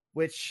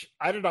 which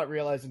I did not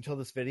realize until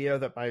this video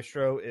that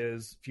Maestro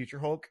is Future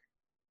Hulk,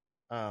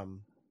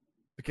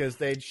 because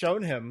they'd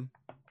shown him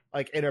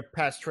like in a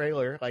past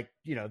trailer, like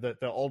the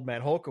old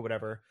man Hulk or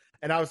whatever,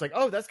 and I was like,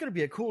 oh, that's gonna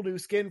be a cool new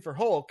skin for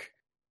Hulk.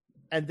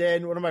 And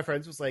then one of my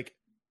friends was like,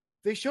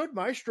 they showed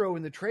Maestro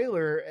in the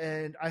trailer,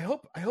 and I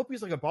hope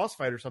he's like a boss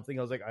fight or something.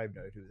 I was like, I have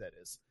no idea who that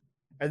is.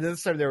 And then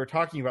this time they were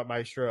talking about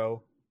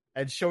Maestro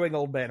and showing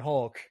Old Man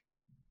Hulk,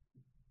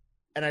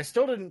 and I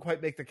still didn't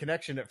quite make the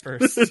connection at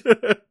first.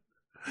 The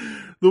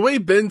way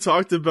Ben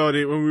talked about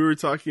it when we were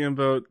talking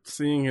about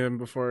seeing him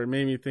before, it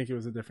made me think it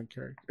was a different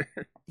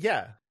character.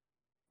 Yeah.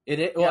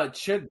 It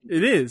should.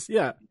 It is,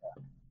 yeah.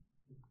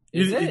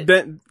 Is it?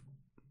 Ben,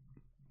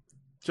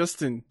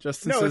 Justin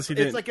says he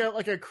didn't. It's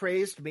like a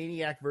crazed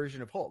maniac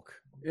version of Hulk.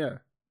 Yeah.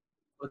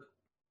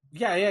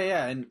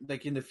 Yeah, and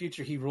like in the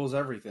future he rules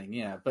everything.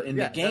 Yeah, but in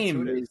the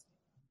game,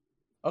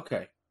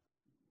 okay,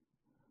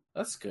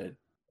 that's good.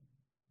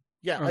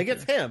 Yeah, like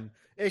it's him.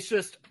 It's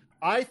just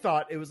I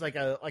thought it was like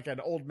an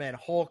Old Man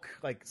Hulk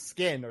like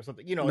skin or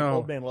something. Like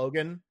Old Man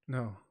Logan.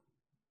 No,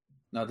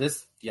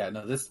 this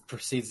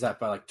precedes that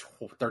by like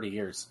 30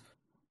 years.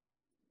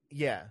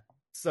 Yeah,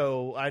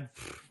 so I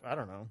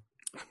don't know.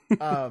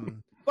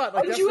 But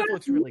like that stuff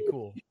looks really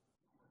cool.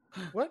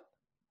 What?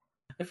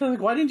 I feel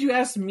like, why didn't you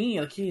ask me?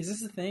 Like, hey, is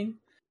this a thing?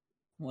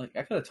 I'm like,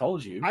 I could have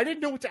told you. I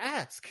didn't know what to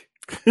ask.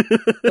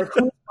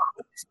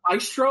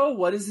 Maestro,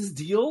 what is his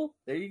deal?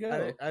 There you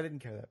go. I didn't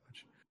care that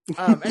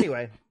much.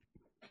 Anyway,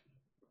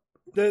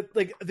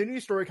 the new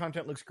story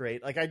content looks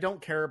great. Like, I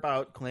don't care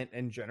about Clint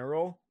in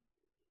general,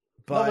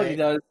 but nobody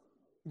does.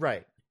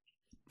 Right.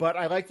 But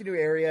I like the new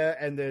area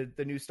and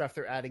the new stuff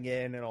they're adding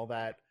in and all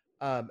that.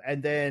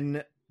 And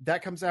then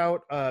that comes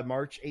out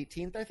March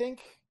 18th, I think.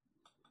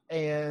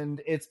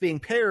 And it's being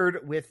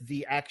paired with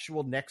the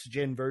actual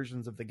next-gen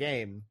versions of the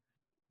game.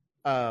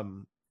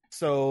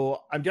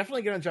 So I'm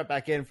definitely going to jump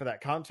back in for that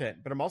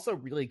content, but I'm also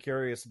really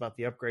curious about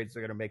the upgrades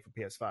they're going to make for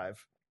PS5.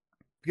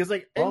 Because,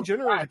 like, in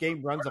general, the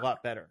game runs a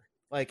lot better.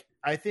 Like,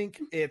 I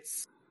think it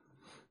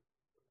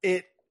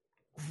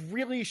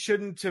really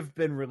shouldn't have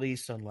been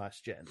released on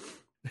last gen.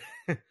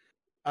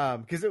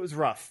 Because it was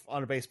rough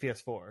on a base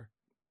PS4.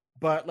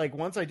 But like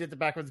once I did the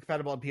backwards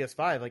compatible on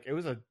PS5, like it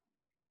was a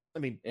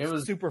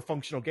super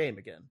functional game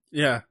again.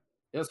 Yeah.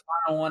 It was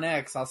fine on One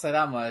X. I'll say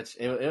that much.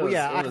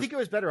 I think it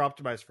was better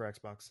optimized for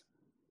Xbox.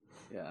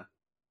 Yeah.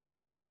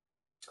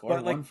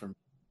 Score one from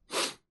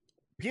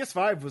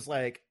PS5 was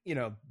like,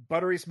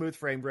 buttery smooth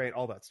frame rate,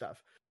 all that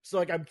stuff. So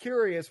like I'm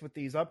curious with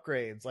these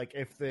upgrades, like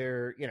if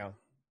they're,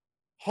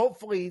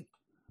 hopefully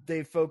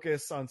they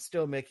focus on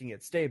still making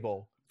it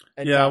stable.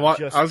 And I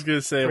was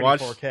gonna say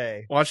watch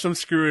 4K. Watch them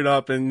screw it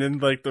up, and then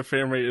like the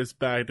frame rate is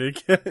back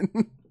again.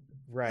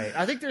 Right.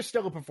 I think there's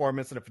still a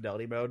performance and a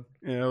fidelity mode.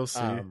 Yeah, we'll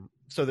see.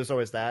 So there's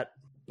always that,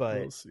 but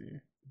we'll see.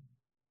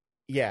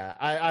 Yeah,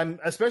 I'm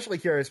especially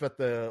curious about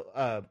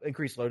the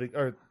increased loading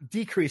or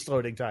decreased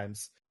loading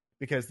times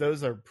because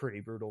those are pretty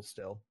brutal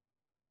still.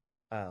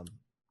 So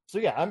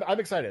yeah, I'm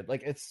excited.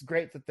 Like it's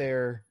great that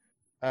they're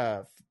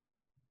like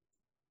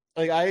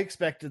I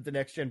expected the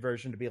next gen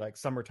version to be like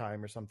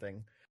summertime or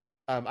something.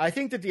 I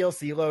think the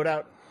DLC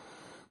loadout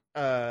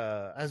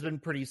has been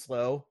pretty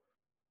slow.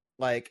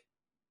 Like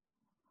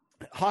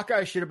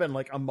Hawkeye should have been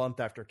like a month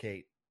after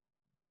Kate.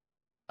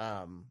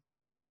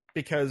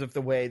 Because of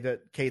the way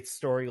that Kate's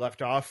story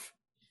left off,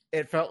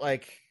 it felt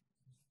like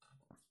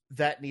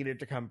that needed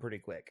to come pretty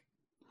quick.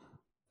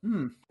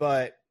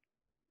 But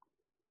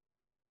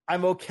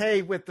I'm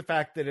okay with the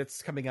fact that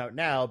it's coming out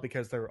now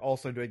because they're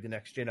also doing the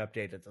next gen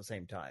update at the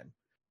same time.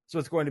 So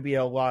it's going to be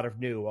a lot of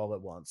new all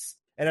at once.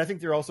 And I think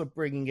they're also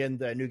bringing in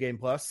the New Game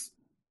Plus.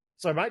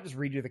 So I might just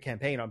redo the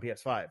campaign on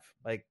PS5.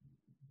 Like,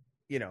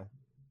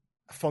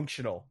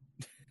 functional.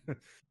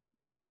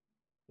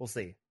 We'll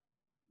see.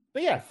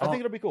 But yeah, I think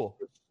it'll be cool.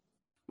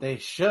 They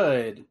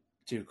should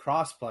do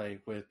crossplay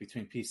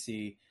between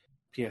PC,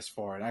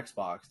 PS4, and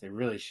Xbox. They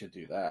really should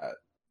do that.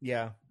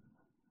 Yeah.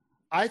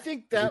 I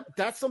think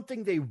that's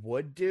something they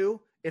would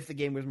do if the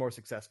game was more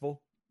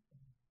successful.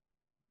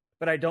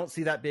 But I don't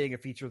see that being a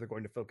feature they're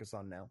going to focus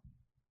on now.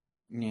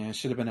 Yeah, it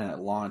should have been at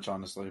launch,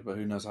 honestly, but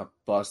who knows how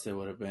bust it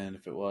would have been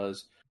if it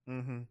was.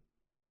 Mm-hmm.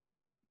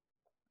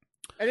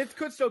 And it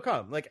could still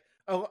come. Like,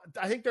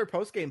 I think their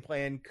post-game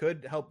plan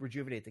could help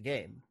rejuvenate the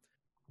game.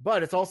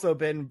 But it's also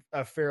been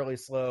a fairly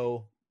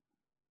slow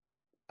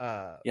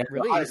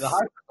release. The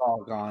hype is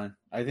all gone.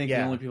 I think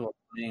the only people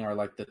playing are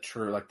like the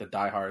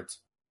diehards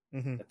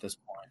at this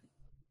point.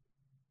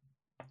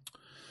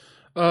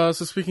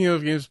 So speaking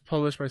of games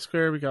published by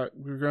Square, we're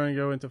going to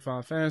go into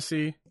Final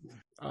Fantasy.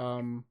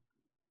 We'll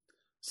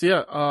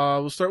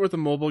start with the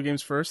mobile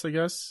games first, I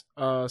guess.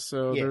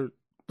 The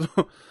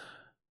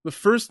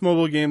first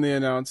mobile game they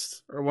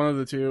announced, or one of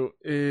the two,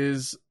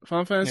 is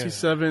Final Fantasy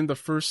VII: The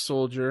First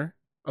Soldier,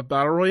 a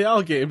battle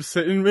royale game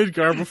set in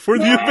Midgar before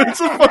the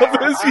events of Final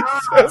Fantasy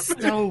VII. That's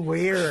so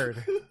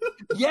weird.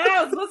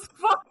 Yes, let's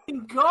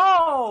fucking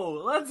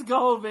go. Let's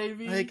go,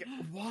 baby. Like,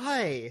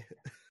 why?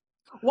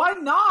 Why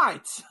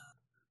not?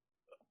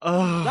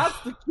 That's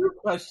the true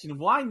question.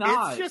 Why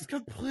not? It's just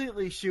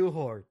completely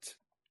shoehorned.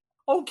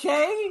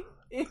 Okay,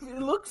 it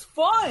looks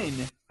fun.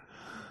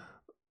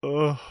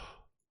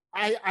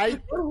 I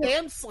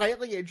am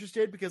slightly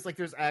interested because like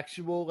there's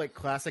actual like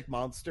classic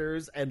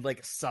monsters and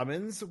like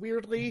summons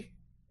weirdly.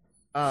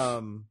 I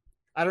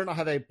don't know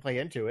how they play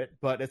into it,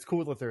 but it's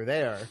cool that they're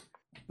there.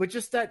 But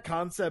just that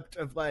concept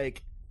of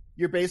like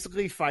you're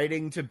basically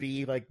fighting to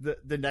be like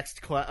the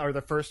next cloud or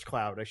the first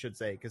Cloud, I should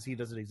say, because he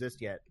doesn't exist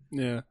yet.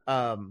 Yeah.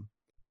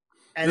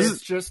 And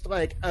it's just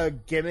like a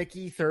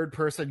gimmicky third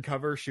person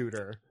cover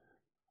shooter.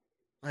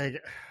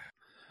 Like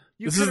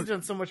you could have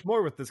done so much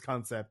more with this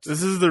concept.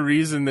 This is the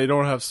reason they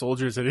don't have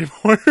soldiers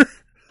anymore.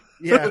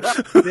 Yeah,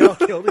 they all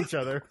killed each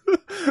other.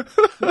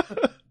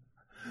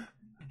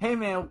 Hey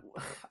man,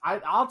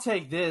 I'll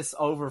take this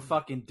over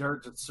fucking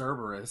Dirge at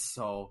Cerberus.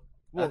 So,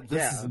 is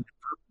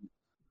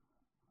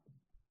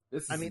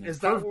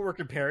that what we're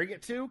comparing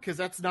it to? Because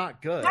that's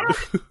not good.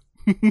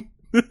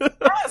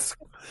 Yes,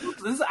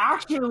 this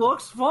actually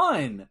looks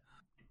fun.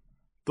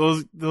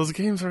 Those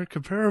games aren't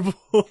comparable.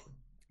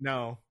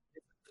 No,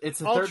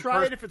 I'll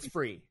try it if it's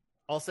free.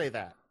 I'll say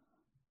that.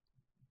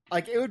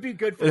 Like it would be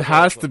good for. It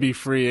has to be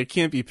free. It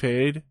can't be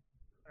paid.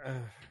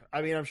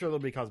 I mean, I'm sure there'll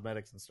be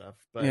cosmetics and stuff,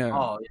 but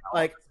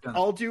like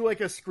I'll do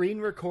like a screen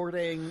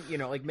recording,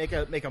 like make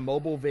a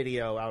mobile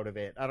video out of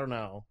it. I don't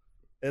know.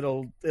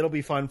 It'll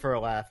be fun for a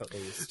laugh at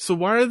least. So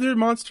why are there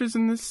monsters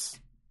in this?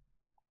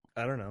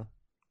 I don't know.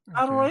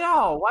 Battle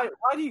Royale.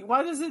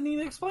 Why does it need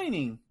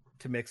explaining?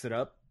 To mix it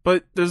up.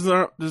 But there's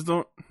no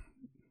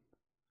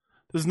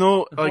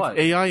like what?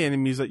 AI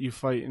enemies that you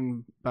fight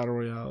in battle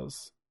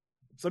royales.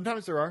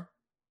 Sometimes there are.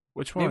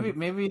 Which one?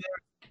 Maybe.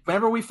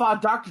 Remember we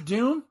fought Dr.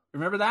 Doom?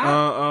 Remember that?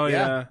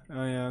 Yeah.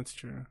 Oh yeah, that's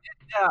true.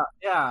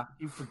 Yeah.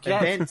 You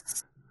forget.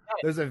 Events.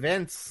 There's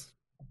events.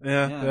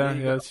 Yeah,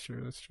 that's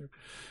true. That's true.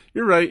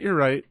 You're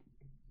right.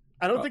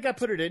 I don't think I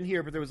put it in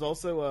here, but there was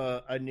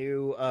also a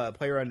new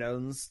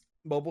PlayerUnknown's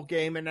mobile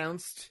game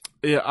announced.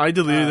 Yeah, I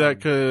deleted that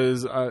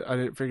because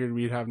I figured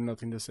we'd have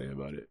nothing to say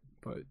about it.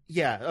 But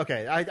Yeah,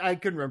 okay. I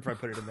couldn't remember if I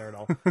put it in there at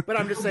all. But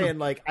I'm just saying,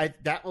 like,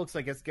 that looks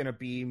like it's gonna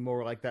be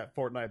more like that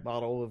Fortnite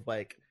model of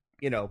like,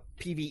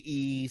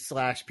 PvE/PvP.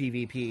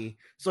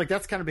 So like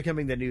that's kind of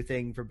becoming the new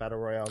thing for battle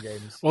royale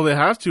games. well, they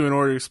have to in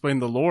order to explain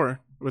the lore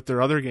with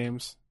their other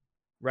games.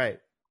 Right.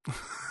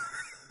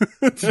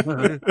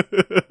 The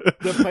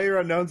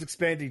PlayerUnknown's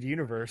expanded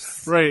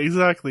universe. Right,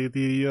 exactly.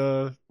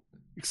 The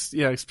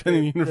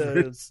expanding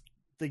universe.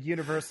 The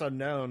universe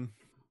unknown.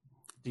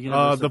 The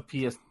universe the of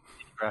PS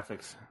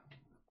graphics.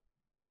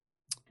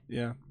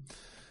 Yeah.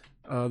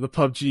 The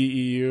PUBG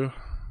EU.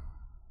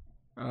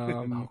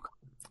 All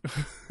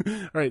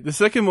right, the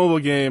second mobile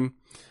game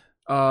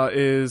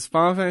is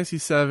Final Fantasy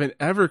VII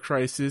Ever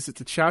Crisis. It's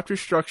a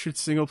chapter-structured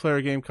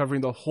single-player game covering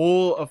the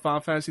whole of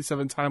Final Fantasy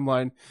VII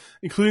timeline,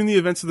 including the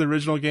events of the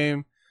original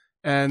game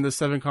and the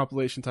 7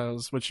 compilation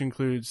titles, which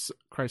includes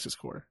Crisis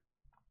Core.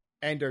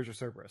 And Dirge of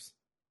Cerberus.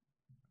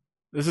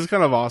 This is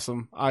kind of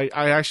awesome. I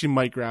actually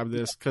might grab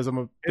this because I'm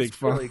a big It's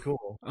fan. really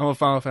cool. I'm a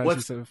Final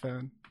Fantasy VII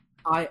fan.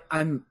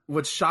 I'm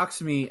what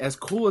shocks me, as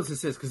cool as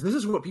this is, because this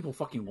is what people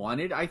fucking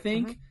wanted, I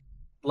think,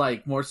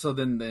 like more so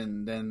than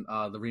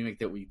the remake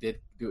that we did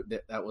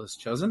that was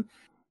chosen.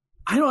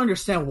 I don't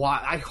understand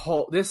why. I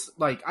hope this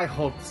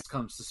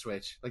comes to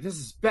Switch. Like, this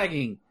is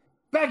begging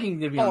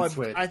to be on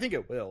Switch. I think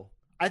it will.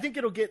 I think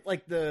it'll get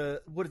like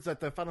the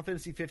Final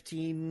Fantasy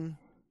 15,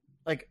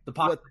 like the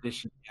Pocket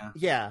Edition.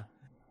 Yeah,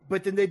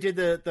 but then they did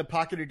the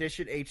Pocket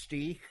Edition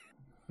HD.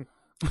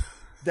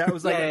 That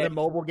was like the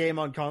mobile game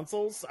on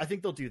consoles. I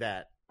think they'll do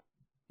that.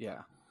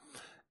 Yeah.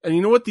 And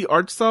you know what? The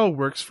art style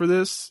works for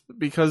this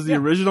because the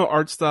original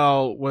art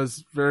style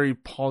was very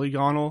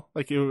polygonal.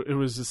 Like it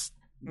was just.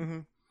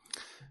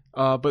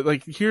 But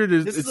like here it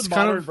is. This it's is a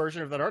kind modern of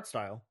version of that art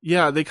style.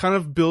 Yeah, they kind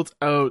of built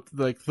out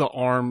like the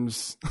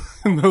arms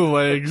and the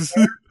legs.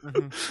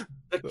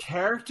 The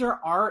character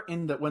art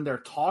when they're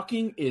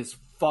talking is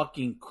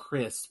fucking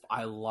crisp.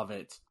 I love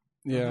it.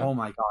 Yeah. Oh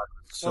my god.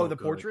 So the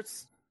good.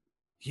 portraits.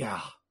 Yeah.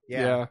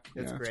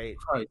 It's great.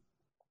 Right.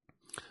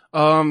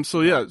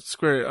 So yeah,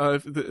 Square.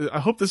 I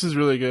hope this is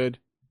really good,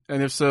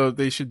 and if so,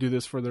 they should do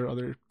this for their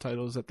other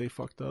titles that they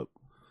fucked up.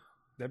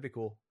 That'd be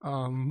cool.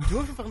 Do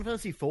it for Final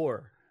Fantasy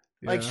 4.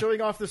 Like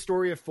showing off the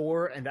story of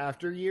 4 and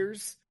after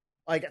years.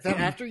 Like that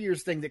after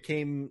years thing that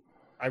came,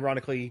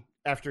 ironically,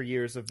 after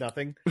years of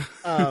nothing,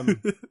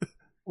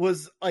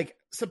 was like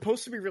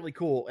supposed to be really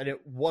cool, and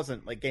it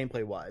wasn't like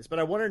gameplay wise. But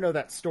I want to know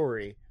that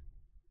story.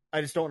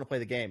 I just don't want to play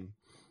the game.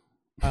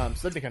 So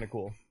that'd be kind of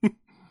cool.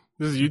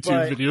 There's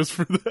YouTube videos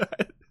for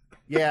that.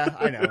 Yeah,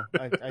 I know.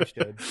 I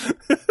should.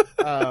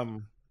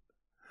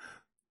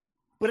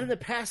 But in the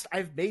past,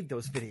 I've made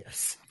those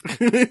videos.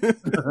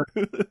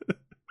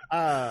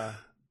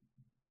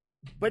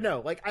 But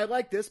no, like I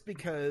like this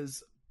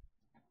because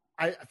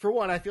for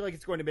one, I feel like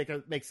it's going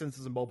to make sense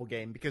as a mobile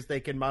game because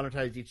they can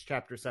monetize each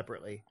chapter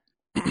separately,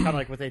 kind of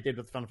like what they did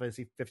with the Final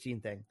Fantasy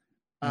 15 thing.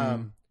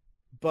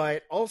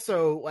 But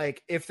also,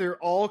 like if they're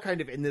all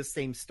kind of in this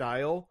same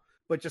style,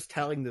 but just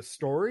telling the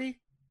story,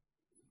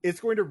 it's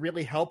going to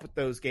really help with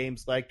those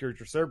games like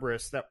Dirge of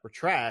Cerberus that were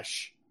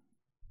trash,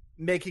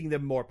 making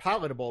them more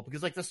palatable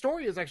because like the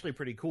story is actually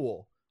pretty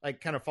cool,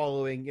 like kind of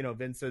following,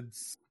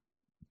 Vincent's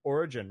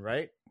origin,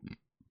 right?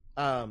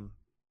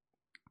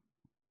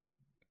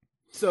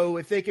 So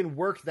if they can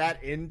work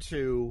that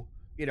into,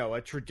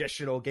 a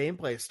traditional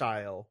gameplay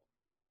style,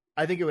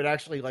 I think it would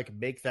actually like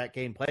make that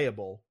game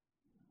playable.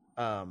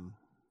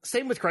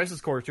 Same with Crisis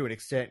Core to an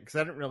extent, because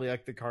I didn't really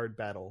like the card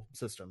battle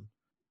system.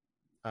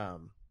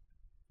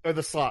 Or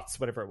the slots,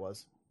 whatever it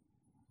was.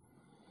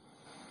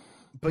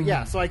 But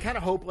yeah, so I kind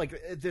of hope like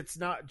it's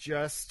not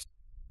just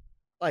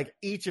like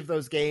each of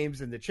those games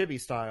in the chibi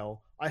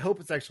style. I hope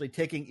it's actually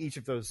taking each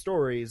of those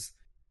stories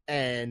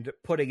and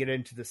putting it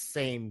into the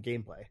same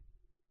gameplay.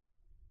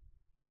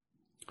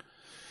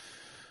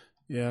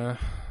 Yeah.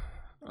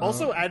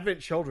 Also, Advent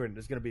Children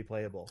is going to be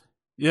playable.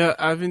 Yeah,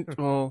 Advent.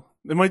 Well,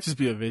 it might just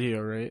be a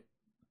video, right?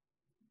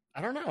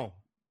 I don't know.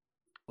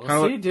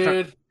 We'll see,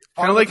 dude.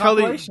 Kind of like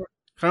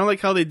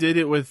how they did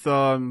it with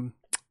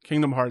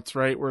Kingdom Hearts,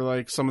 right? Where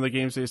like some of the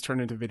games they just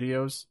turned into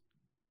videos.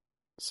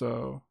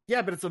 So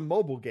yeah, but it's a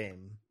mobile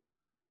game.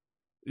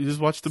 You just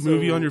watch the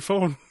movie on your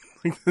phone.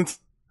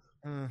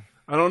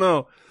 I don't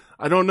know,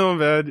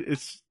 man.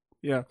 It's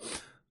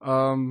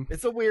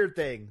it's a weird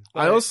thing.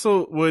 I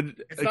also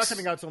would. It's not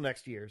coming out till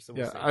next year, so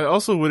we'll see. I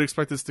also would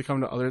expect this to come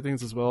to other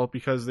things as well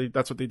because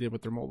that's what they did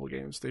with their mobile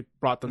games. They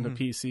brought them to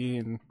PC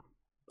and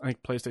I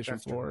think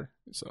PlayStation 4. True.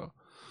 So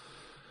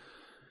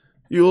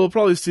you'll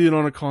probably see it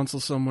on a console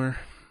somewhere.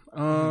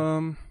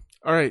 All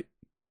right.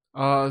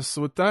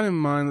 So with that in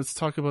mind, let's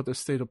talk about the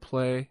state of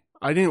play.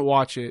 I didn't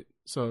watch it,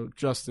 so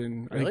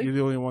Justin, I think you're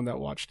the only one that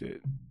watched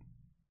it.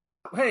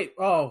 Hey,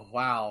 oh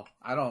wow!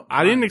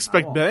 I didn't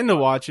expect Ben to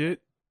watch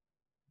it.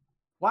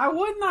 Why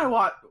wouldn't I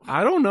watch?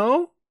 I don't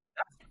know.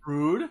 That's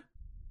rude.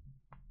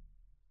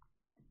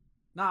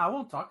 Nah, I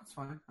won't talk. It's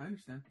fine. I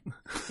understand.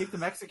 Keep the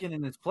Mexican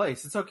in his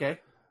place. It's okay.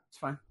 It's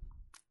fine.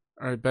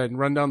 All right, Ben,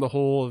 run down the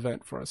whole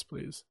event for us,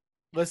 please.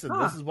 Listen,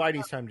 this is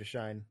Whitey's time to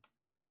shine.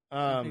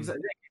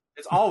 Exactly.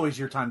 It's always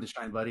your time to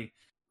shine, buddy.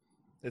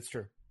 It's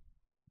true.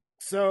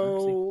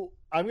 So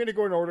I'm going to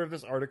go in order of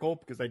this article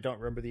because I don't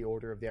remember the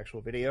order of the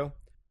actual video.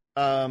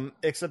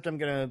 Except I'm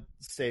going to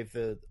save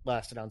the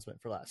last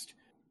announcement for last.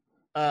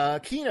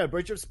 Kena,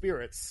 Bridge of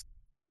Spirits.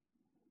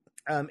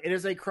 It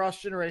is a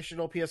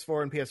cross-generational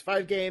PS4 and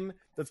PS5 game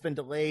that's been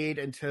delayed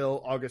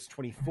until August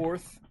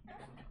 24th.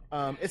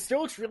 It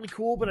still looks really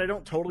cool, but I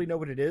don't totally know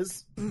what it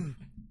is.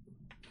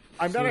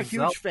 I'm not a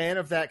huge fan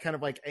of that kind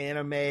of like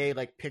anime,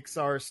 like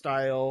Pixar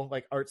style,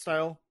 like art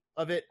style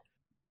of it.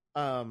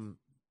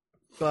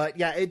 But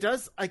yeah, it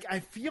does. Like,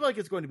 I feel like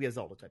it's going to be a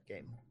Zelda type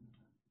game.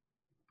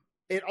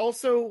 It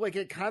also like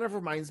it kind of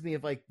reminds me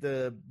of like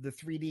the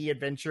 3D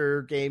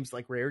adventure games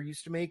like Rare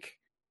used to make.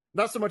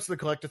 Not so much the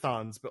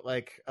collectathons, but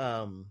like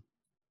some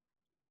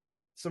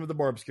of the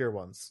more obscure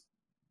ones.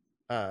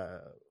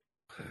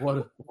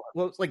 What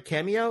like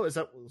Cameo? Is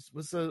that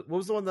what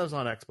was the one that was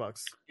on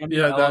Xbox?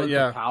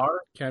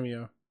 Power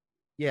Cameo.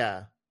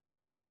 Yeah,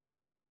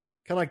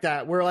 kind of like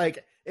that, where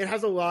like it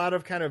has a lot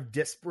of kind of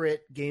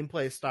disparate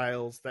gameplay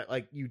styles that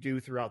like you do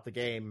throughout the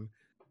game,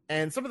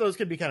 and some of those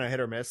can be kind of hit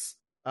or miss.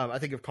 I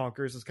think of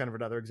Conkers as kind of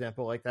another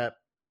example like that.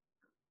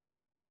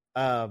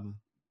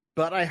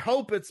 But I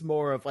hope it's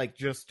more of like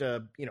just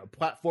a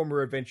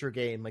platformer adventure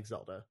game like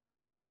Zelda,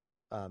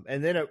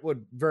 and then it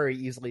would very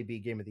easily be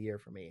Game of the Year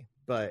for me.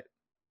 But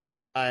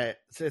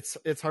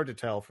it's hard to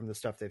tell from the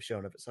stuff they've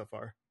shown of it so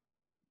far.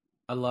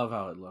 I love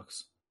how it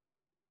looks.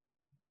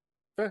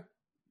 Fair.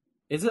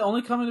 Is it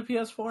only coming to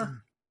PS4?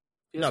 PS5?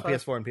 No,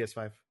 PS4 and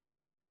PS5.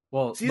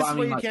 Well, see, this is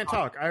why you can't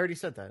talk. I already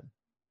said that.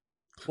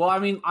 Well, I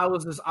mean, I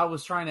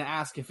was trying to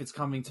ask if it's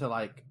coming to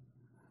like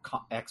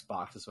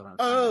Xbox. Is what I'm.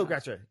 Oh,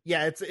 gotcha.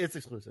 Yeah, it's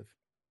exclusive.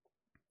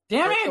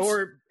 Damn it!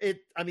 Or it.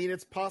 I mean,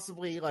 it's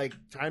possibly like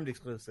timed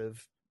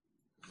exclusive.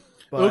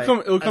 But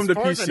it'll come to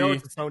PC. As I know,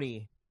 it's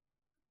Sony.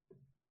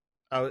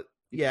 Oh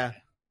yeah.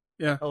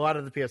 A lot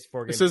of the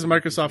PS4 games. It says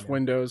Microsoft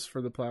Windows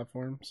for the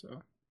platform.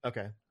 So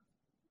okay.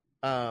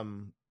 I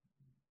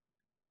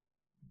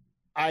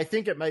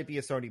think it might be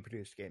a Sony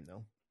produced game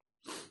though.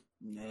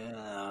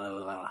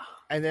 No.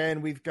 And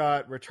then we've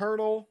got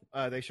Returnal.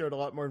 They showed a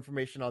lot more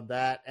information on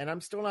that, and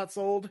I'm still not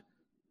sold.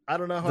 I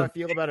don't know how I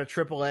feel about a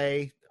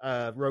AAA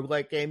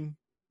roguelike game.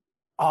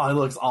 Oh, it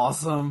looks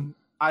awesome.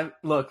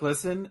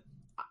 Listen.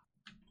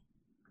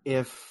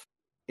 If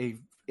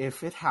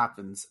it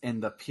happens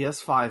and the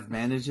PS5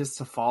 manages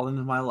to fall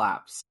into my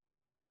laps,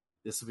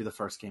 this will be the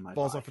first game I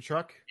falls buy. Off a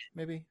truck,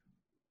 maybe.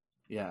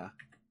 Yeah,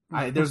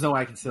 there's no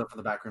way I can steal it from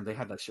the back room. They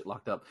had that shit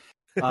locked up.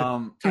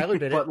 Tyler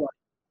did it.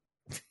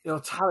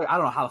 Tyler, I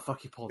don't know how the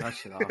fuck you pulled that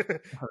shit off.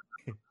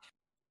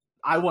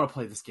 I want to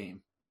play this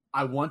game.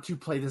 I want to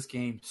play this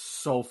game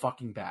so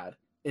fucking bad.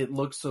 It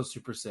looks so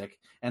super sick,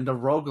 and the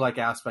roguelike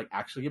aspect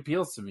actually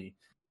appeals to me.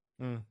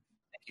 Thank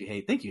you,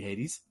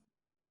 Hades.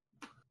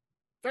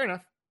 Fair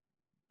enough.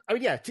 I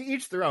mean, yeah, to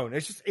each their own.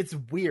 It's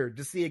weird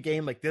to see a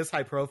game like this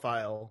high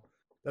profile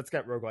that's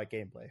got roguelike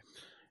gameplay.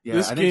 Yeah,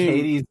 I think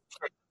Hades.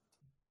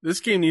 This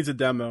game needs a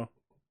demo.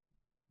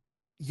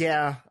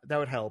 Yeah, that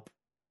would help.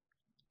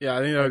 Yeah,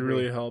 I think that would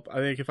really help. I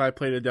think if I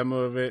played a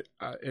demo of it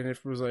and if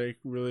it was like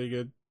really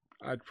good,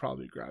 I'd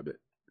probably grab it.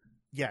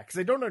 Yeah, because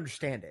I don't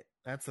understand it.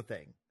 That's the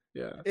thing.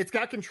 Yeah, it's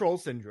got control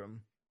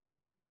syndrome.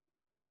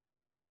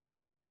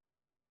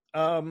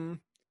 Oddworld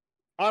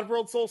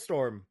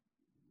Soulstorm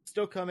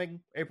still coming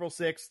April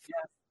 6th.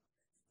 Yeah.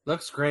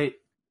 Looks great.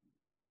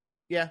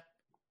 Yeah,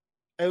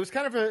 it was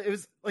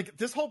like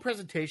this whole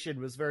presentation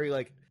was very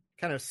like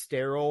kind of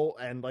sterile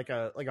and like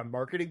a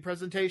marketing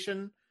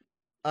presentation.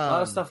 A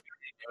lot of stuff.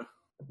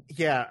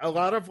 Yeah, a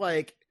lot of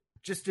like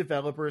just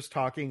developers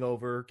talking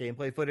over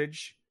gameplay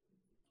footage.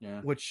 Yeah,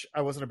 which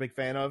I wasn't a big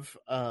fan of.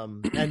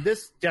 And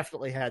this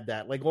definitely had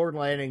that. Like Lord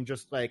Lanning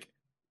just like,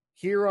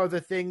 here are the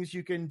things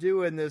you can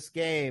do in this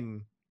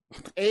game.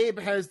 Abe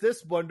has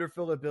this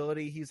wonderful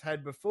ability he's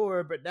had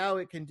before, but now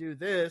it can do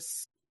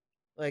this.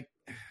 Like,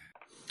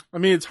 I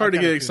mean, it's hard to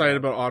get excited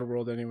about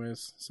Oddworld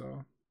anyways,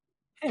 so.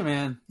 Hey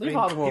man, leave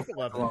Oddworld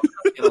alone.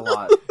 Get a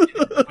lot.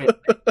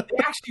 They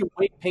actually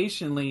wait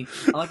patiently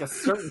on like a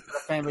certain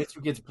fan base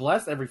who gets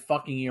blessed every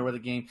fucking year with a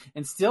game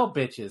and still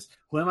bitches.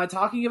 Who am I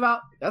talking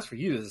about? That's for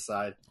you to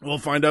decide. We'll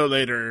find out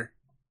later.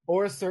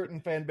 Or a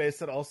certain fan base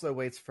that also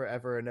waits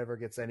forever and never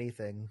gets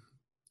anything.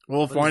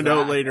 We'll find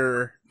out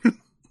later.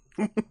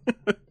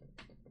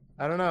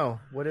 I don't know.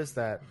 What is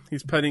that?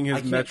 He's petting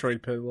his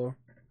Metroid pillow.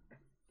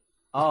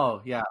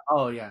 Oh yeah.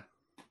 Oh,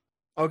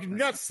 can you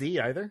not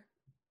see either?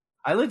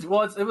 It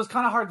was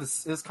kind of hard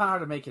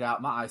to make it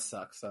out. My eyes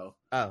suck, so.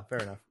 Oh, fair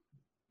enough.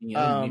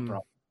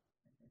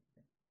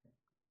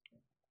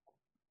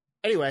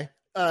 Anyway,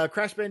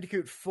 Crash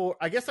Bandicoot 4.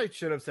 I guess I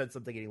should have said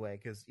something anyway,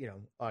 because,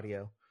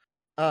 audio.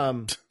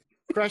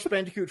 Crash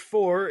Bandicoot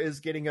 4 is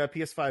getting a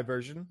PS5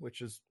 version,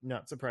 which is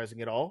not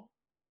surprising at all.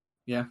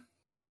 Yeah.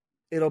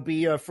 It'll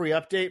be a free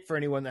update for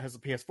anyone that has a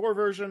PS4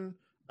 version,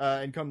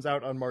 and comes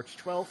out on March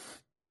 12th.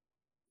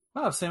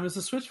 Wow, same as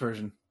the Switch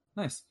version.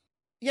 Nice.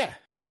 Yeah.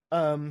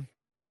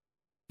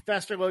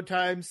 Faster load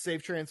times,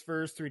 save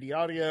transfers, 3D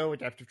audio,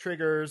 adaptive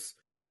triggers,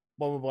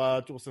 blah blah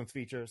blah, DualSense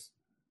features,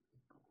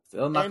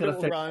 Still not and it gonna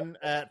will fix. run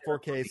at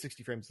 4K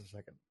 60 frames a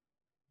second.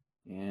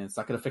 Yeah, it's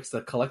not gonna fix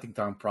the collecting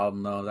time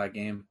problem though. That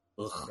game.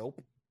 Ugh.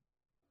 Nope.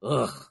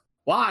 Ugh.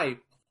 Why?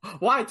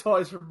 Why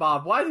Toys for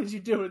Bob? Why did you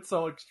do it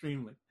so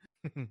extremely?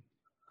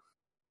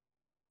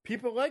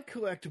 People like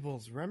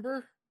collectibles.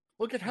 Remember?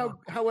 Look at how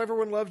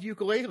everyone loved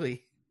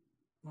Yooka-Laylee.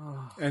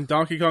 And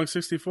Donkey Kong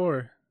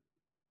 64.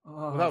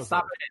 Oh, that was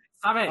stop old. it!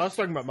 Stop I it! was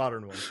talking about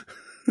modern ones.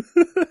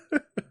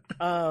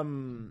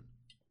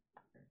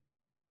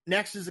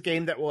 Next is a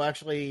game that will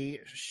actually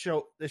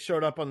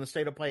showed up on the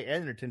State of Play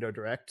and Nintendo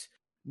Direct.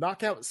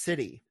 Knockout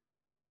City.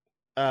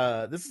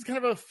 This is kind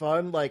of a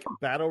fun like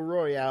battle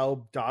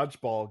royale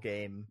dodgeball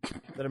game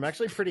that I'm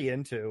actually pretty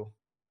into.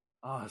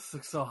 Oh, this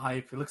looks so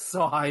hype! It looks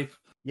so hype.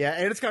 Yeah,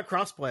 and it's got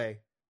crossplay,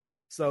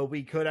 so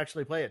we could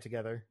actually play it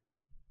together.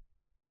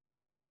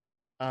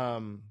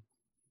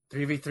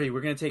 3v3.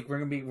 We're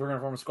gonna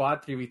form a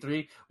squad.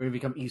 3v3. We're gonna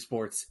become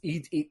esports.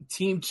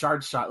 Team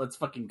Charge Shot. Let's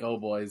fucking go,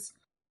 boys.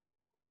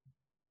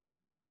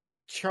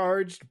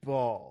 Charged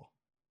ball.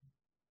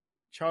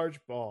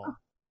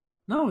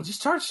 No,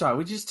 just Charge Shot.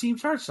 We just Team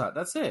Charge Shot.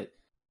 That's it.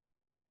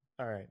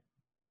 All right,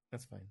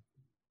 that's fine.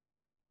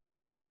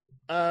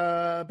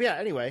 But yeah.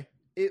 Anyway,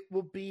 it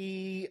will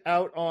be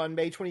out on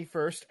May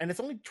 21st, and it's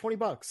only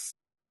 $20.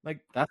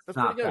 Like That's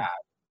not pretty good. bad.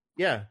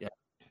 Yeah. Yeah.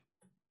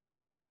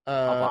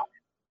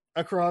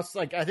 Across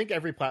like I think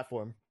every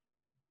platform.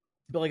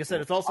 But like I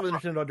said, it's also a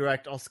Nintendo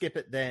Direct. I'll skip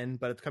it then,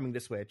 but it's coming to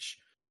Switch.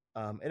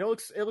 And it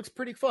looks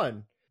pretty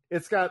fun.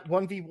 It's got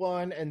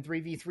 1v1 and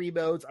 3v3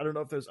 modes. I don't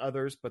know if there's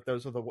others, but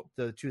those are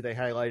the two they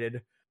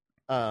highlighted.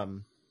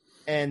 And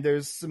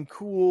there's some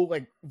cool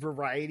like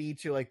variety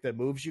to like the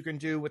moves you can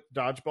do with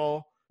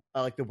dodgeball,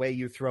 like the way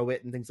you throw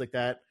it and things like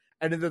that.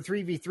 And in the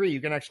 3v3, you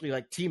can actually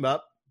like team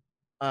up.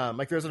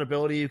 Like there's an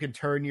ability you can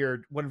turn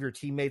one of your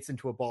teammates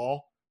into a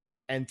ball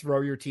and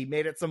throw your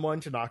teammate at someone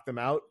to knock them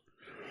out.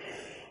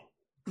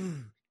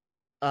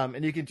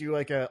 And you can do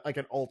like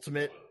an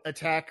ultimate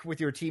attack with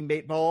your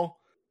teammate ball,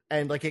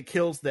 and like it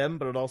kills them,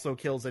 but it also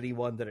kills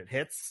anyone that it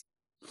hits.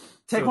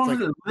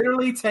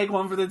 Literally take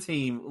one for the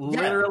team.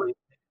 Literally.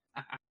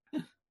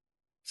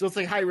 So it's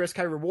like high risk,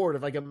 high reward.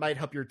 Of like it might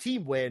help your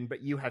team win,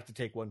 but you have to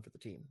take one for the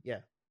team.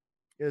 Yeah,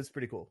 it was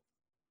pretty cool.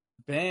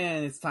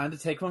 Ben, it's time to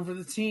take one for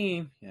the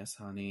team. Yes,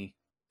 honey.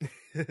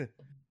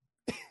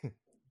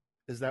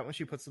 Is that when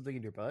she puts something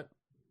in your butt?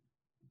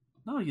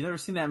 No, you never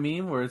seen that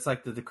meme where it's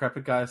like the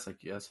decrepit guy? It's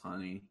like, yes,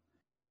 honey.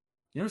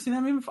 You never seen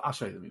that meme before? I'll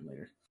show you the meme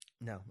later.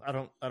 No, I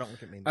don't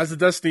look at memes. As a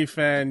Destiny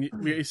fan,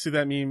 we see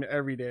that meme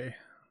every day.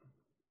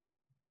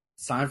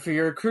 It's time for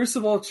your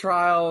Crucible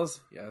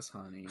trials. Yes,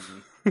 honey.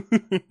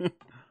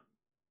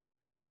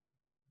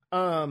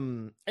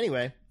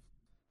 Anyway,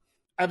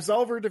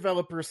 Absolver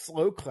developer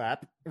Slowclap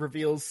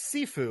reveals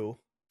Sifu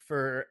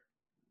for,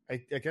 I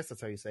guess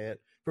that's how you say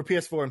it, for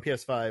PS4 and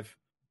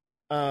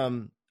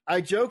PS5. I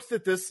joked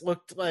that this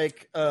looked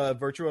like a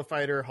Virtua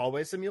Fighter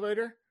hallway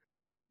simulator.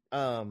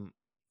 And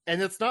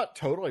it's not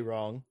totally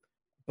wrong,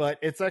 but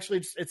it's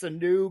actually it's a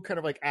new kind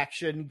of like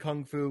action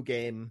kung fu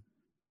game.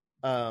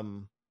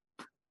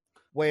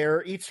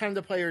 Where each time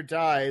the player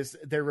dies,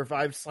 they're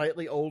revived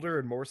slightly older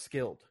and more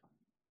skilled.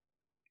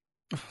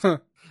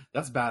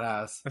 That's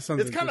badass. That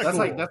sounds It's kinda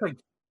interesting.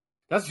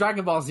 That's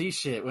Dragon Ball Z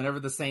shit. Whenever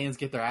the Saiyans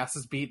get their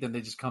asses beat, then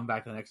they just come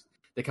back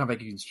they come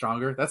back even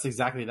stronger. That's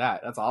exactly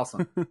that. That's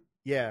awesome.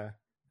 Yeah.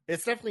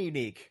 It's definitely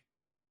unique.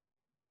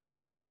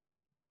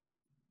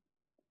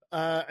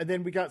 And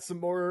then we got some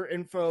more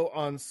info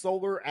on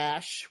Solar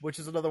Ash, which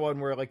is another one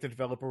where like the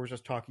developer was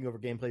just talking over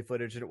gameplay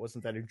footage and it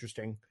wasn't that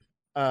interesting.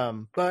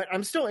 But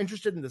I'm still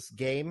interested in this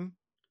game.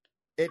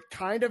 It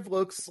kind of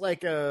looks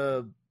like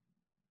a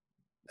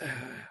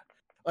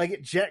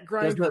like Jet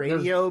Grind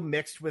Radio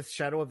mixed with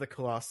Shadow of the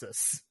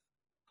Colossus.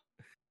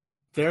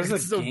 There's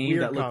It's a a game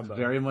weird that looks combo.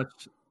 very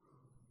much.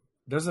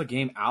 There's a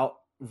game out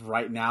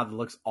right now that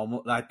looks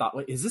almost. I thought,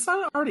 wait, is this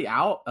already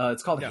out?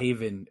 It's called Yeah.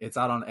 Haven. It's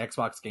out on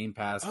Xbox Game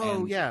Pass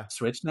and yeah.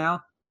 Switch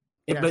now.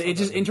 Yeah, But I saw it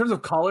just that. in terms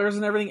of colors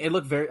and everything, it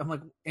looked very. I'm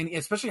like, and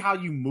especially how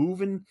you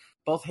move in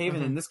both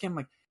Haven and this game. I'm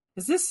like,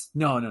 is this?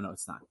 No,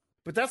 it's not.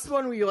 But that's the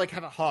one where you like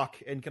have a hawk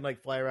and can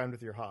like fly around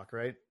with your hawk,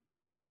 right?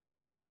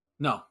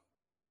 No.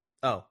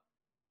 Oh.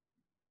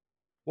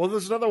 Well,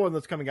 there's another one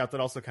that's coming out that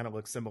also kind of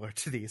looks similar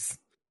to these.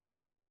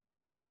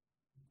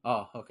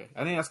 Oh, okay.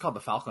 I think that's called the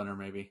Falconer,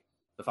 maybe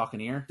the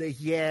Falconeer.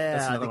 Yeah,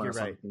 That's I another think one you're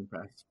that's right. on Game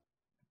Pass.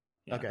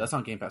 Yeah, Okay. that's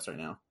on Game Pass right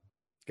now.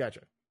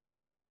 Gotcha.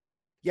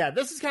 Yeah,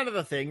 this is kind of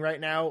the thing right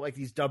now, like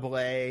these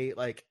AA,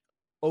 like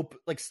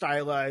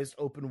stylized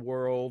open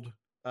world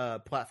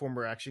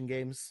platformer action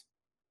games.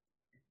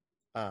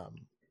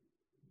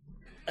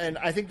 And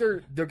I think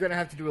they're going to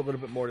have to do a little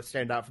bit more to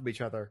stand out from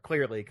each other,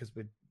 clearly, because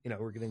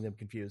we're getting them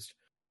confused.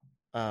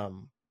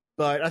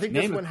 But I think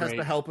this one has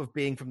the help of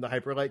being from the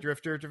Hyperlight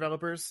Drifter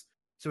developers,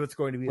 so it's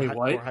going to be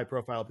more high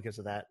profile because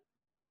of that.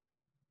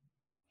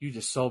 You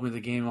just sold me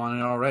the game on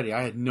it already.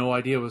 I had no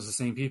idea it was the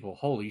same people.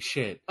 Holy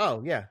shit.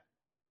 Oh, yeah.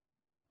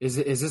 Is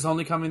this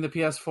only coming to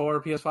PS4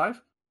 or PS5?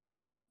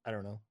 I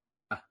don't know.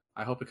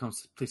 I hope it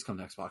comes. Please come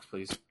to Xbox,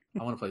 please.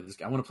 I want to play this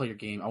game. I want to play your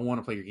game. I want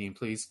to play your game,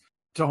 please.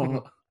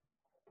 Don't.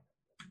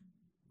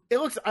 It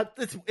looks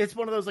it's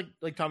one of those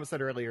like Thomas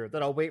said earlier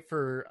that I'll wait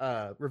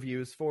for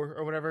reviews for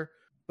or whatever,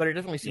 but it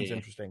definitely seems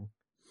interesting.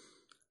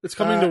 It's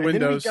coming to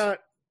Windows.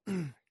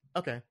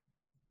 Okay.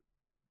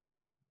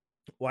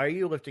 Why are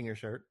you lifting your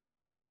shirt?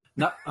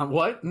 Not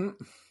what?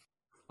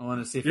 I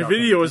want to see if your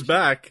video was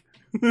back.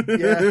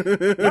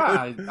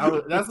 Yeah. I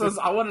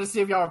wanted to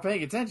see if y'all were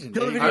paying attention.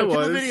 Kill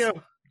the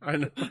video. I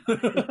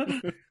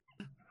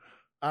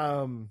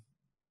know.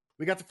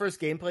 We got the first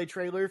gameplay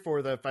trailer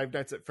for the Five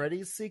Nights at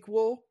Freddy's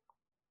sequel,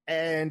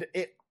 and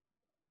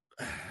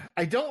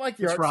I don't like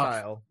the art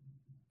style.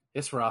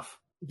 It's rough.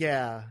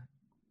 Yeah.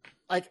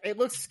 Like, it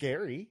looks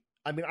scary.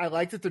 I mean, I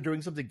like that they're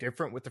doing something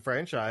different with the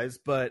franchise,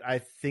 but I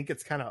think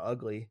it's kind of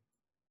ugly.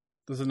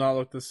 Does it not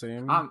look the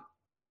same?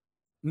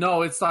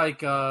 No, it's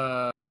like,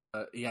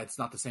 it's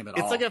not the same at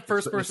all. It's like a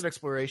first-person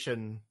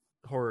exploration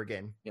horror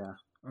game. Yeah.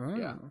 Oh.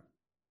 Yeah.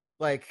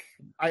 Like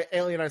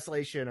Alien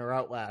Isolation or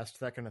Outlast,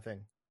 that kind of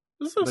thing.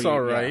 This looks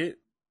all right.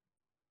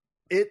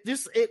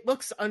 It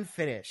looks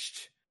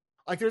unfinished.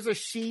 Like, there's a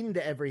sheen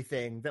to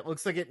everything that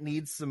looks like it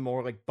needs some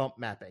more like bump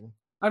mapping.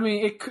 I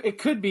mean, it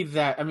could be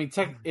that. I mean,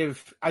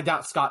 if I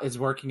doubt Scott is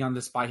working on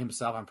this by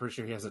himself, I'm pretty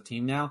sure he has a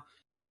team now.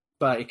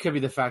 But it could be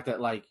the fact that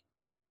like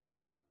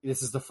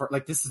this is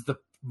the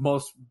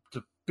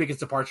biggest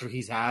departure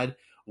he's had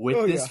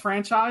with this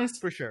franchise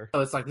for sure.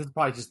 So it's like this is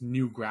probably just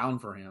new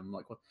ground for him.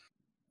 Like what?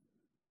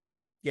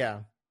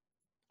 Yeah,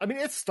 I mean,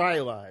 it's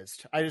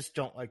stylized. I just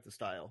don't like the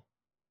style.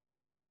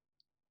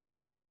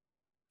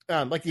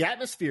 Like the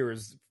atmosphere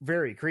is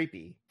very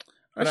creepy.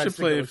 I should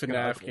play a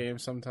FNAF game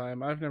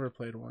sometime. I've never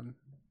played one.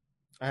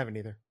 I haven't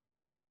either.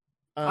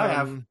 I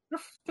have.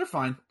 They're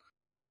fine.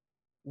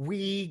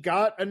 We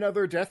got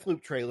another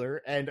Deathloop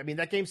trailer, and I mean,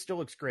 that game still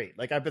looks great.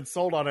 Like, I've been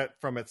sold on it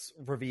from its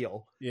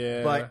reveal.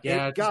 Yeah. But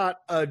it got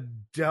a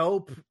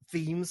dope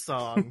theme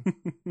song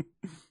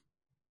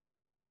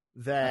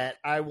that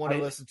I want to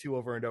listen to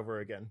over and over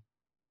again.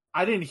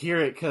 I didn't hear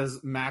it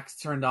because Max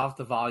turned off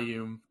the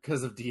volume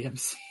because of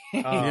DMC.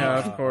 Yeah,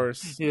 of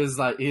course. He's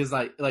like,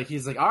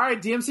 all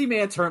right, DMC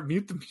man,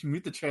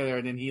 mute the trailer,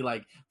 and then he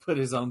like put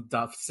his own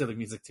silly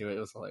music to it. It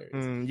was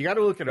hilarious. You got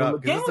to look it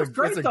up. Game looks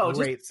great, though.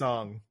 Great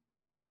song.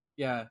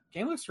 Yeah,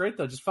 game looks great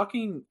though. Just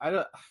fucking,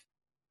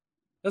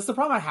 that's the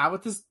problem I have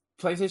with this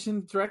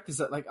PlayStation Direct is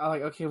that like,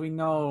 okay, we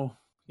know.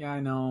 Yeah,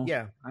 I know.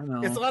 Yeah, I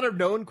know. It's a lot of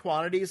known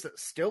quantities that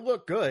still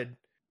look good,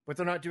 but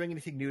they're not doing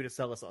anything new to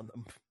sell us on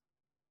them.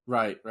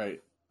 Right.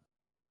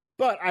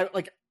 But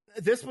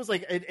this was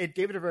like it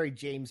gave it a very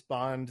James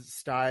Bond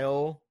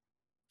style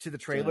to the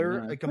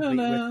trailer, like complete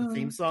with the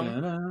theme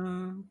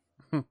song.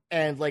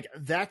 And like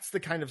that's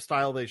the kind of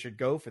style they should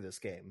go for this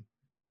game,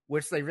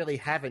 which they really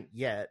haven't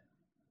yet.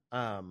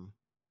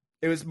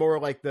 It was more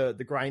like the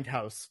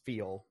Grindhouse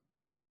feel.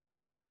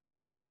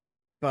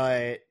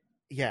 But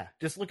yeah,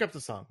 just look up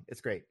the song.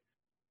 It's great.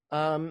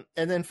 And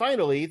then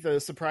finally, the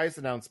surprise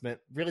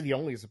announcement, really the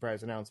only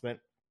surprise announcement.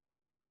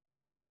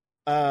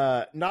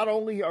 Not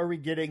only are we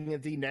getting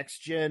the next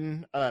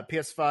gen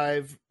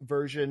PS5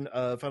 version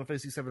of Final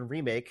Fantasy VII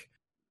Remake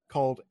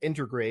called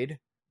Intergrade,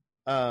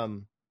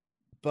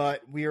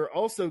 but we are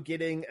also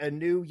getting a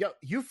new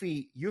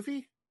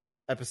Yuffie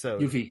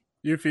episode.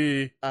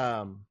 Yuffie.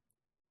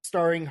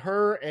 Starring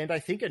her and I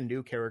think a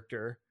new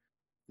character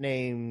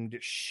named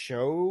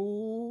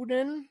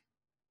Shonen?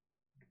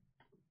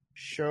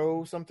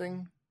 Show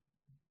something?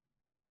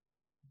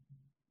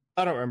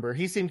 I don't remember.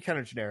 He seemed kind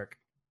of generic.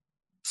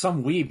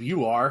 Some weeb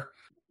you are.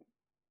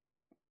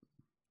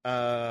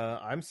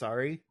 I'm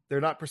sorry. They're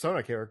not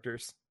Persona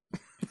characters.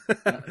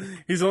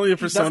 He's only a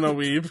Persona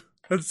weeb.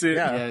 That's it.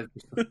 Yeah.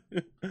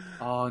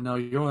 Oh no,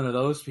 you're one of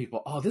those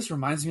people. Oh, this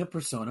reminds me of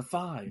Persona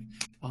 5.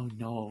 Oh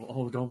no.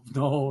 Oh, don't.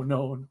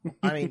 No.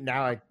 I mean,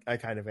 now I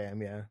kind of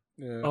am, yeah.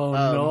 Oh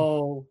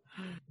no.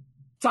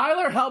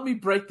 Tyler, help me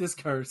break this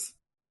curse.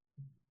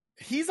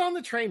 He's on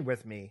the train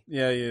with me.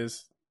 Yeah, he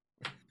is.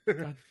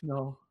 God,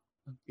 no.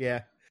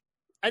 Yeah.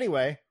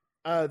 Anyway,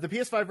 the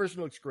PS5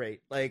 version looks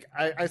great. Like,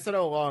 I said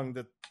all along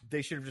that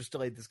they should have just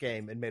delayed this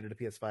game and made it a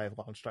PS5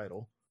 launch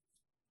title.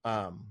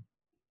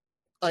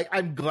 Like,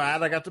 I'm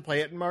glad I got to play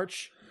it in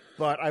March,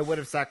 but I would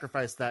have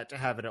sacrificed that to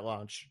have it at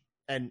launch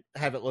and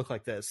have it look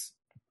like this.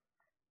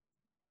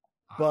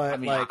 But I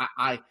mean,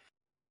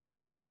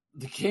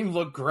 the game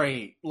looked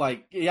great.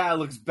 Like, yeah, it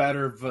looks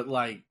better, but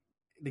like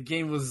the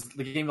game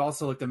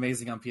also looked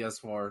amazing on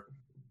PS4.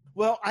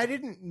 Well, I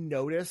didn't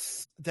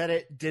notice that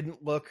it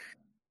didn't look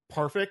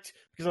perfect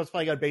because I was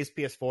playing on base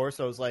PS4,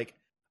 so I was like,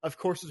 of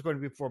course there's going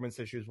to be performance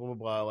issues, blah, blah,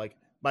 blah. Like,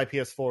 my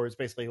PS4 is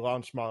basically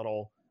launch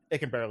model. It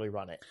can barely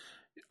run it.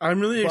 I'm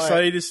really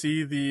excited to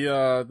see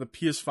the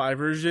PS5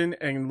 version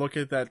and look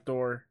at that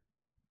door.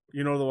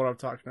 You know the one I'm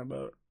talking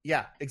about.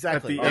 Yeah,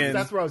 exactly.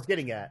 That's where I was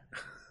getting at.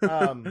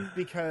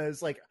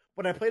 Because like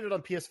when I played it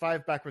on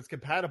PS5 backwards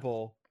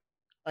compatible,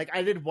 like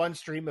I did one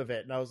stream of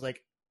it and I was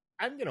like,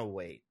 I'm gonna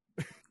wait.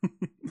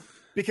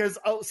 Because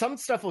some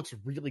stuff looks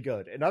really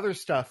good and other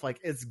stuff like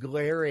it's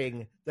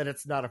glaring that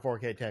it's not a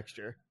 4K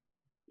texture.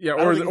 Yeah,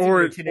 I don't think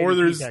it's even a 1080p or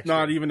there's texture.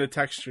 not even a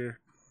texture.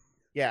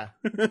 Yeah,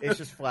 it's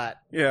just flat.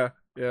 Yeah.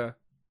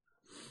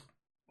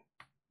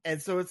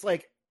 And so it's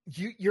like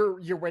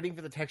you're waiting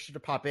for the texture to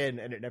pop in,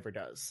 and it never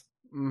does.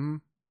 Mm-hmm.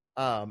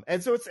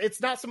 And so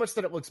it's not so much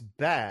that it looks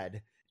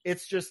bad;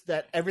 it's just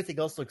that everything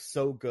else looks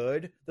so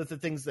good that the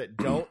things that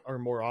don't are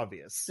more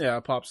obvious. Yeah,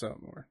 it pops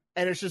out more.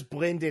 And it's just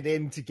blended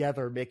in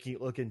together, making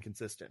it look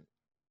inconsistent.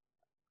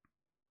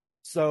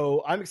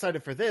 So I'm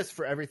excited for this,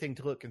 for everything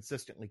to look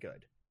consistently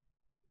good.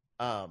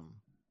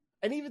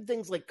 And even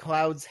things like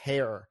Cloud's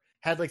hair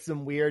had like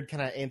some weird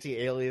kind of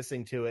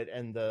anti-aliasing to it,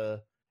 and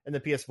the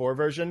PS4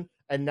 version,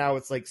 and now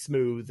it's like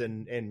smooth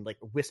and like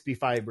wispy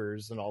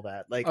fibers and all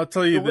that. Like, I'll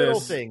tell you the little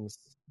this: things.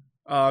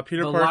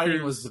 Peter The lighting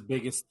Parker's was the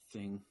biggest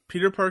thing.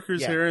 Peter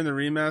Parker's Yeah. hair in the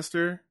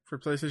remaster for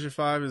PlayStation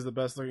 5 is the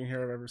best looking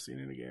hair I've ever seen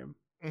in a game.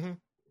 Mhm.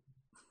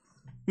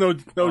 No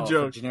Oh,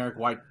 joke.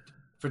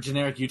 For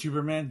generic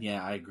YouTuber man,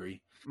 yeah, I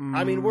agree.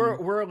 I mean,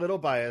 we're a little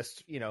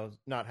biased,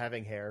 not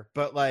having hair,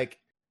 but like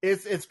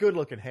it's good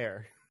looking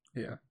hair.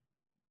 Yeah.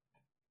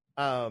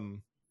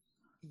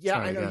 Yeah,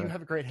 Sorry, I know got you it.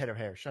 have a great head of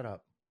hair. Shut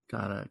up.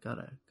 Gotta.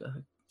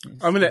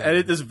 I'm gonna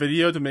edit this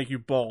video to make you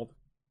bald.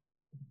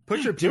 Put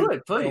your Do pubic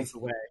it, please. curls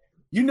away.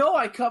 You know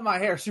I cut my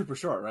hair super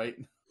short, right?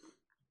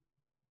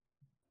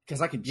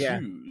 Because I can Yeah.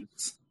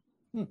 choose.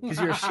 Because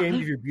you're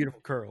ashamed of your beautiful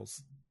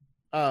curls.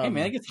 Hey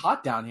man, it gets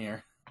hot down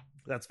here.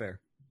 That's fair.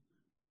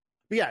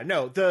 But yeah,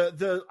 no,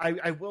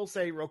 I will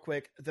say real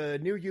quick, the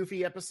new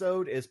Yuffie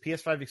episode is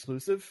PS5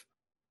 exclusive,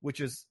 which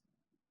is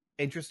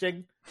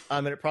interesting.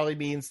 And it probably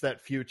means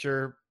that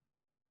future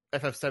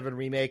FF7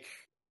 remake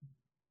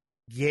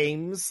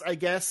games, I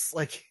guess,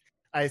 like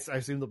I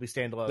assume they'll be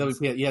standalones.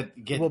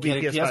 Will Will be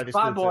get a PS5 PS5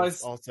 exclusive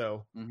boys.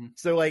 also. Mhm.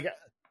 So like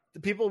the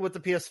people with the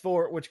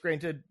PS4, which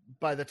granted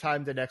by the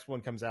time the next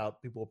one comes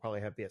out, people will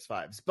probably have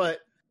PS5s, but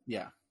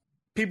Yeah.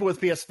 people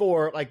with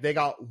PS4, like they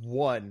got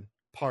one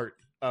part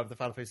of the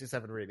Final Fantasy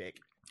VII remake,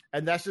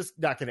 and that's just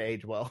not going to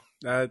age well.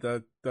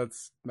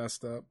 That's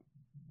messed up.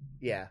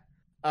 Yeah.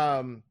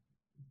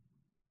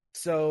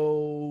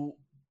 So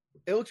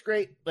it looks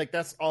great. Like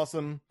that's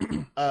awesome.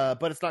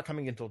 But it's not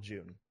coming until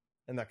June,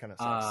 and that kind of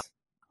sucks.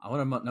 I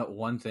want to note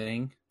one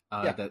thing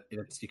Yeah. that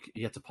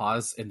you have to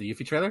pause in the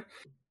Yuffie trailer.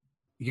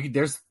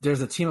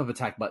 There's a team up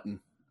attack button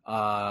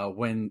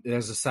when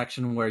there's a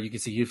section where you can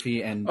see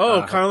Yuffie and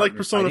her Kind of like partners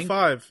Persona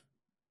fighting. 5.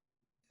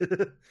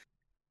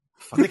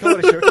 They call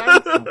it a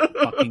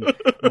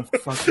showtime.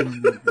 Don't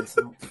fucking do this.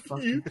 Don't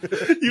fucking-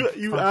 You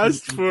fucking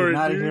asked for it,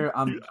 get out of dude. here.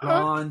 I'm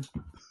gone.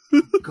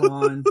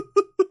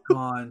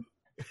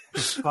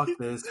 Fuck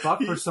this. Fuck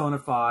Persona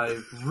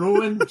 5.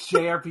 Ruin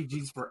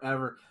JRPGs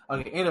forever.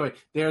 Okay, anyway,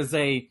 there's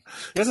a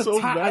So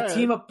bad.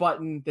 team up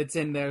button that's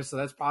in there, so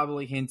that's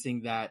probably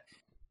hinting that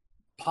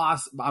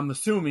I'm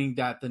assuming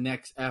that the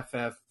next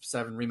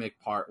FF7 remake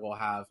part will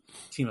have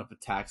team up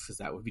attacks, because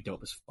that would be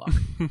dope as fuck.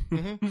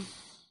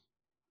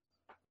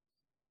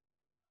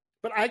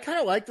 But I kind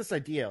of like this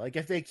idea. Like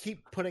if they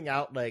keep putting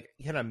out like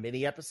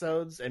mini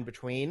episodes in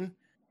between,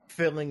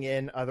 filling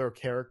in other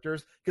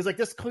characters, because like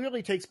this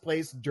clearly takes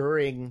place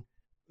during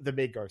the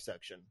Midgar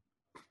section.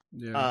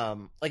 Yeah.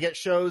 Like it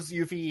shows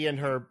Yuffie and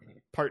her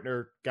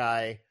partner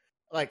guy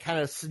like kind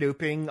of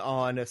snooping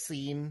on a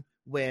scene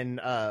when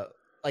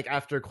like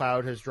after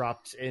Cloud has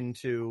dropped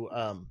into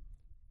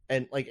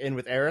and like in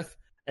with Aerith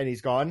and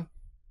he's gone.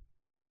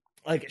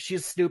 Like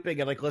she's snooping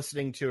and like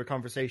listening to a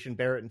conversation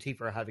Barrett and Tifa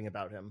are having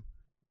about him.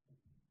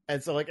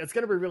 And so like it's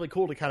gonna be really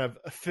cool to kind of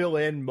fill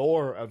in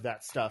more of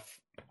that stuff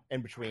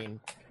in between.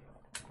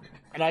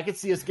 And I could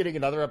see us getting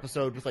another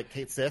episode with like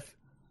Kate Sith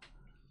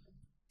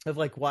of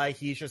like why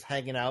he's just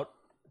hanging out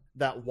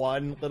that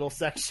one little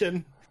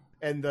section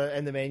in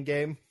the main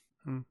game.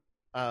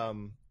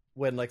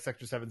 When like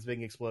Sector 7's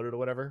being exploded or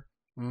whatever.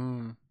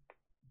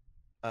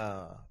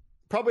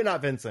 Probably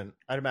not Vincent.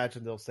 I'd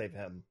imagine they'll save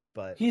him,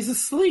 but He's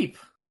asleep.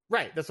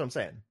 right, that's what I'm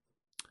saying.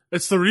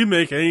 It's the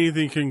remake.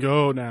 Anything can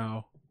go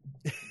now.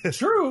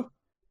 True,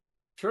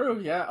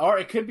 yeah. Or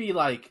it could be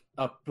like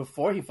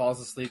before he falls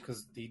asleep,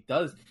 because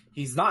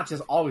he's not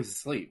just always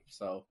asleep,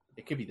 so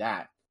it could be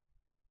that.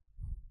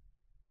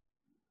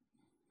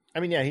 I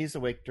mean, yeah, he's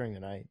awake during the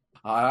night.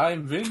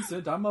 I'm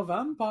Vincent, I'm a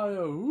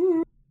vampire.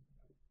 Ooh.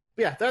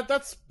 But yeah,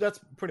 that's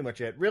pretty much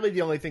it. Really,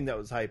 the only thing that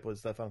was hype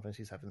was the Final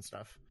Fantasy VII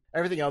stuff.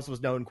 Everything else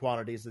was known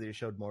quantities that they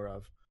showed more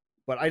of.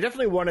 But I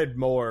definitely wanted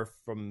more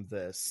from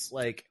this.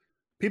 Like,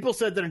 people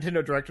said that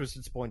Nintendo Direct was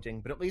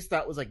disappointing, but at least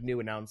that was like new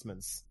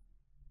announcements.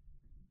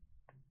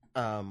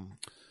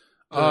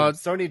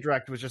 Sony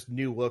Direct was just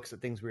new looks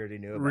at things we already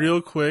knew about.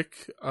 Real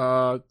quick,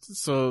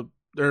 so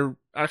they're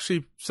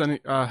actually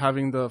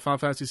having the Final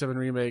Fantasy VII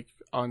remake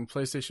on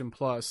PlayStation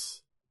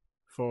Plus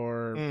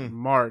for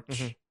March,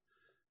 Mhm.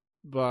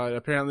 but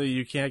apparently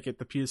you can't get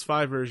the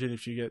PS5 version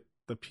if you get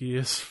the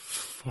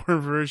PS4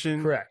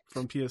 version Correct.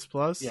 from PS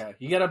Plus. Yeah,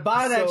 you gotta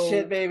buy that So-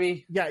 shit,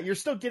 baby. Yeah, you're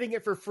still getting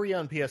it for free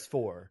on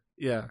PS4,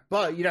 Yeah.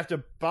 but you'd have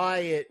to buy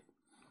it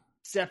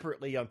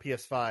separately on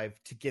PS5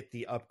 to get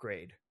the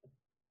upgrade.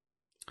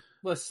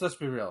 Let's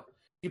be real.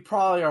 You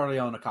probably already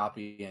own a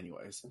copy,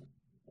 anyways.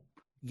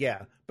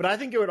 Yeah, but I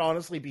think it would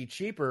honestly be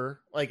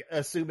cheaper, like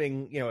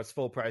assuming it's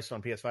full price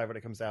on PS5 when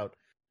it comes out,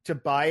 to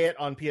buy it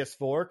on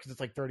PS4 because it's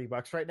like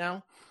 $30 right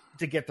now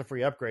to get the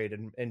free upgrade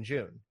in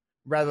June,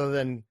 rather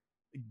than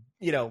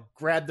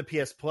grab the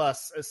PS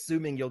Plus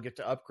assuming you'll get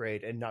to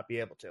upgrade and not be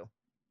able to,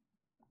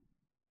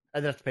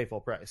 and then have to pay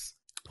full price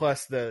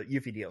plus the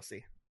Yuffie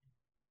DLC.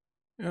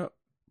 Yeah,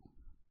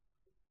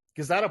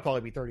 because that'll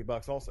probably be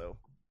 $30 also.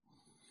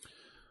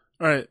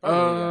 All right,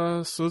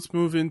 yeah. so let's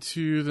move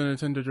into the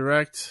Nintendo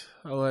Direct.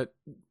 I'll let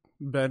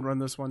Ben run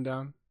this one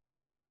down.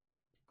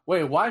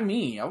 Wait, why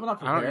me? I was not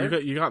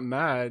prepared. You got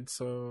mad,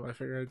 so I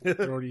figured I'd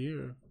throw to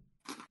you.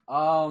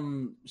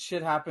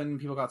 Shit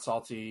happened. People got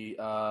salty.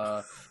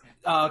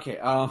 Okay.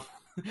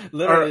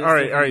 Literally. All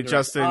right,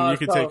 Justin, you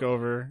can take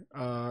over.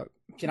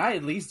 Can I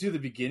at least do the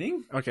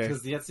beginning? Okay,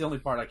 because that's the only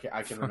part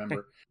I can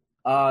remember.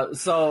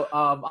 So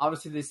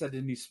obviously they said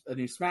a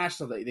new Smash,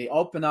 so they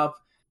open up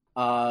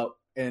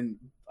and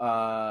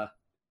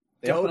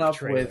they open up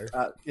trailer.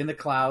 with in the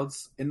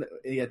clouds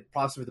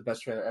possibly the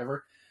best trailer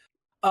ever.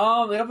 They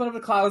open up the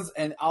clouds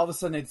and all of a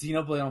sudden it's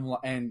Xenoblade,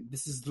 and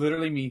this is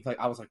literally me. Like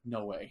I was like,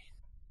 no way.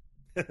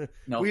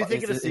 No, were you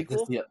thinking a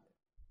sequel?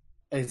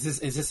 Is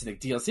this a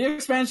DLC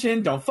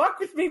expansion? Don't fuck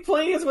with me,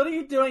 please. What are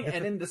you doing?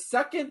 And in the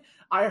second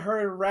I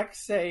heard Rex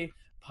say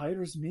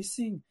Pyra's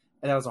missing,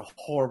 and that was a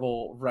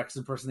horrible Rex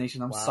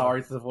impersonation. I'm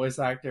sorry to the voice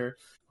actor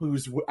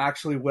who's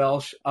actually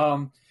Welsh.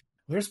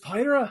 Where's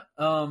Pyra?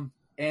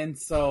 And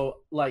so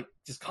like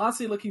just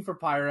constantly looking for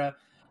Pyra.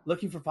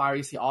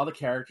 You see all the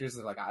characters.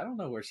 They're like, I don't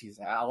know where she's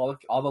at. All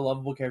the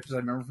lovable characters I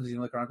remember from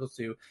Xenoblade Chronicles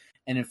 2.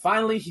 And then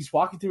finally, he's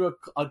walking through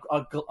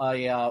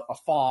a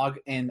fog,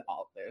 and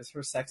there's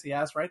her sexy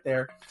ass right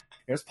there.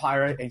 There's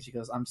Pyra, and she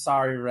goes, "I'm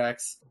sorry,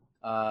 Rex.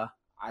 I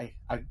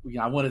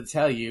wanted to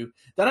tell you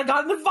that I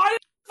got invited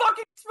to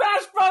fucking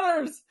Smash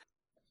Brothers."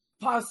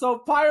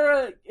 So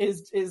Pyra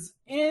is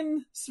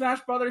in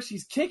Smash Brothers.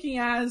 She's kicking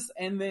ass,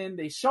 and then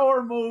they show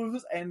her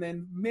moves, and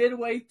then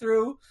midway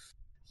through,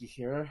 you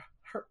hear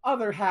her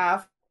other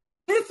half.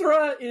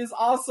 Mythra is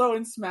also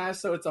in Smash,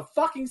 so it's a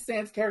fucking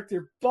Sans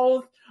character.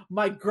 Both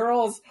my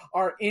girls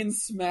are in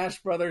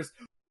Smash Brothers.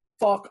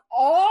 Fuck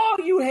all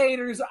you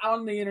haters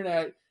on the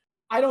internet.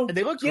 I don't. And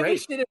they look give great.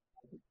 A shit.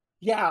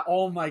 Yeah.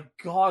 Oh my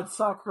god,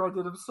 Sakura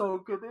did them so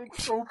good. They're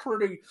so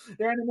pretty.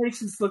 Their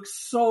animations look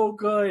so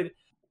good.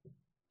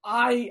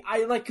 I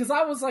like, because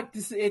I was like,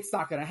 this. It's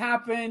not gonna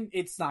happen.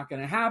 It's not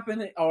gonna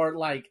happen. Or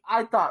like,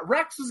 I thought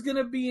Rex was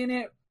gonna be in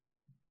it.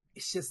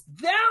 It's just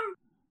them.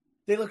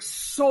 They look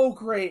so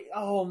great.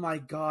 Oh my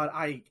god.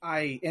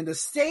 And the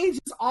stage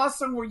is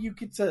awesome where you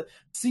get to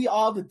see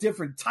all the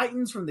different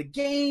Titans from the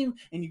game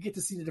and you get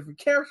to see the different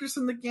characters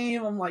from the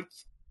game. I'm like,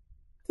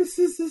 this.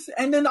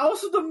 And then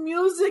also the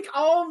music,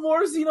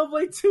 more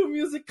Xenoblade 2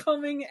 music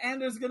coming,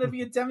 and there's going to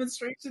be a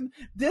demonstration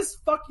this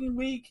fucking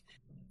week.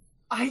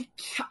 I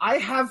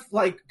have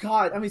like,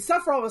 God, I mean,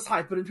 Sephiroth was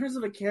hyped, but in terms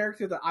of a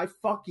character that I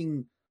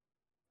fucking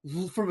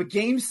from a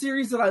game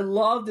series that I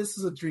love, this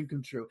is a dream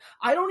come true.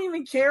 I don't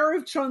even care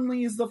if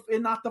Chun-Li is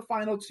not the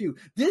final two.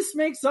 This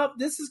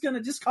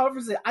just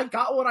covers it. I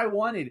got what I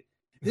wanted.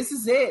 This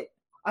is it.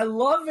 I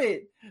love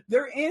it.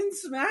 They're in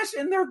Smash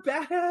and they're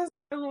badass.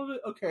 I love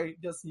it. Okay,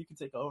 Justin, you can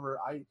take over.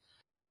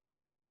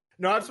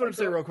 No, I just want to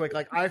say real quick,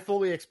 like, I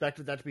fully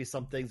expected that to be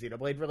something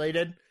Xenoblade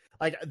related.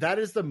 Like, that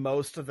is the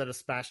most that a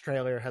Smash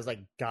trailer has,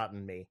 like,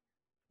 gotten me.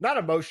 Not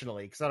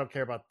emotionally, because I don't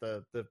care about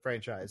the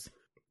franchise.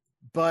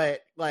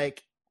 But,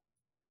 like,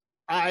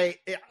 I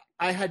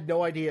had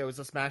no idea it was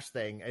a Smash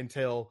thing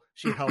until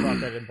she held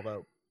out that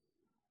envelope.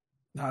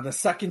 No, the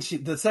second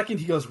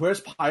he goes, "Where's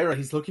Pyra?"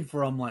 He's looking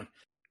for. I'm like,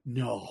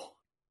 no.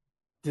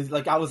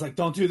 Like I was like,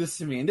 "Don't do this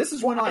to me." And this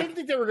is when I didn't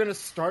think they were going to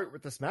start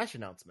with the Smash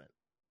announcement.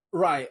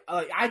 Right.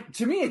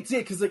 To me it did,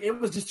 because like it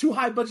was just too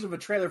high budget of a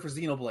trailer for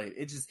Xenoblade.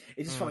 It just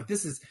felt like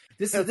this is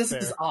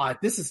odd.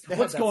 This is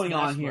what's going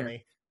on here.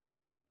 Money.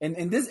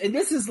 And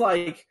this is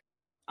like.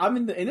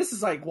 And this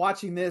is like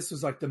watching this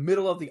was like the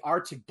middle of the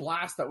Arctic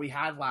blast that we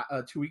had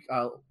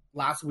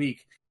last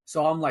week.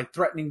 So I'm like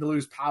threatening to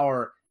lose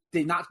power.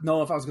 Did not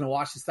know if I was going to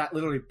watch this. That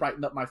literally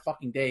brightened up my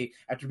fucking day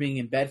after being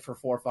in bed for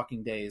 4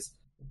 fucking days.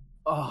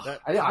 Oh,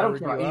 I don't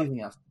care about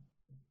anything else.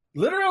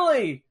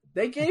 Literally,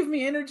 they gave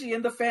me energy,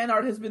 and the fan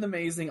art has been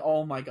amazing.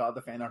 Oh my god,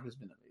 the fan art has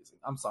been amazing.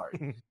 I'm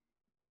sorry.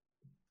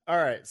 All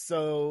right,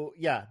 so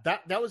yeah,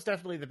 that was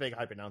definitely the big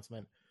hype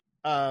announcement.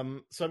 So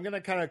I'm going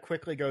to kind of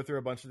quickly go through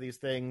a bunch of these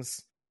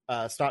things.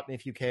 Stop me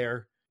if you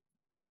care.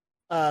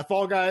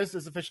 Fall Guys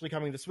is officially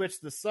coming to Switch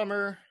this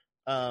summer.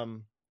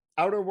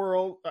 Outer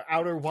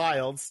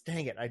Wilds,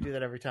 dang it, I do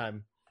that every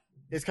time,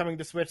 is coming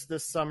to Switch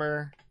this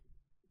summer.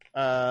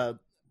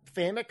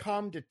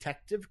 Famicom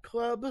Detective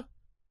Club,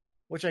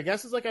 which I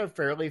guess is like a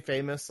fairly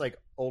famous, like,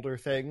 older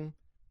thing,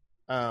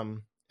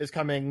 is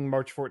coming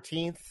March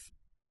 14th.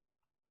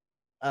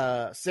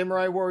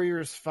 Samurai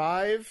Warriors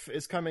 5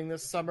 is coming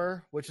this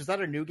summer, which is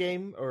that a new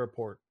game or a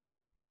port?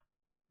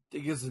 I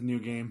think it's a new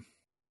game.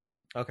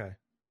 Okay.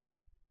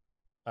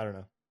 I don't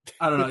know.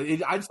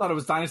 I just thought it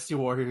was Dynasty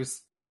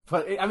Warriors.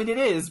 But, I mean, it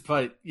is,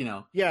 but, you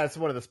know. Yeah, it's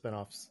one of the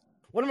spinoffs.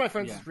 One of my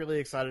friends Yeah. is really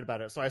excited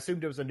about it, so I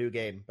assumed it was a new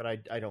game, but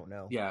I don't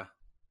know. Yeah,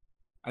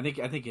 I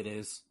think it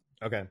is.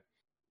 Okay.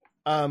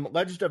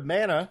 Legend of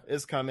Mana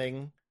is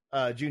coming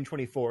June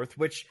 24th,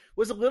 which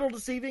was a little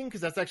deceiving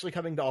because that's actually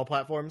coming to all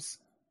platforms.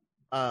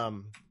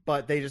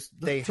 But they so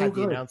had good.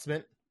 the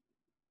announcement.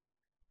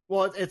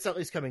 Well, it's at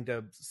least coming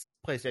to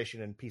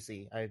PlayStation and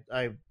PC.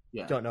 I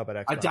Yeah, don't know about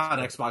Xbox. I doubt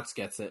but- Xbox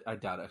gets it. I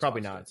doubt Xbox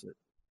Probably not. gets it.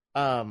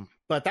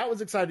 But that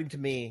was exciting to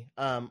me.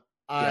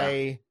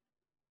 I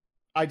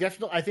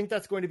think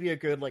that's going to be a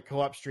good like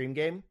co-op stream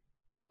game.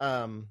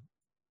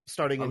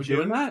 Starting Are in we June.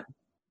 doing that?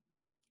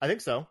 I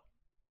think so.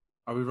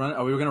 Are we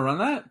going to run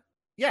that?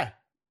 Yeah.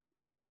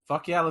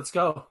 Fuck yeah, let's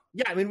go.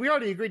 Yeah, I mean, we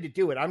already agreed to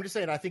do it. I'm just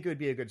saying I think it would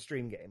be a good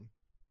stream game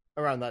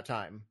around that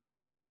time.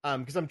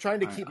 Because I'm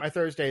trying to keep my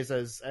Thursdays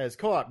as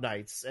co-op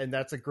nights, and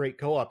that's a great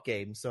co-op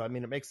game. So, I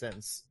mean, it makes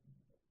sense.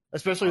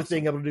 Especially with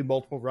being able to do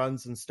multiple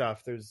runs and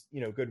stuff. There's,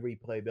 good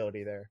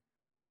replayability there.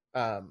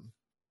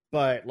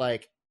 But,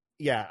 like,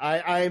 yeah,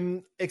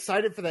 I'm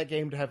excited for that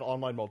game to have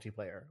online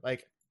multiplayer.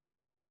 Like,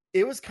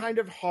 it was kind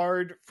of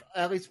hard,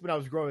 at least when I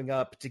was growing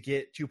up, to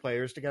get 2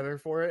 players together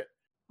for it.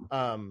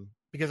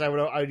 Because I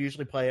would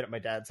usually play it at my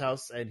dad's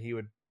house, and he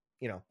would,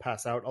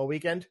 pass out all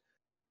weekend.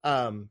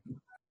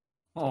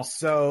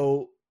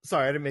 So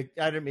sorry, I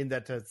didn't mean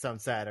that to sound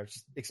sad. I was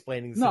just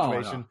explaining the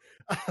situation.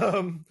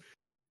 No.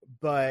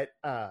 But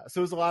so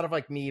it was a lot of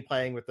like me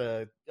playing with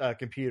the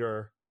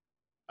computer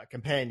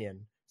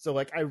companion. So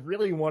like I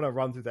really want to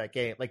run through that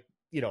game, like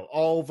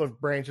all the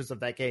branches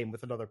of that game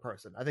with another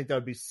person. I think that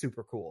would be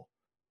super cool.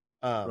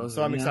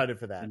 So I'm excited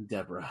for that. And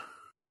Deborah.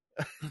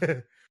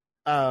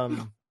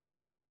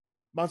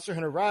 Monster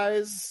Hunter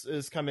Rise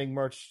is coming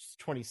March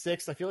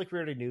 26th. I feel like we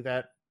already knew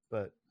that,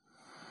 but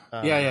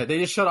yeah, they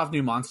just showed off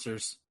new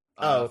monsters.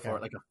 Okay. For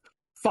like a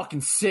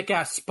fucking sick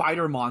ass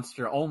spider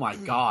monster. Oh my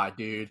god,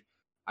 dude!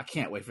 I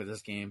can't wait for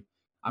this game.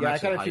 I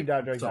kind of tuned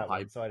out during that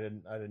one, so I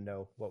didn't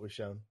know what was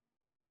shown.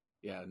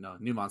 Yeah, no,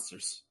 new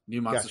monsters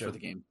Gotcha. for the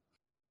game.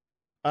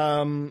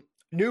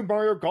 New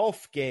Mario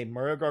Golf game,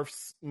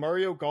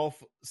 Mario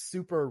Golf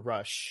Super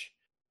Rush.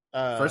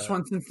 First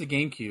one since the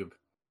GameCube,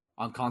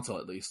 on console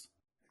at least.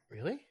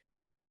 Really?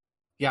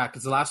 Yeah,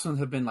 because the last ones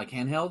have been like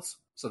handhelds,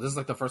 so this is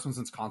like the first one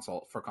since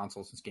console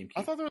since GameCube.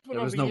 I thought there was one there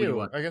on was Wii no U. Wii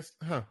one. I guess.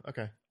 Huh.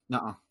 Okay.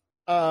 Nuh-uh.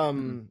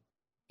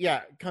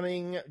 Yeah,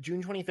 coming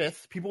June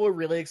 25th. People are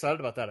really excited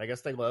about that. I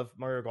guess they love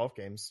Mario Golf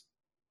games.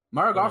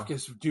 Mario Golf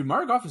is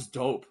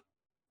dope.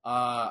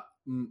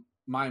 Me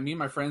and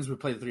my friends would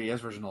play the 3DS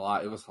version a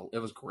lot. It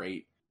was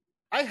great.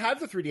 I have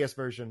the 3DS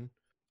version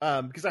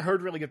because I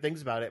heard really good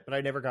things about it, but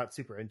I never got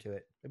super into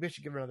it. Maybe I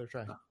should give it another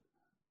try.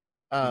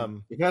 If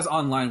it has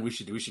online, we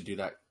should do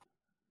that.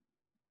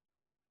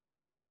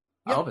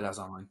 Yeah. I hope it has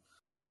online.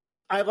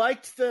 I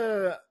liked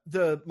the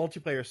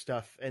multiplayer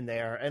stuff in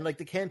there, and like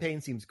the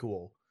campaign seems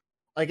cool.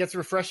 Like it's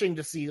refreshing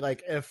to see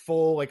like a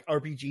full like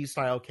RPG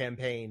style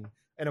campaign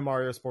in a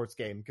Mario sports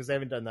game because they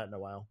haven't done that in a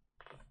while.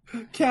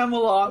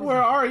 Camelot,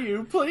 where are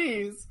you?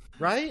 Please.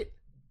 Right?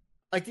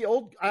 Like the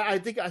old, I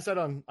think I said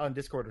on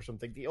Discord or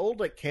something, the old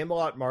like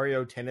Camelot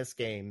Mario tennis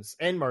games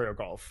and Mario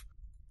Golf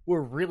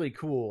were really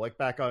cool, like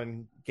back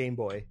on Game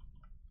Boy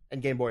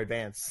and Game Boy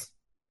Advance.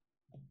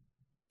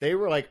 They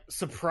were like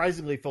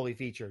surprisingly fully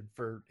featured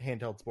for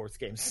handheld sports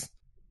games.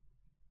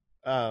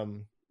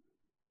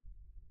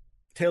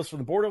 Tales from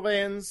the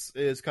Borderlands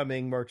is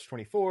coming March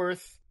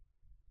 24th.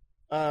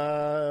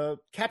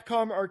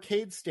 Capcom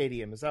Arcade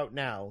Stadium is out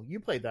now. You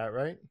played that,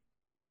 right?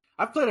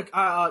 I've played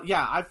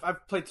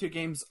I've played 2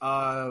 games.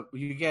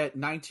 You get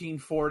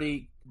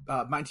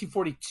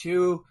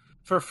 1942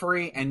 for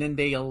free, and then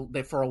they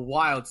for a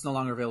while it's no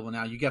longer available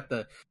now. You get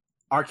the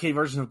arcade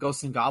version of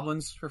Ghosts and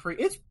Goblins for free.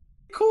 It's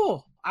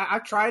cool. I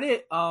tried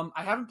it. I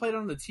haven't played it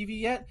on the TV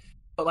yet,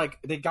 but like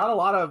they got a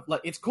lot of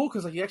like it's cool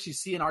because like you actually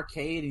see an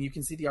arcade and you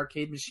can see the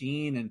arcade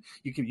machine and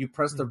you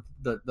press the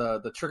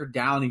trigger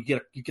down and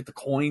you get the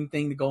coin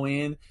thing to go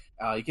in.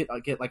 You get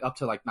like up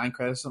to like 9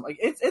 credits. Or something. Like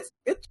it's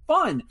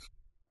fun.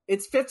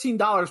 It's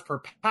 $15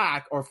 per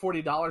pack or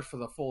 $40 for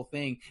the full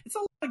thing. It's a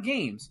lot of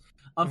games.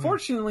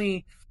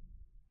 Unfortunately,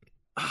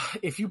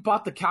 if you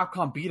bought the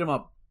Capcom Beat 'em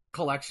Up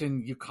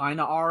collection, you kind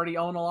of already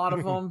own a lot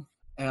of them.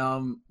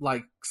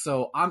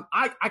 So I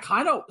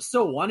kind of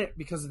still want it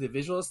because of the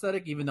visual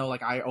aesthetic, even though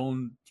like I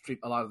own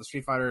a lot of the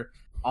Street Fighter,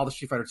 all the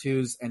Street Fighter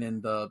 2s, and then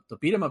the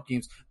beat 'em up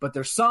games. But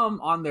there's some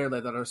on there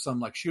that are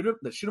some like shoot 'em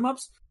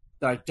ups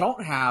that I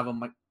don't have. I'm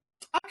like,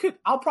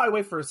 I'll probably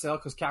wait for a sale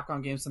because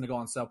Capcom games tend to go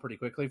on sale pretty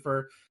quickly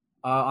for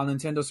on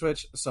Nintendo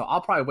Switch. So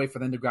I'll probably wait for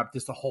them to grab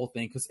just the whole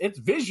thing because it's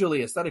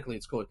visually, aesthetically,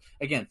 it's cool.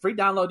 Again, free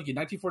download. You get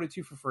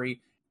 1942 for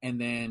free,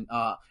 and then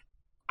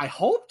I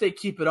hope they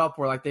keep it up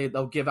where like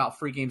they'll give out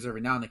free games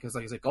every now and then because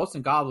like I said, Ghosts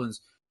and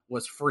Goblins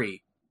was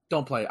free.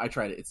 Don't play it. I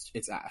tried it.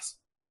 It's ass.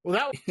 Well,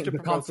 that was to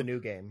promote the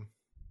new game.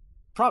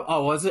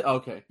 Oh, was it?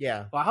 Okay.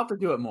 Yeah. Well, I hope they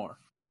do it more.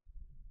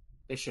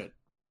 They should.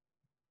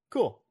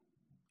 Cool.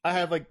 I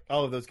have like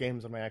all of those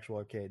games on my actual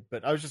arcade,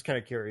 but I was just kind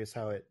of curious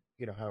how it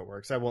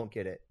works. I won't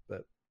get it,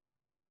 but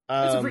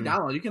it's a free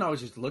download. You can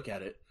always just look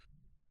at it.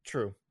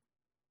 True.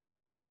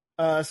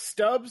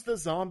 Stubbs the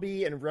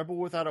Zombie and Rebel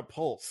Without a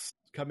Pulse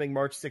coming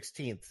March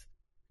 16th.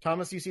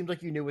 Thomas, you seemed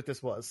like you knew what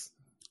this was.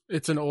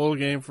 It's an old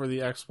game for the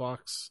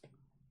Xbox.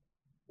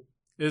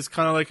 It's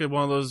kind of like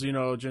one of those,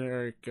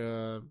 generic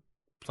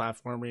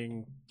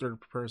platforming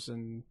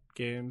third-person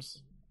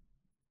games.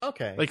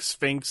 Okay. Like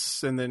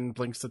Sphinx and then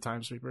Blinks the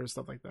Time Sweeper,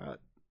 stuff like that.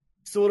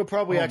 So it'll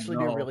probably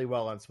do really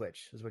well on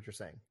Switch, is what you're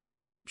saying.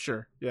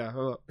 Sure, yeah.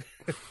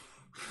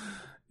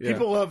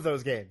 People love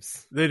those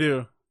games. They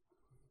do.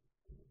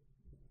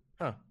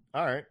 Huh.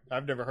 All right.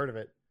 I've never heard of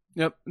it.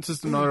 Yep, it's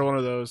just another one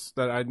of those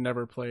that I'd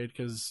never played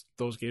because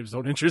those games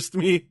don't interest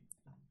me.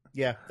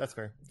 Yeah, that's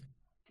fair.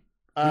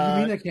 What do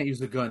you mean I can't use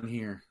the gun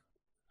here?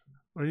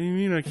 What do you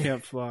mean I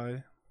can't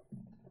fly?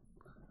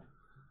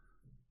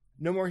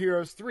 No More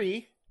Heroes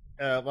 3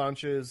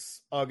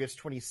 launches August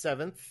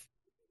 27th.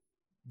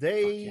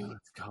 They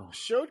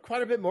showed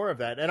quite a bit more of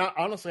that, and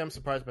honestly, I'm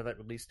surprised by that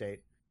release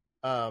date.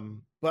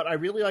 But I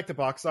really like the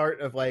box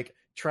art of like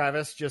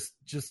Travis just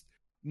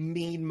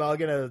mean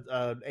mugging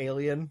an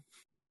alien.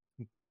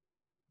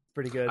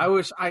 Pretty good. I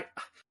wish I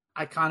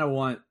kind of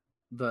want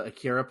the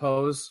Akira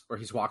pose where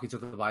he's walking to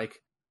the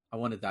bike. I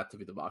wanted that to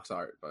be the box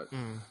art, but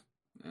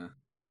yeah,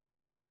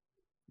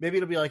 maybe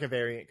it'll be like a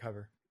variant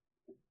cover.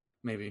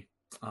 Maybe.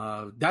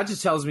 That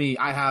just tells me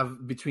I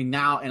have between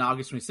now and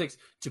August 26th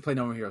to play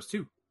No More Heroes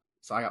 2.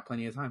 So I got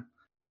plenty of time.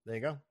 There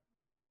you go.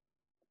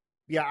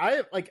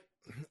 Yeah,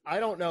 I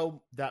don't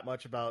know that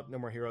much about No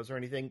More Heroes or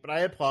anything, but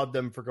I applaud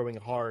them for going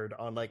hard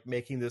on like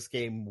making this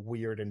game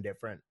weird and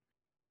different.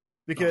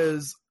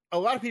 Because a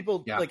lot of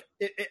people like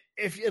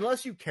if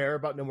unless you care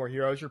about No More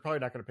Heroes, you're probably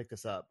not going to pick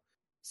this up.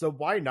 So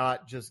why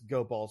not just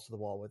go balls to the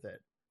wall with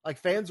it? Like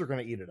fans are going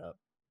to eat it up.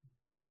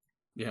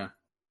 Yeah.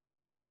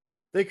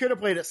 They could have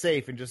played it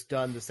safe and just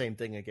done the same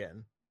thing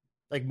again.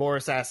 Like more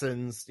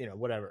assassins,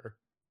 whatever.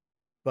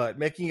 But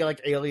making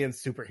like alien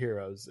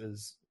superheroes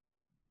is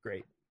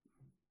great.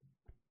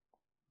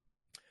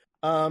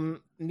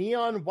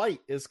 Neon White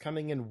is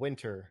coming in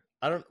winter.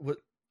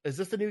 Is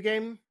this the new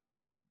game?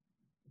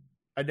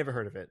 I'd never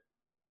heard of it.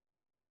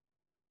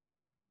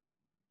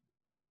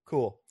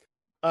 Cool.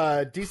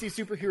 DC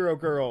Superhero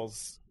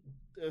Girls.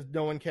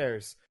 No one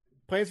cares.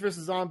 Plants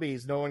vs.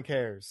 Zombies. No one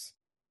cares.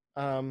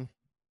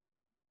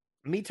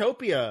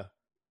 Miitopia.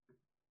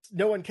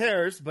 No one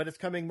cares, but it's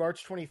coming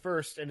March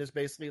 21st and is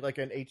basically like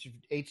an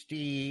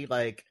HD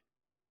like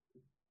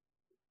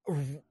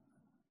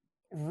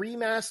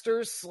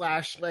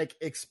remaster / like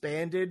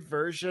expanded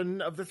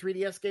version of the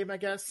 3DS game, I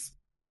guess.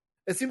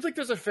 It seems like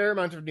there's a fair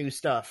amount of new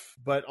stuff,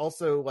 but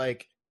also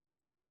like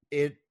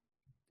it's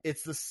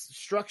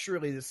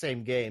structurally the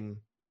same game,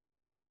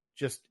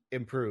 just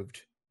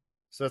improved.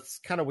 So it's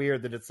kind of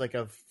weird that it's like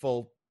a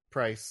full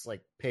price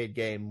like paid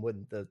game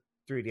when the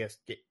 3DS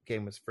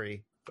game was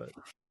free, but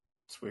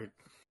it's weird.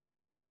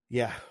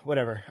 Yeah,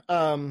 whatever.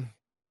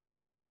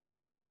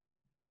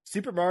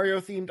 Super Mario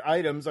themed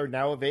items are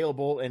now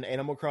available in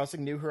Animal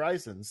Crossing New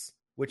Horizons,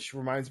 which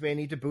reminds me I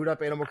need to boot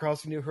up Animal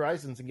Crossing New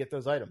Horizons and get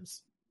those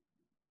items.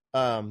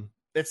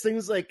 It's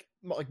things like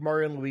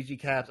Mario and Luigi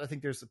caps. I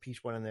think there's a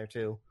Peach one in there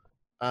too.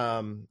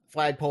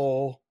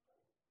 Flagpole,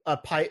 a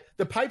pipe.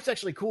 The pipe's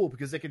actually cool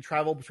because they can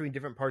travel between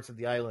different parts of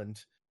the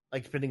island,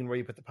 like depending on where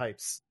you put the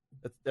pipes.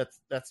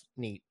 That's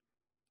neat.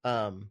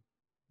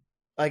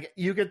 Like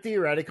you could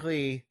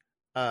theoretically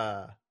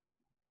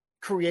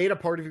create a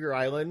part of your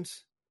island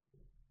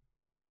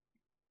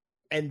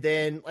and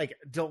then like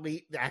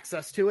delete the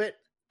access to it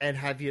and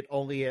have it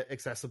only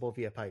accessible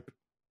via pipe.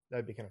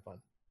 That'd be kind of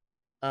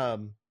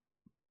fun.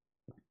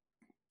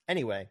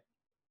 Anyway,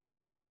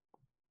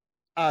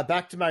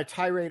 back to my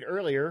tirade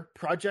earlier.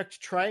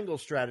 Project Triangle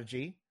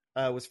Strategy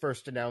was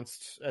first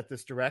announced at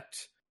this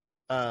direct,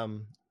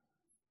 coming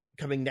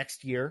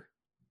next year,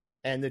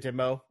 and the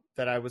demo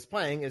that I was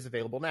playing is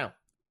available now.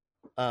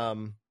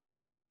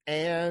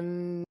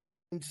 And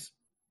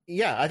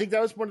yeah, I think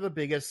that was one of the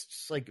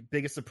biggest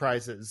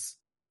surprises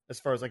as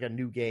far as like a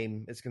new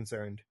game is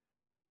concerned.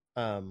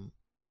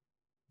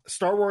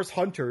 Star Wars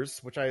Hunters,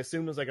 which I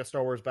assume is like a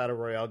Star Wars Battle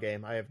Royale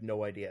game. I have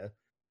no idea.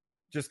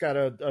 Just got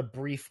a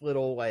brief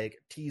little like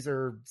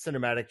teaser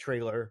cinematic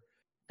trailer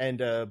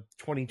and a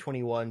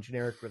 2021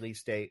 generic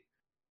release date.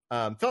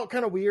 Felt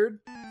kind of weird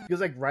because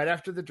like right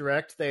after the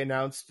direct, they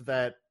announced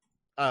that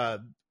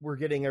we're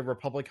getting a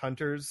Republic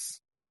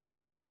Hunters.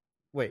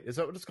 Wait, is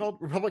that what it's called?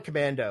 Republic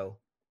Commando.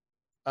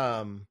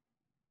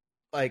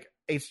 Like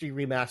HD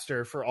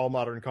remaster for all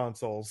modern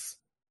consoles.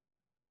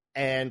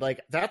 And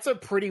like that's a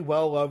pretty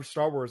well-loved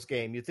Star Wars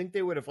game. You'd think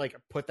they would have like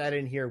put that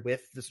in here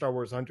with the Star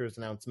Wars Hunters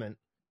announcement,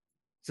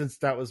 since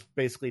that was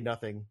basically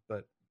nothing,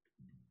 but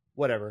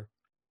whatever.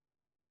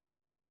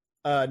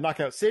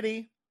 Knockout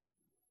City,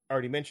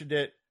 already mentioned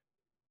it.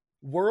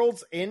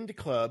 World's End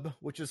Club,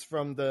 which is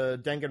from the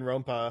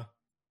Danganronpa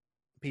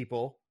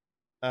people,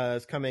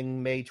 is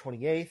coming May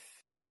 28th.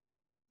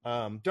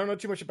 Don't know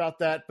too much about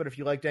that, but if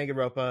you like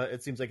Danganronpa,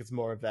 it seems like it's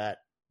more of that.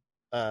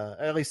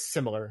 At least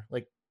similar,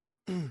 like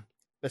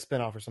a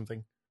spinoff or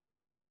something.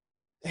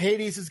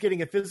 Hades is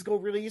getting a physical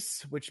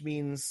release, which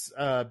means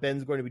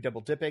Ben's going to be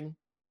double dipping.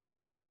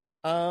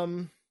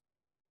 The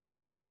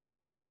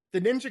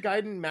Ninja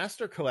Gaiden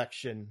Master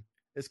Collection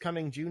is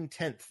coming June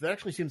 10th. That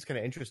actually seems kind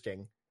of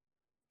interesting.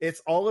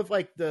 It's all of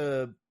like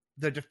the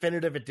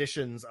definitive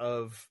editions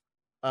of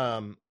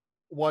 1,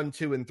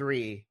 2, and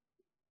 3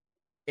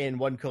 in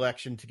one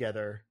collection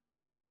together.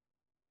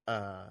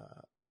 And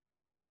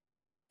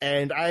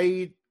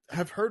I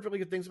have heard really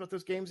good things about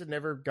those games and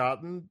never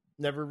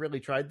really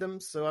tried them,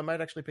 so I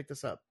might actually pick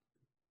this up.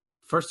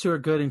 First two are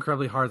good,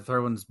 incredibly hard. The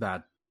third one's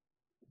bad.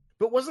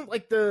 But wasn't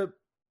like the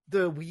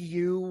Wii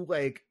U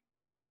like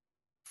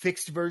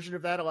fixed version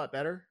of that a lot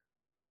better?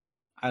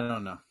 I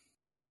don't know.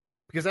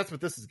 Because that's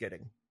what this is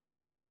getting.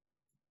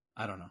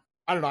 I don't know.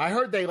 I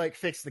heard they like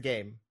fixed the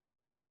game,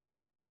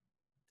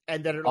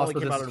 and then it Also,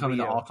 only came this out is on coming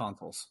Wii to U. all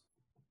consoles.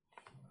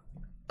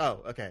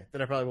 Oh, okay.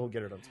 Then I probably won't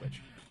get it on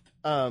Switch.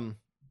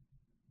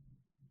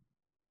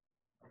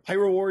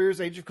 Hyrule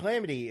Warriors Age of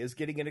Calamity is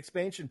getting an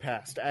expansion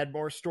pass to add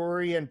more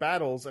story and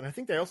battles, and I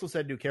think they also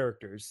said new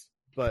characters,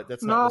 but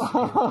that's not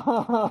listed here.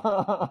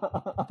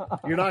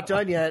 You're not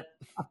done yet.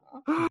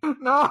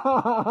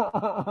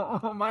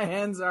 No, my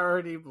hands are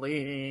already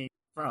bleeding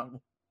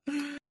from.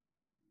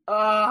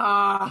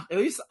 At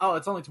least,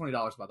 it's only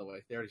 $20 by the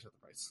way. They already set the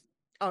price.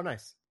 Oh,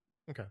 nice.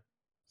 Okay.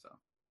 So,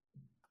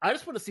 I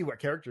just want to see what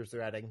characters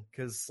they're adding,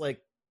 because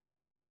like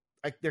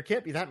there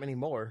can't be that many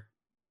more.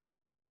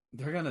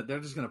 they're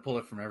just gonna pull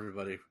it from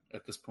everybody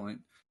at this point.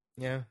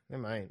 Yeah, they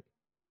might.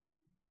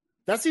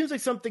 That seems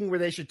like something where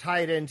they should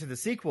tie it into the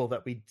sequel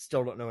that we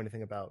still don't know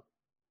anything about.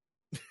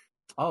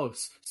 Oh,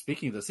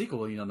 speaking of the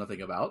sequel, you know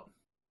nothing about.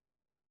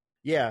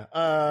 Yeah.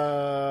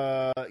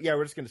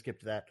 We're just gonna skip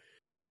to that.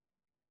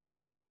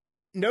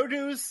 No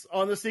news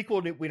on the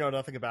sequel we know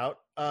nothing about.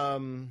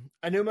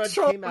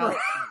 Anuma came out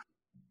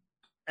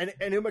and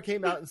Anuma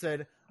came out and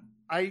said,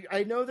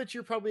 I know that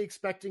you're probably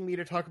expecting me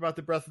to talk about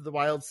the Breath of the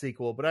Wild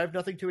sequel, but I have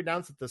nothing to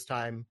announce at this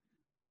time.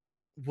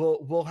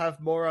 We'll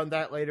have more on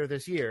that later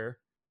this year.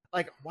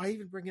 Like, why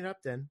even bring it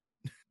up then?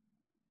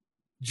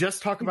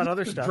 Just talk about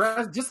other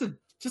stuff.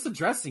 Just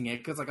addressing it,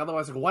 because like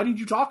otherwise, like, why didn't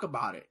you talk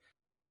about it?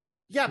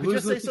 Yeah, but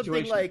just say something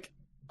situation.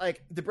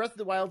 like the Breath of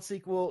the Wild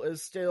sequel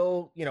is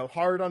still,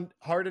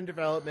 hard in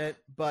development,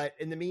 but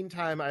in the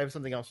meantime, I have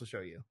something else to show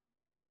you.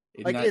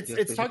 Like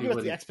it's talking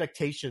about the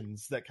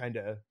expectations that kind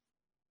of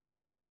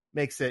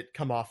makes it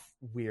come off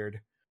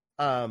weird.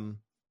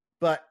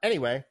 But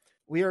anyway,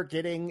 we are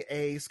getting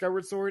a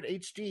Skyward Sword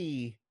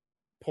HD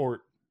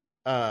port,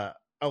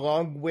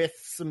 along with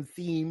some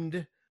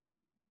themed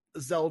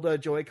Zelda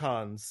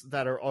Joy-Cons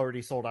that are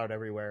already sold out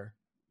everywhere.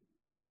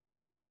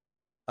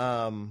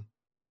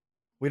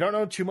 We don't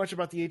know too much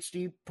about the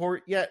HD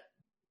port yet.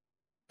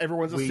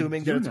 Everyone's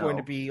assuming that it's going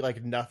to be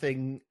like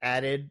nothing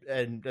added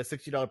and a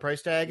 $60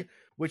 price tag,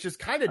 which is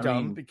kind of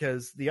dumb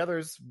because the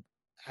others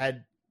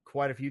had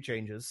quite a few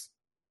changes.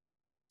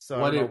 So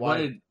what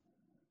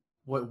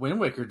Wind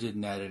Waker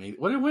didn't add any?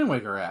 What did Wind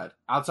Waker add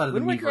outside of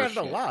Wind the Waker Miiverse added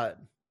a shit? lot.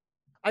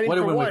 I mean, What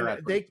did for Wind one, Waker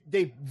add?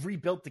 they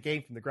rebuilt the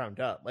game from the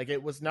ground up. Like,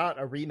 it was not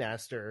a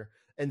remaster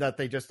in that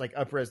they just like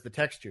up-res the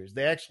textures.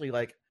 They actually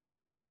like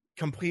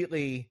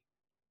completely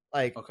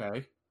like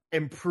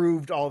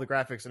improved all the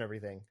graphics and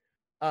everything.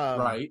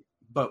 Right,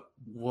 but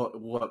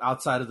what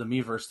outside of the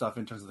Miiverse stuff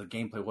in terms of the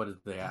gameplay? What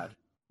did they add?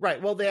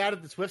 Right. Well, they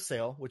added the Swift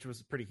Sail, which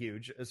was pretty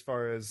huge as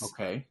far as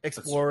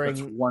exploring.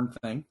 That's one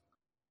thing.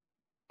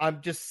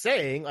 I'm just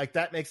saying, like,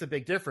 that makes a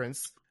big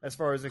difference as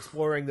far as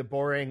exploring the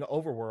boring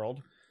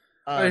overworld.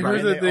 I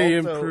heard that they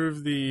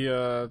improved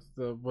the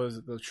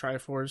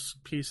Triforce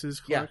pieces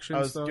collection. Yeah,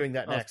 I was stuff. doing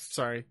that next.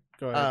 Sorry,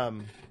 go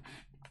ahead.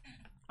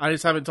 I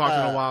just haven't talked in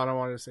a while, and I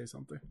wanted to say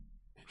something.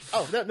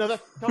 Oh no,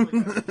 that's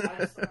totally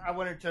fair. I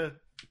wanted to.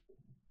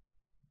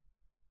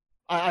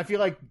 I feel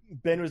like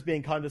Ben was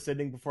being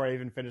condescending before I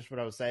even finished what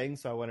I was saying,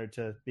 so I wanted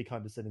to be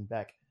condescending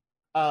back.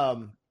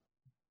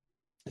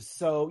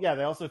 So yeah,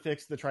 they also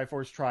fixed the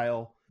Triforce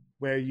trial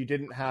where you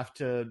didn't have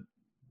to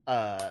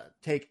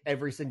take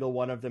every single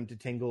one of them to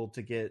Tingle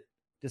to get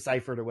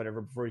deciphered or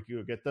whatever before you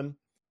could get them.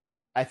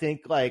 I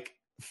think like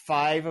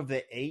 5 of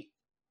the 8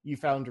 you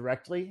found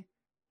directly,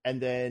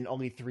 and then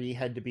only 3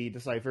 had to be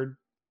deciphered.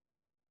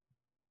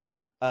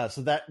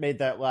 So that made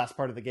that last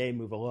part of the game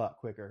move a lot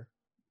quicker.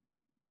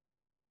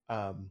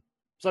 So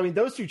I mean,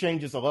 those 2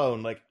 changes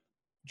alone, like,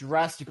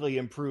 drastically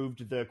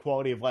improved the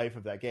quality of life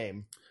of that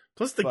game.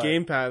 Plus the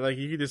gamepad, like,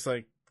 you could just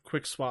like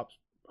quick swap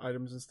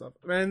items and stuff.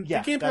 Man,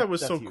 yeah, the gamepad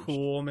was so huge.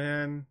 cool,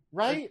 man.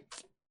 Right?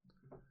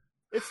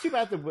 It's too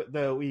bad the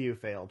Wii U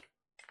failed.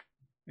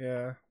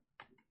 Yeah.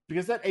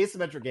 Because that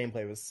asymmetric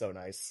gameplay was so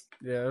nice.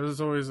 Yeah, it was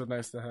always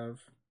nice to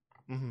have.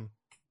 Mm-hmm.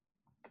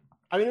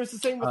 I mean, it was the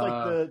same with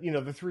like the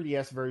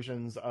 3DS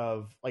versions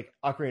of like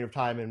Ocarina of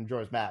Time and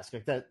Majora's Mask.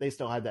 Like that, they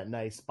still had that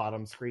nice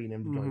bottom screen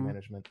inventory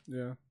management.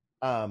 Yeah.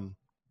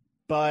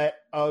 But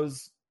I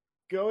was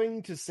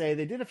going to say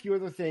they did a few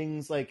other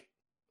things like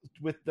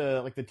with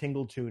the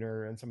Tingle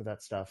Tuner and some of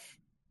that stuff,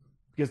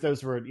 because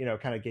those were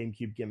kind of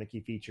GameCube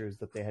gimmicky features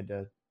that they had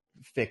to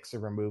fix or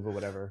remove or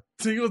whatever.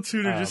 Tingle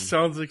Tuner just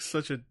sounds like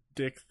such a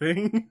dick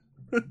thing.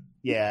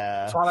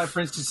 Yeah. Twilight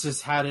Princess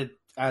just had it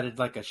Added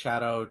like a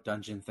shadow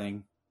dungeon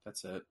thing.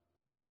 That's it.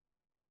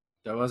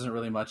 There wasn't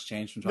really much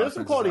change from There's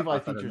some quality of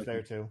life Twilight features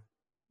there too.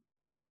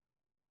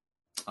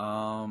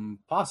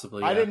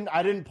 Possibly. Yeah.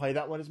 I didn't play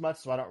that one as much,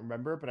 so I don't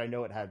remember, but I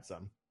know it had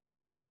some.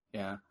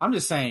 Yeah, I'm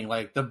just saying,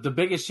 like the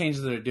biggest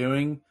changes they're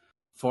doing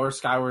for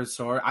Skyward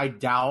Sword, I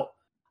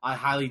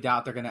highly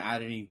doubt they're going to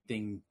add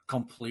anything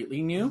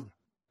completely new.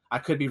 I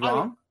could be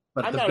wrong,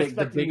 but I'm the not the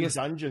expecting biggest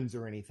new dungeons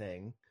or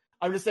anything.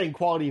 I'm just saying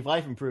quality of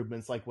life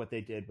improvements, like what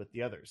they did with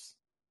the others.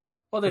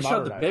 well, they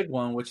showed the modernize. big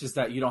one, which is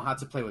that you don't have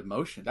to play with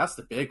motion. That's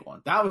the big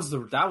one. That was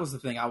the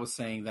thing I was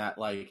saying that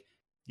like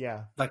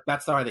Yeah,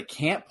 that's why they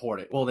can't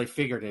port it. Well, they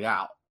figured it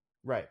out.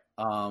 right.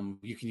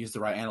 You can use the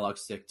right analog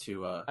stick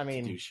to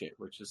mean, to do shit,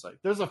 which is like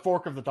There's a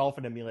Fork of the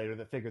Dolphin emulator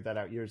that figured that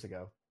out years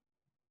ago.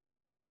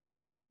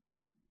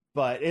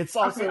 But it's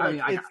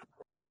also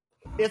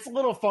it's a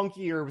little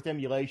funkier with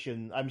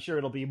emulation. I'm sure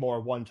it'll be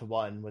more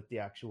 1-to-1 with the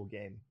actual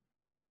game.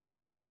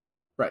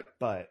 right.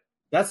 But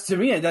That's to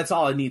me. That's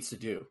all it needs to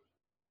do.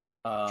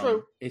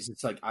 True.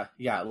 It's like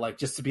like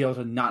just to be able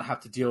to not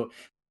have to deal.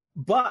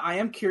 But I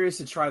am curious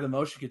to try the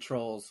motion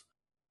controls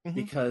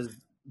because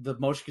the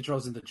motion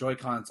controls in the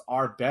Joy-Cons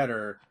are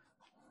better.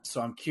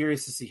 So I'm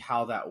curious to see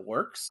how that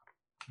works.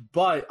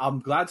 But I'm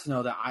glad to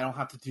know that I don't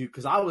have to do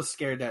because I was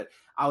scared that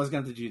I was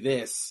going to do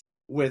this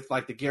with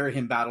like the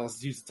Garahim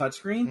battles use the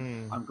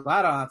touchscreen. I'm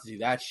glad I don't have to do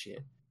that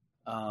shit.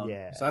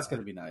 Yeah. So that's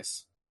going to be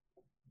nice.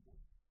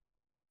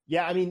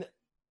 Yeah, I mean,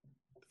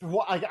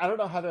 I don't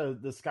know how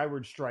the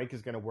Skyward Strike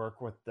is going to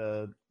work with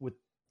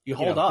You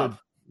hold up the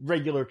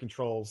regular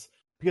controls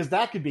because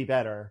that could be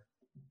better.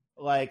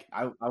 Like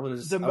I would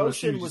the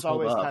motion was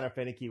always kind of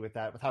finicky with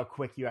that, with how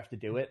quick you have to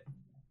do it.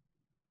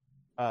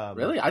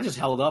 Really, I just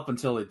held up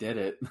until it did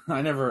it.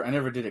 I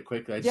never did it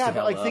quickly. I just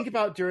but like up. think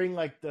about during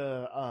like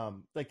the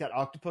like that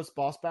octopus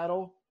boss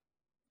battle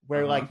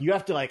where like you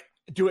have to like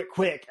do it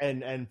quick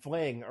and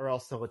fling or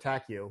else they'll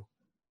attack you.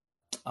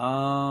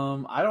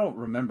 I don't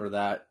remember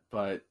that,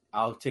 but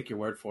I'll take your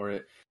word for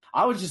it.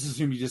 I would just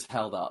assume you just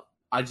held up.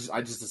 I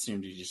just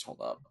assumed you just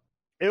held up.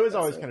 It was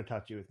always kind of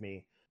touchy with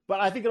me, but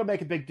I think it'll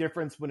make a big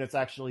difference when it's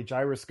actually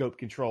gyroscope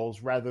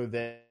controls rather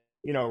than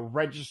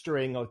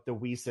registering like the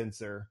Wii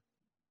sensor,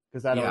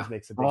 because that always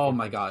makes a big difference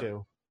my God.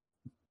 too.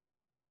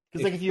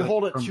 Because like if you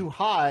hold it too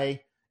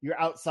high, you're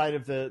outside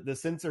of the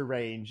sensor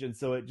range, and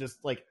so it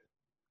just like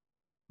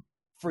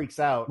freaks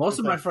out. Most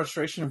of my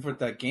frustration with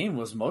that game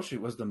was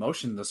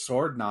the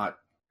sword not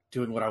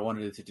doing what I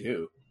wanted it to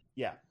do.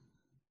 Yeah.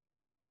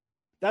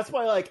 That's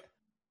why, like,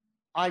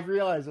 I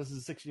realize this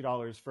is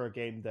 $60 for a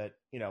game that,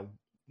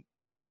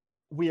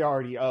 we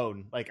already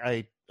own. Like,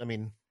 I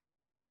mean,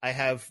 I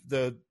have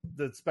the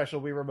special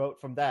Wii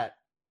remote from that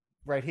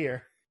right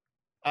here.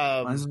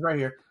 This is right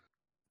here.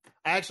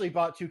 I actually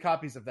bought 2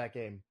 copies of that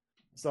game,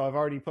 so I've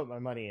already put my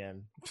money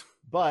in.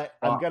 But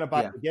I'm going to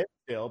buy it again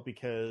still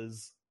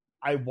because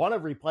I want to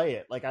replay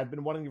it. Like, I've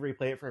been wanting to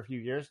replay it for a few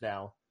years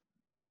now.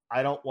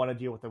 I don't want to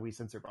deal with the Wii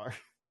sensor bar.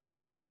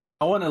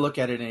 I want to look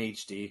at it in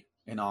HD.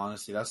 In all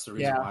honesty, that's the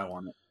reason why I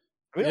want it.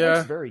 I mean, it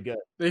looks very good.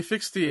 They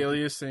fixed the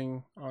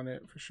aliasing on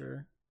it for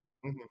sure.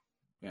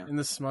 Yeah. In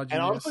the smudginess.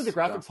 And honestly, the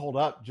graphics hold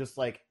up. Just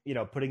like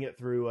putting it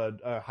through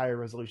a higher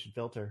resolution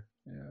filter.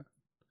 Yeah,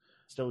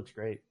 still looks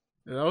great.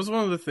 Yeah, that was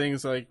one of the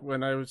things. Like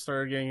when I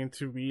started getting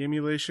into Wii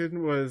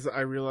emulation, was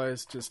I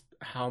realized just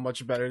how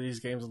much better these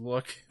games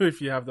look if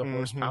you have the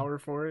horsepower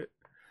for it.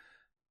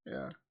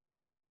 Yeah.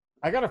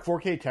 I got a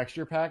 4K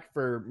texture pack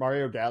for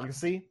Mario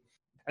Galaxy,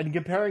 and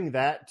comparing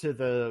that to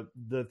the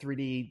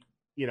 3D,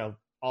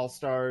 All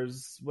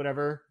Stars,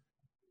 whatever,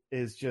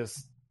 is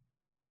just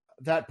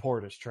that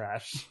port is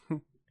trash.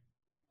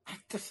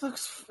 It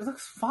looks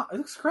fun. It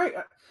looks great.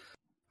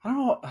 I don't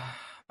know.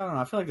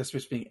 I feel like it's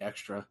just being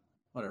extra.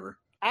 Whatever.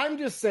 I'm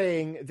just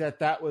saying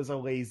that was a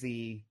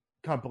lazy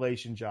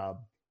compilation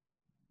job.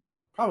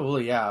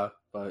 Probably, yeah,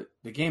 but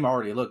the game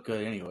already looked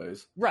good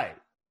anyways. Right.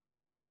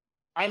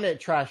 I meant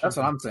trash. That's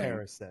what I'm saying.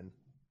 Comparison.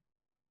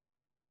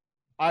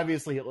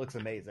 Obviously, it looks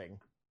amazing,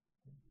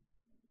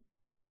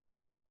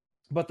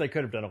 but they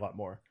could have done a lot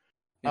more.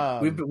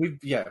 Yeah,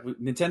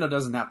 Nintendo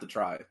doesn't have to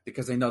try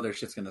because they know their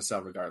shit's going to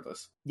sell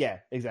regardless. Yeah,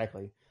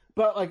 exactly.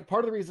 But like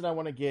part of the reason I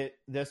want to get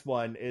this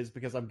one is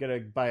because I'm going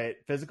to buy it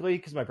physically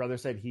because my brother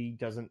said he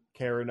doesn't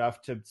care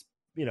enough to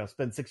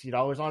spend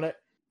 $60 on it.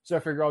 So I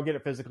figure I'll get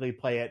it physically,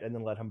 play it, and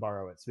then let him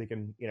borrow it so we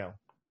can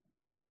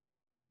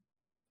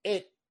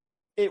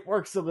it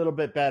works a little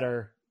bit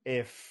better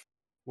if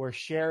we're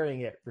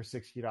sharing it for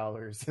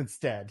 $60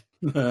 instead.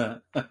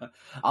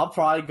 I'll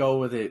probably go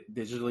with it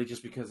digitally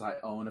just because I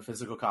own a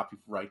physical copy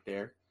right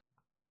there.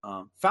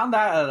 Found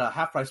that at a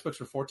half price books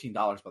for $14,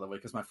 by the way,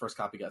 because my first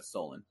copy got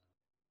stolen.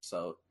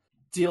 So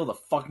deal the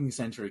fucking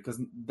century because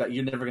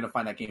you're never going to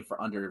find that game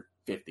for under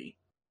 $50.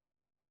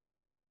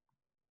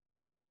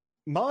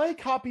 My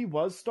copy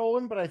was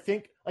stolen, but I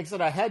think, like I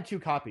said, I had 2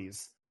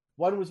 copies.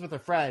 One was with a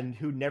friend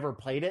who never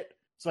played it.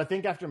 So I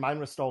think after mine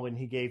was stolen,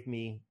 he gave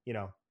me,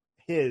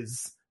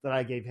 his that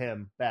I gave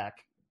him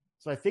back.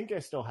 So I think I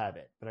still have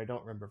it, but I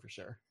don't remember for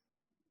sure.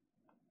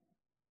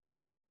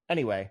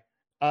 Anyway,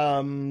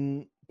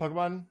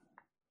 Pokemon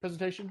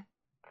presentation?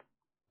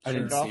 I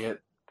didn't Sure. see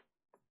it.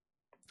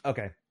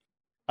 Okay.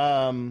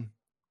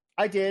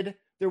 I did.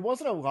 There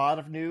wasn't a lot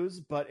of news,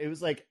 but it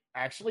was like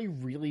actually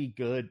really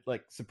good,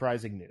 like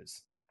surprising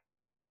news.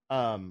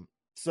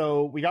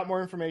 So we got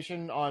more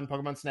information on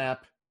Pokemon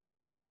Snap.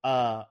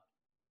 I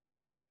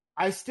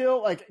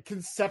still like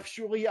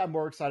conceptually I'm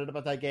more excited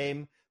about that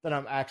game than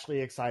I'm actually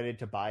excited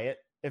to buy it,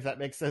 if that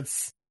makes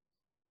sense.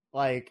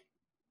 Like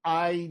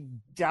I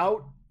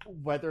doubt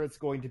whether it's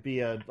going to be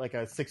a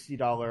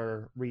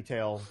 $60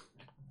 retail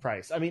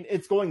price. I mean,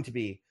 it's going to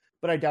be,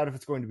 but I doubt if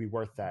it's going to be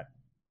worth that.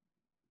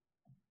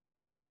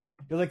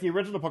 Because like the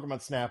original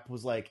Pokemon Snap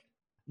was like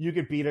you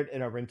could beat it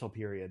in a rental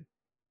period.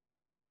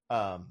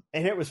 And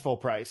it was full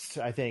price,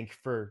 I think,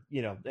 for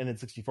an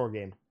N64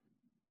 game.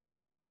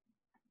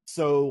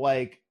 So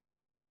like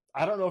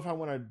I don't know if I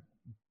want to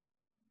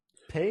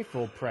pay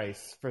full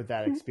price for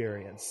that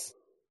experience.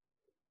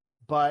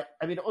 But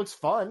I mean it looks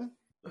fun.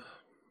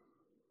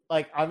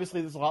 Like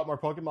obviously there's a lot more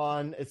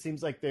Pokemon. It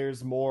seems like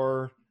there's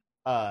more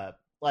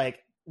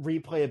like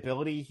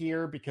replayability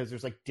here because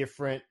there's like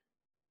different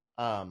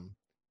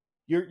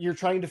you're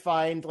trying to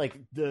find like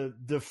the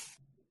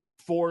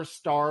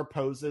 4-star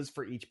poses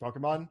for each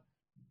Pokemon.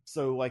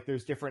 So like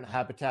there's different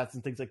habitats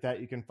and things like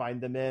that you can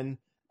find them in.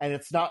 And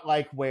it's not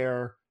like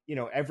where,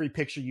 every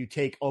picture you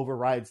take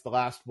overrides the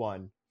last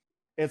one.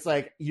 It's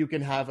like you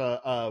can have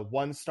a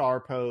 1-star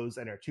pose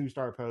and a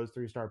 2-star pose,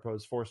 3-star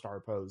pose, 4-star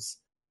pose.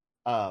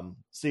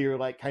 So you're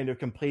like kind of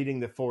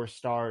completing the 4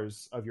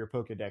 stars of your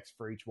Pokedex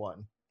for each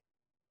one.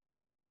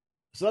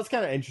 So that's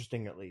kind of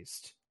interesting at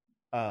least.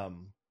 But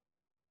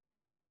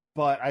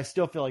I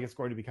still feel like it's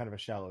going to be kind of a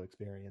shallow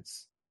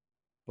experience.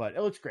 But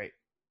it looks great.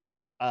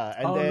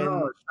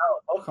 No,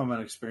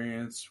 Pokemon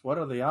experience. What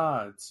are the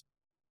odds?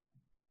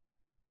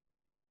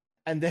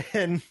 And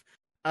then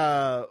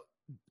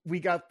we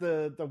got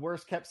the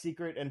worst kept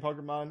secret in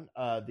Pokemon,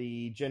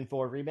 the Gen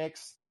 4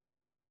 remakes.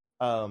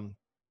 Pokemon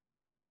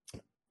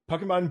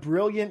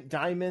Brilliant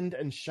Diamond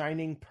and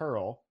Shining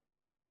Pearl.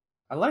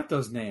 I like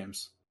those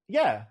names.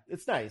 Yeah,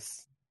 it's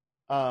nice.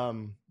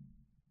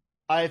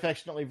 I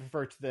affectionately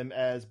refer to them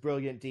as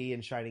Brilliant D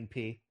and Shining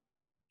P.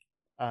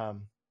 God,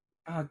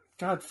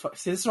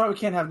 see, this is why we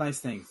can't have nice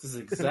things. This is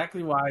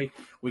exactly why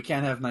we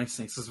can't have nice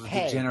things. This was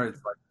degenerates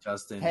like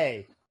Justin.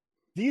 Hey,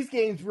 these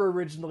games were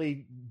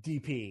originally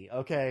DP,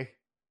 okay?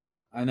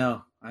 I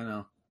know.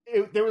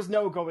 There was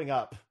no going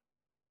up.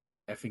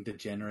 Effing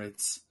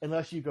degenerates.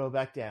 Unless you go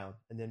back down,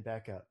 and then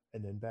back up,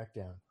 and then back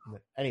down.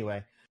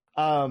 Anyway.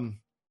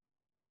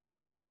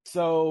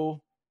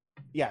 So,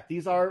 yeah,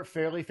 these are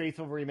fairly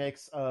faithful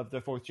remakes of the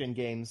 4th gen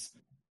games.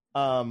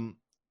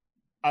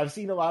 I've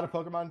seen a lot of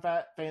Pokemon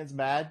fans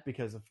mad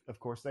because, of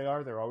course, they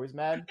are. They're always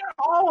mad.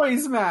 They're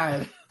always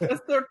mad. That's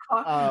their.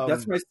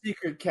 That's my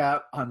secret,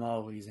 Cap. I'm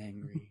always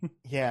angry.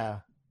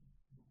 Yeah,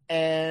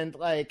 and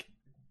like,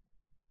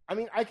 I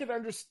mean, I can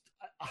understand.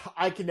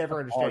 I can never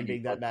understand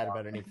being that mad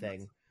about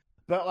anything,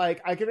 but like,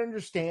 I can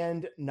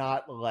understand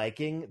not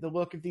liking the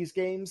look of these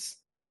games.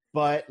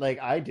 But like,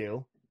 I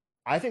do.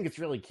 I think it's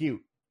really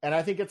cute, and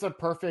I think it's a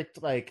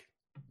perfect like.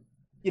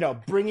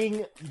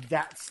 Bringing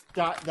that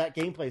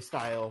gameplay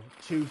style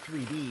to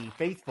 3D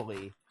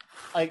faithfully,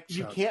 like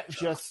you can't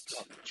just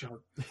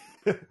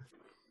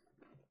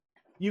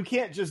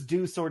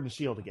do Sword and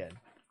Shield again.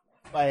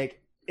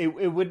 Like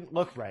it wouldn't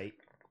look right.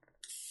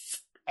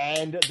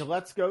 And the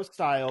Let's Go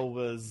style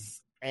was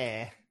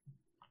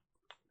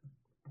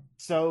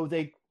So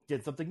they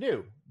did something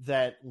new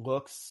that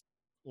looks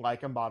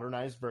like a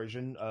modernized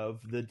version of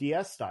the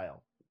DS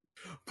style.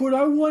 But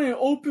I want an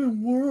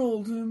open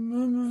world.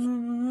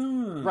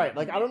 Right,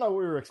 like I don't know what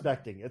we were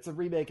expecting. It's a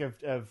remake of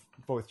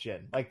 4th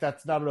gen. Like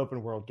that's not an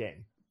open world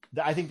game.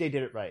 I think they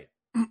did it right.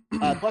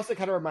 Plus, it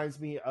kind of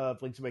reminds me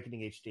of Link's Awakening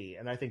HD,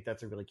 and I think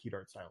that's a really cute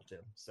art style too.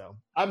 So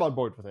I'm on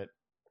board with it.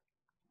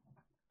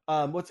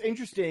 What's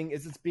interesting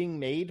is it's being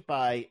made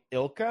by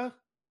ILCA,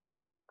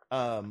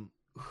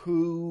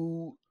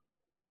 who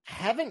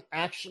haven't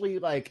actually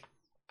like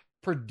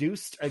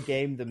produced a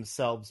game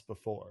themselves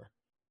before.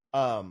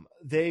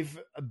 They've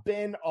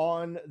been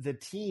on the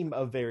team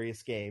of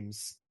various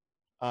games.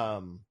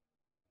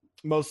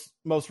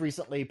 Most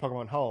recently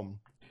Pokemon Home,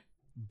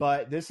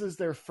 but this is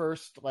their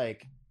first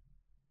like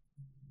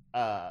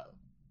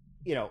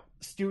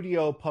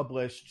studio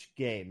published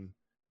game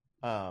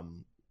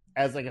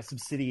as like a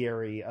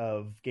subsidiary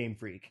of Game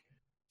Freak.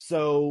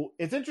 So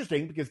it's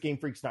interesting because Game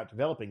Freak's not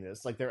developing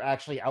this, like they're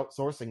actually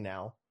outsourcing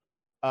now.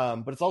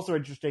 But it's also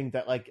interesting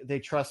that like they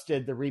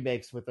trusted the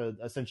remakes with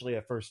essentially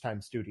a first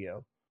time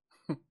studio.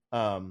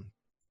 I'm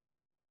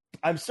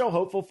still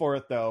hopeful for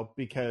it though,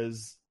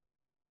 because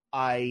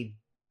I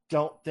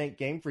don't think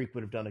Game Freak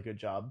would have done a good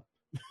job.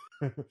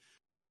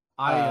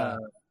 Yeah.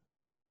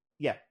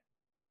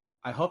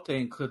 I hope they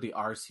include the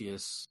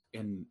Arceus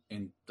in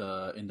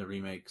the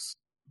remakes,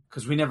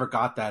 because we never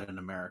got that in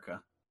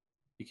America.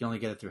 You can only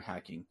get it through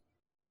hacking.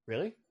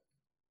 Really?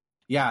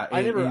 Yeah,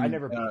 I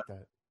never beat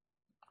that.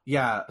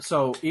 Yeah,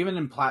 so even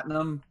in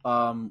Platinum,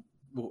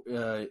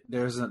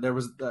 there was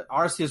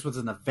Arceus was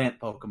an event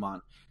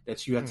Pokemon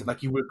that you had to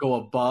like you would go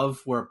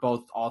above where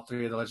all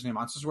three of the legendary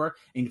monsters were,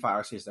 and you fight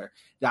Arceus there.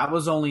 That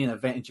was only an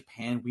event in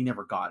Japan. We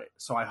never got it,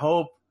 so I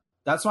hope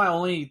that's my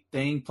only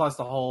thing. Plus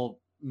the whole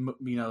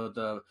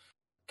the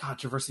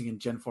traversing in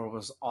Gen 4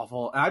 was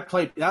awful. And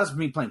that was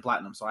me playing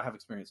Platinum, so I have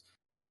experience.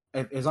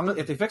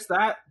 If they fix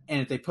that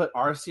and if they put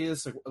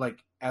Arceus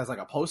like as like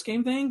a post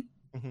game thing,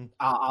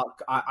 I'll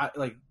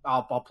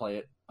play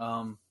it.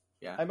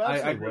 Yeah,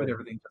 I agree with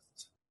everything.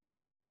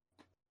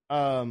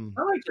 I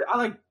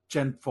like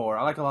Gen 4.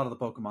 I like a lot of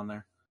the Pokemon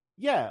there.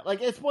 Yeah,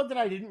 like it's one that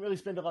I didn't really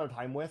spend a lot of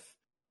time with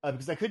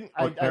because I couldn't.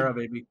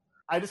 Baby.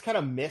 I just kind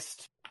of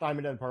missed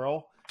Diamond and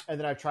Pearl, and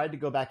then I tried to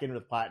go back in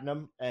with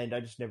Platinum, and I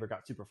just never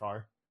got super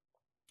far.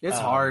 It's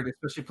hard,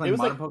 especially playing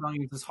modern Pokemon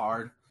games. It's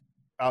hard.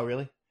 Oh,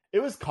 really?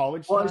 It was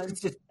college time,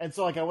 and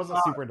so like I wasn't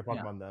super into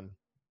Pokemon then.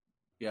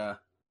 Yeah,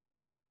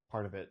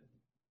 part of it.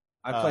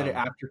 I played it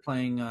after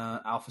playing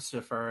Alpha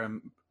Sapphire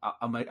and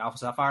Alpha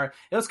Sapphire.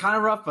 It was kind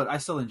of rough, but I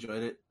still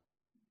enjoyed it.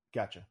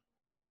 Gotcha.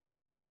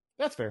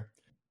 That's fair.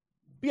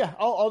 But yeah,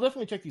 I'll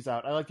definitely check these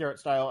out. I like the art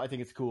style. I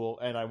think it's cool,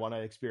 and I want to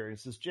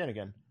experience this gen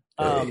again.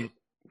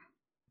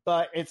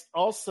 But it's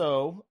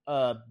also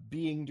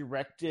being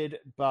directed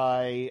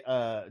by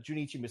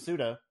Junichi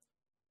Masuda,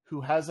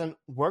 who hasn't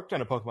worked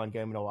on a Pokemon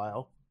game in a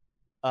while,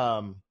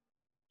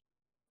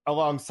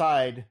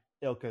 alongside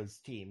Ilka's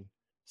team.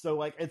 So,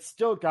 like, it's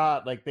still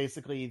got, like,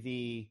 basically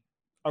the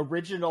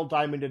original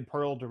Diamond and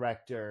Pearl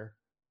director,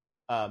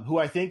 who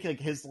I think,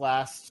 like, his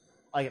last,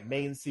 like,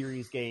 main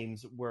series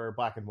games were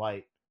Black and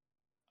White.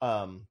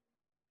 A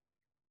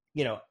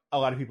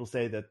lot of people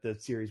say that the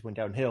series went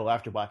downhill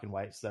after Black and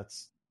White, so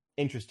that's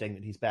interesting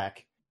that he's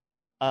back.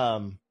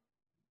 So,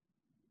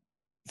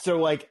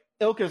 like,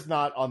 Ilka's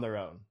not on their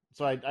own.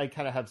 So I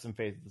kind of have some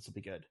faith that this will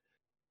be good.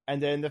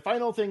 And then the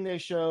final thing they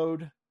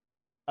showed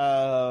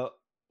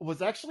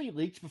was actually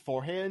leaked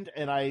beforehand,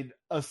 and I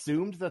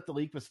assumed that the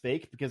leak was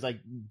fake because I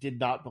did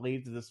not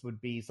believe that this would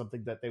be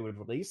something that they would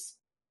release.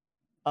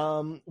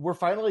 We're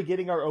finally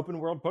getting our open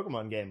world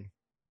Pokemon game.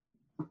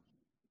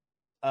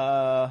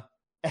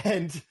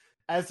 And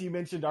as you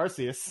mentioned,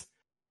 Arceus,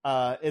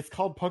 it's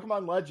called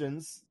Pokemon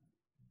Legends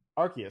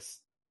Arceus.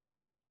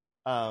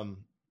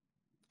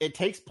 It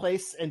takes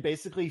place in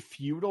basically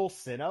feudal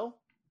Sinnoh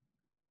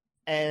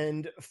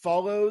and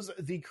follows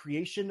the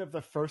creation of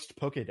the first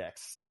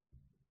Pokédex.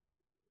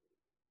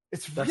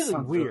 It's really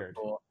weird.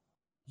 Really cool.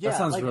 Yeah, that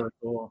sounds really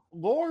cool.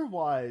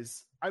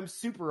 Lore-wise, I'm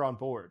super on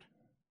board.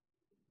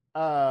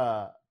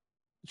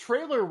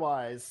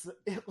 Trailer-wise,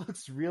 it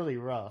looks really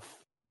rough.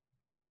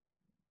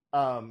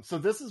 So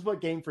this is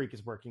what Game Freak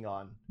is working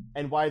on,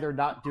 and why they're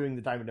not doing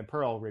the Diamond and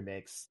Pearl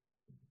remakes.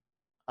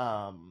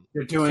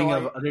 They're doing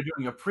a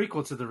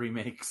prequel to the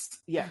remakes.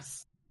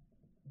 Yes.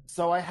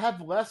 So I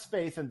have less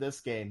faith in this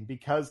game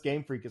because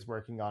Game Freak is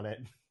working on it.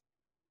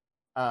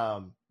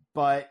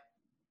 But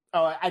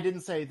I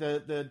didn't say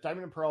the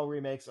Diamond and Pearl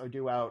remakes are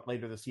due out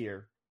later this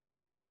year,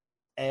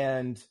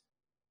 and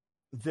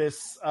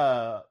this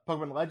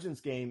Pokemon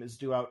Legends game is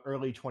due out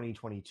early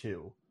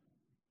 2022.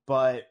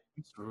 But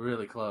it's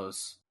really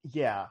close.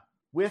 Yeah,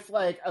 with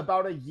like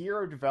about a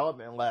year of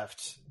development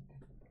left,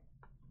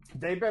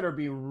 they better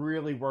be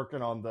really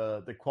working on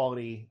the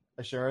quality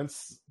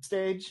assurance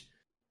stage,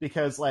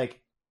 because like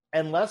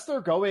unless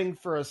they're going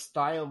for a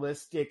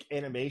stylistic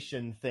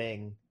animation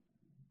thing,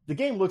 the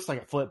game looks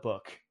like a flip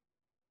book.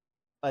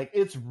 Like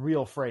it's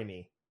real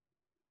framey.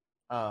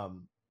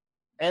 And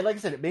like I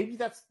said, maybe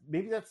that's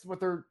what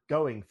they're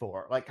going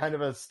for, like kind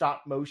of a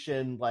stop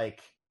motion,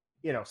 like,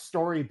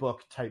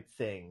 storybook type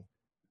thing.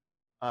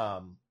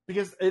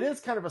 Because it is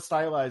kind of a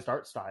stylized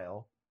art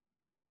style,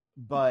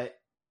 but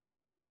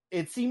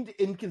it seemed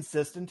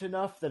inconsistent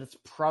enough that it's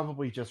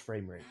probably just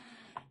frame rate.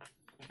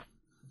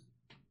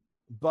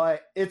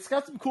 But it's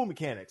got some cool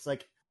mechanics.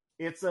 Like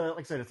it's like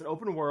I said, it's an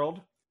open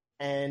world,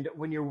 and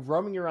when you're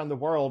roaming around the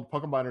world,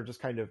 Pokemon are just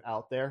kind of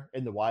out there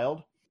in the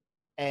wild,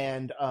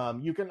 and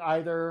you can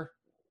either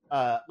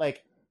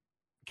like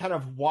kind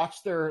of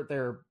watch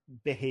their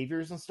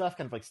behaviors and stuff,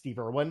 kind of like Steve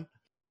Irwin,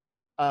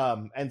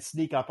 and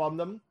sneak up on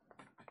them,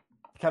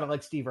 kind of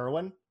like Steve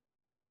Irwin,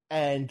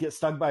 and get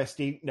stung by a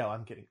Steve. No,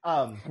 I'm kidding.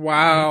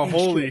 Wow,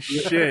 holy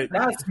shit.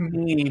 That's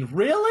mean.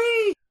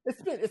 Really?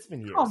 It's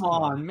been years. Come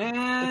on,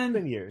 man. It's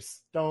been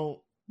years. Don't.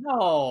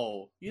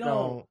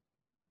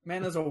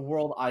 Man is a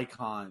world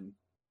icon.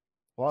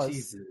 Was.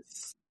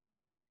 Jesus.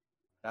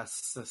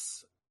 That's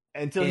just...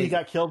 Until he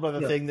got killed by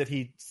the thing that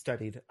he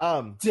studied.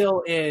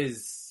 Still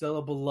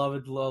a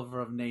beloved lover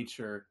of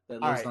nature.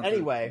 That lives all right,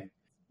 anyway,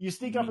 you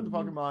sneak up on the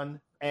Pokemon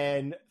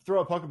and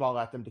throw a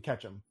Pokeball at them to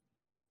catch them.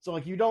 So,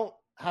 like, you don't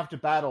have to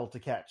battle to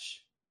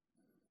catch.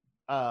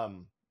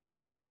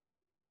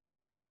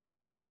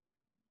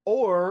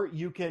 Or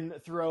you can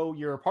throw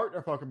your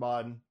partner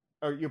Pokemon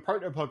or your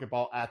partner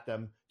Pokeball at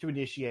them to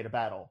initiate a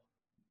battle.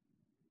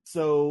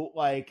 So,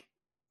 like,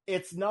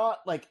 it's not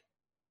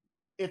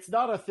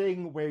a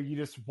thing where you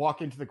just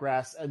walk into the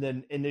grass and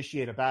then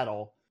initiate a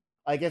battle.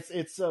 Like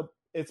it's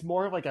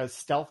more of like a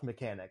stealth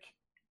mechanic.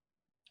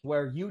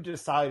 where you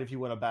decide if you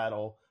want to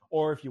battle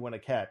or if you want to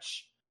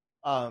catch.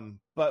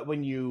 But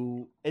when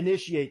you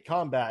initiate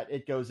combat,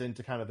 it goes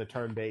into kind of the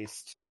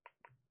turn-based,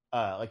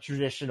 like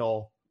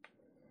traditional.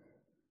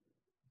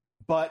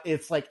 But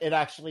it's like it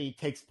actually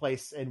takes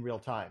place in real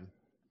time,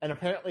 and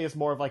apparently it's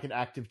more of like an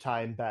active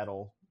time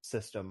battle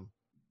system,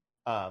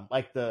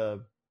 like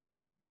the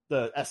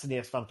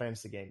SNES Final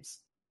Fantasy games.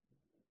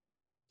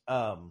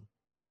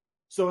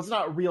 So it's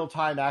not real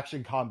time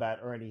action combat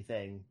or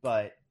anything,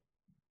 but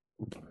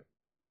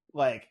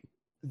like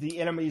the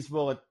enemies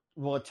will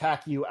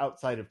attack you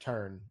outside of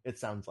turn. It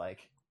sounds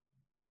like.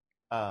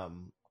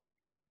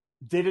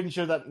 They didn't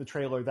show that in the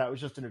trailer. That was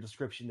just in a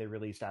description they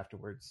released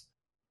afterwards.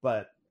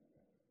 But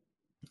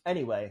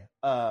anyway,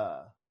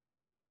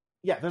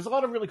 yeah, there's a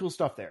lot of really cool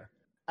stuff there.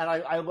 And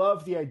I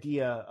love the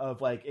idea of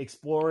like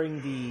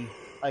exploring the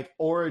like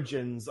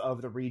origins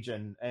of the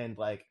region and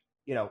like,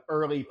 you know,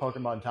 early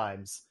Pokemon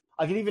times.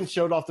 I can even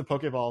showed off the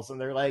Pokeballs,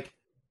 and they're like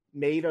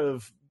made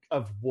of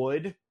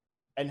wood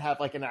and have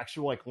like an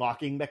actual like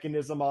locking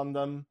mechanism on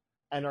them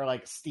and are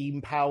like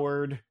steam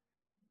powered.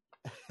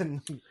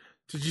 Did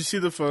you see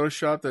the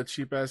Photoshop that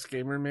cheap ass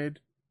gamer made?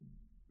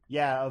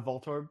 Yeah, a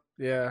Voltorb.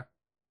 Yeah.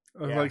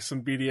 Like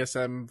some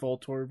BDSM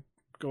Voltorb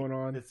going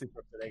on. It's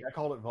super upsetting. I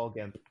called it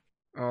Volgimp.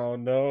 Oh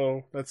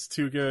no, that's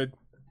too good.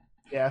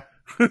 Yeah.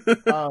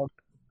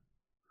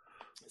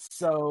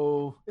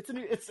 So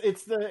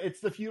it's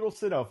the feudal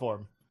Sinnoh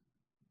form.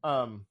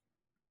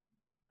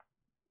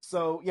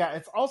 So yeah,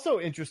 it's also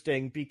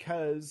interesting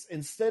because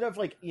instead of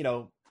like, you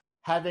know,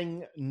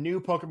 having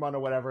new Pokemon or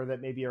whatever that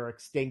maybe are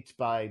extinct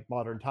by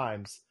modern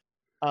times,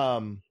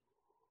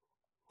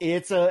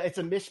 it's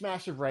a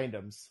mishmash of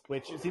randoms,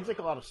 which it seems like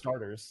a lot of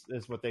starters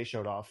is what they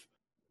showed off.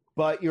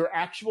 But your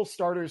actual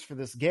starters for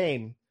this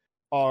game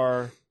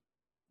are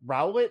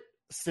Rowlet,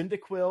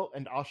 Cyndaquil,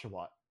 and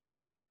Oshawott.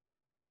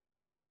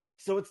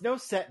 So it's no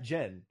set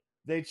gen.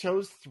 They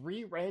chose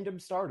 3 random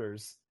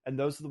starters, and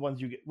those are the ones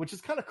you get, which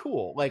is kind of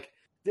cool. Like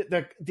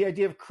the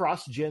idea of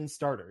cross-gen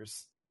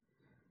starters.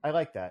 I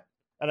like that.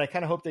 And I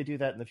kind of hope they do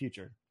that in the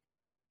future.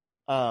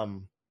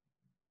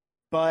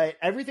 But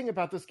everything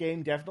about this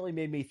game definitely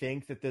made me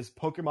think that this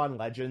Pokemon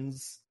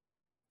Legends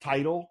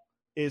title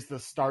is the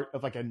start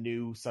of like a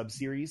new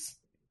sub-series.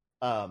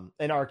 And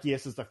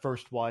Arceus is the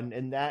first one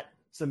in that.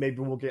 So maybe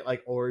we'll get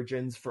like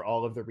origins for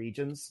all of the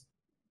regions.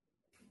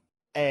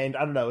 And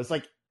I don't know. It's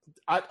like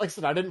I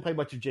said, I didn't play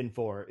much of Gen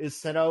 4. Is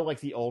Sinnoh like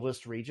the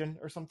oldest region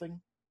or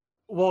something?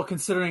 Well,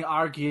 considering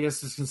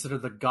Arceus is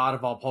considered the god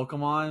of all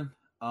Pokemon,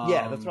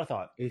 yeah, that's what I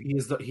thought. He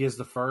is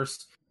the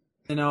first.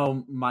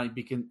 Sinnoh might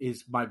be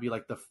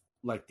like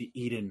the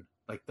Eden,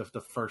 like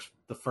the first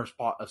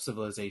part of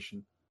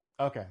civilization.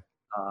 Okay.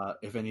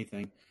 If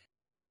anything,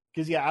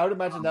 because yeah, I would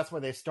imagine that's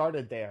where they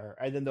started there,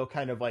 and then they'll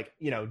kind of like,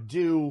 you know,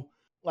 do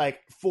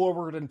like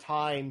forward in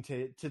time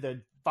to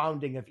the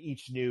founding of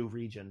each new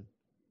region.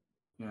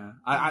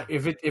 Yeah,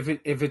 if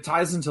it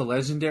ties into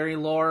legendary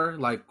lore,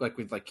 like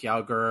with like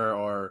Kyogre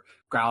or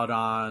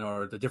Groudon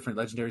or the different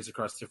legendaries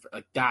across different,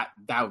 like that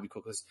would be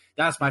cool, because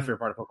that's my favorite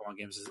part of Pokemon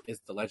games is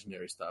the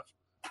legendary stuff.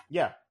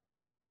 Yeah,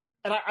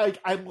 and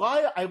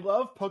I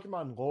love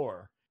Pokemon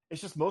lore.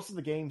 It's just most of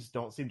the games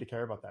don't seem to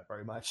care about that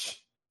very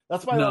much.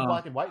 That's why I love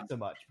Black and White so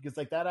much, because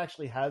like that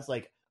actually has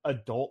like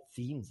adult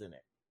themes in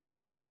it.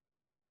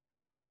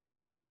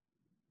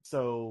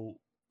 So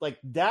like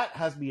that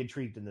has me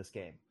intrigued in this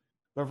game.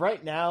 But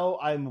right now,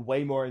 I'm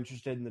way more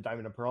interested in the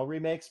Diamond and Pearl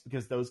remakes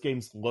because those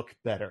games look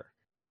better,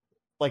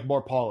 like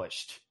more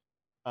polished.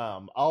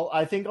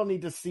 I think I'll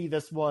need to see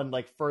this one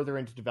like further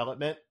into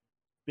development,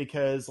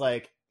 because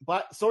like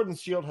Sword and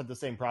Shield had the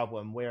same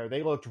problem where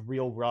they looked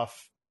real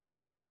rough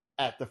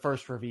at the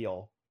first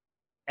reveal,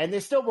 and they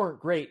still weren't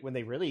great when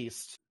they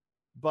released,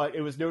 but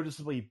it was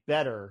noticeably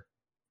better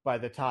by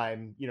the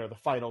time, you know, the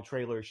final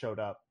trailer showed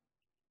up.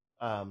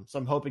 So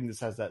I'm hoping this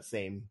has that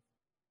same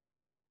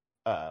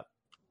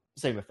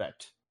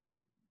effect.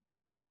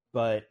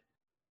 But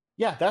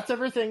yeah, that's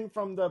everything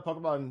from the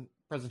Pokemon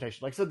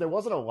presentation. Like I said, there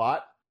wasn't a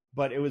lot,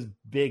 but it was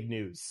big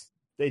news.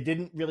 They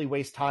didn't really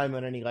waste time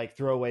on any like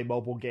throwaway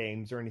mobile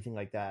games or anything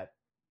like that.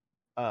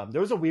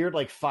 There was a weird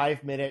like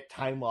 5-minute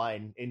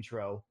timeline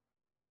intro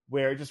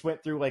where it just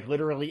went through like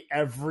literally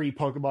every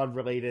Pokemon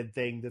related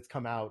thing that's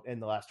come out in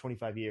the last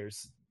 25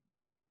 years,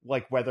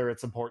 like whether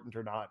it's important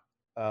or not.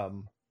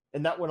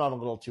 And that went on a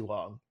little too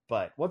long.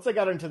 But once I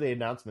got into the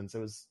announcements, it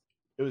was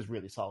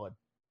really solid.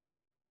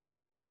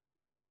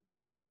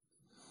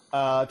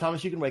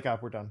 Thomas, you can wake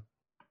up. We're done.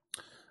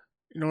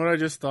 You know what I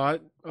just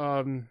thought?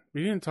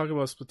 We didn't talk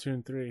about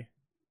Splatoon 3.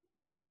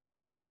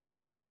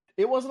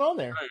 It wasn't on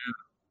there.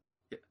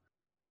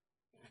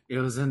 It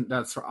was in.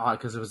 That's odd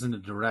because it was in the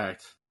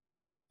direct.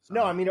 So.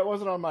 No, I mean it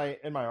wasn't on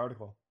in my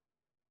article.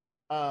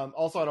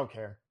 Also, I don't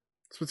care.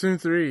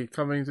 Splatoon 3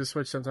 coming to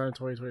Switch sometime in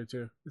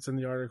 2022. It's in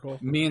the article.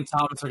 Me and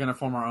Thomas are gonna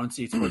form our own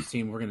esports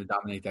team. We're gonna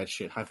dominate that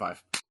shit. High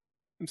five.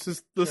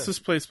 Let's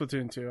just play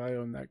Splatoon 2. I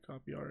own that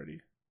copy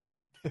already.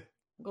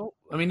 Well,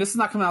 I mean, this is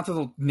not coming out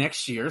till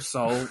next year,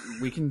 so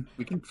we can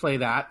play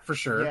that for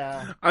sure.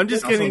 Yeah, I'm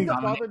just getting.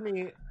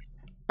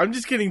 I'm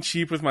just getting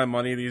cheap with my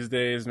money these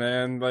days,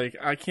 man. Like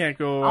I can't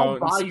go I'll out and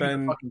buy you the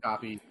spend fucking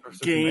copy. For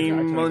game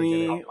totally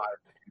money. I'll buy it.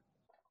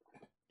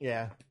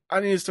 Yeah.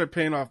 I need to start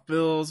paying off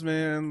bills,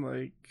 man.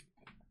 Like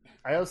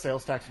I owe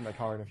sales tax on my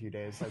car in a few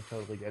days. I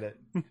totally get it.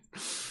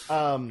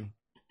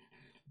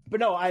 But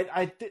no,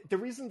 the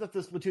reason that the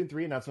Splatoon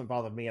 3 announcement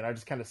bothered me, and I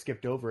just kind of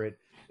skipped over it,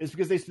 is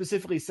because they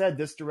specifically said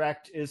this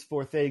direct is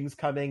for things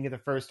coming in the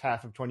first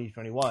half of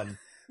 2021.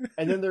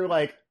 And then they're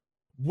like,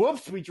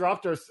 whoops, we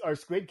dropped our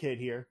Squid Kid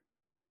here.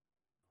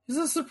 It's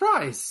a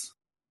surprise.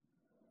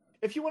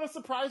 If you want to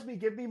surprise me,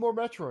 give me more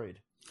Metroid.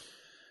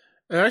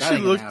 it actually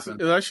ain't gonna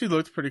happen. It actually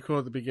looked pretty cool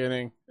at the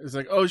beginning. It's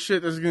like, oh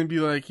shit, there's gonna be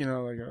like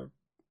like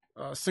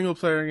a single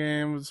player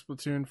game with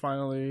Splatoon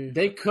finally.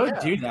 They could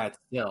do that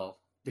still.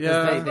 Because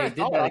Yeah. they did I that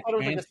thought it was like a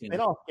expansion.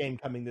 spin-off game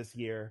coming this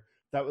year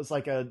that was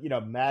like a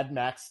Mad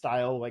Max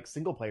style like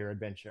single player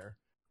adventure.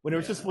 When it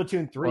was just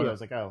Splatoon 3, I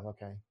was like, oh,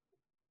 okay.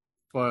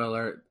 Spoiler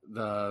alert,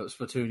 the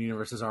Splatoon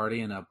universe is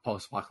already in a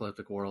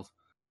post-apocalyptic world.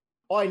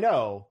 Oh, I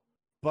know,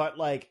 but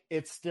like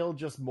it's still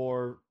just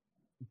more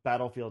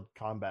Battlefield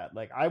combat.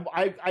 Like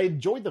I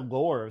enjoyed the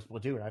lore of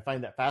Splatoon. I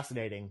find that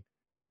fascinating,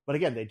 but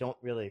again, they don't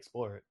really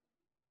explore it.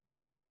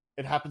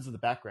 It happens in the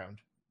background.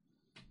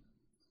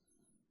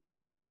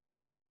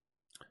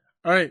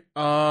 All right.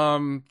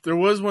 There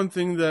was one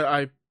thing that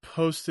I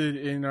posted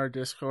in our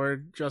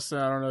Discord, Justin.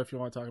 I don't know if you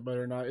want to talk about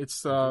it or not.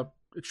 It's a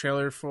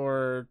trailer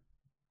for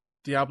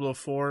Diablo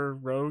 4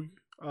 Rogue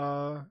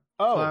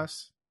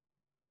class.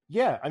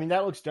 Yeah, I mean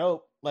that looks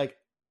dope. Like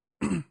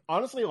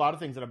honestly, a lot of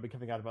things that have been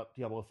coming out about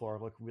Diablo 4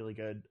 look really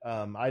good.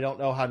 I don't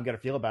know how I'm gonna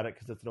feel about it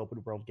because it's an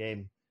open world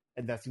game,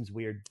 and that seems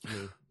weird to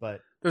me.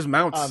 But There's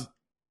mounts.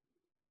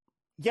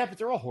 yeah, but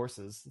they're all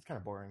horses. It's kind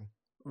of boring.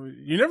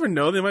 You never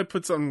know; they might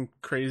put something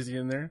crazy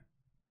in there.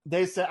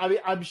 They said, I mean,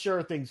 I'm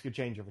sure things could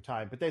change over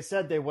time, but they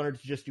said they wanted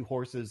to just do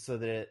horses so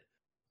that it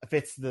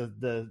fits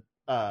the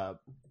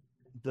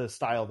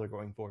style they're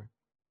going for.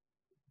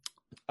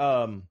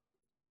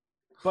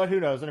 But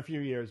who knows? In a few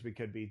years, we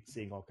could be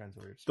seeing all kinds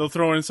of weird stuff. They'll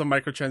throw in some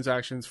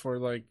microtransactions for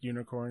like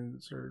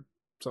unicorns or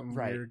something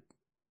weird.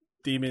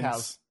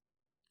 Demons,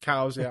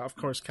 cows, yeah, of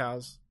course,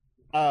 cows.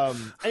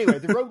 Anyway,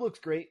 the rogue looks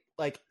great.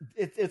 Like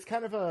it's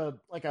kind of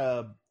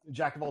a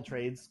jack of all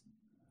trades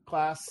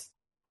class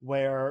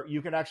where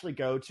you can actually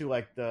go to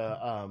like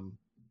the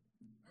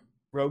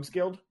Rogues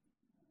Guild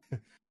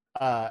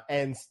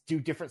and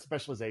do different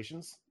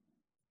specializations.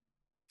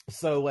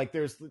 So like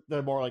there's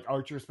the more like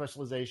archer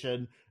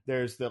specialization,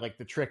 there's the like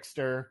the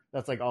trickster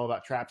that's like all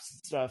about traps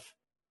and stuff.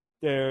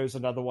 There's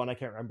another one I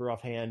can't remember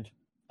offhand.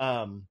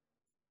 And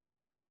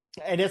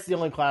it's the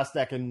only class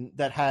that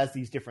has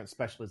these different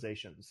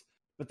specializations.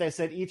 But they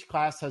said each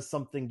class has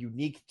something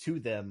unique to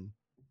them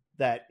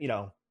that,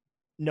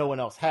 no one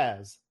else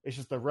has. It's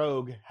just the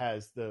rogue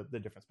has the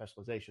different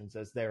specializations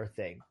as their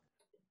thing.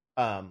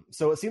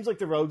 So it seems like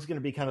the rogue's going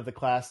to be kind of the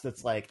class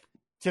that's like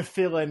to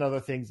fill in other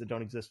things that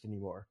don't exist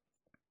anymore.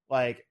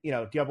 Like,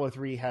 Diablo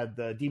 3 had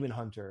the demon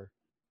hunter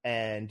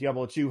and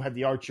Diablo 2 had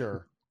the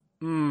archer.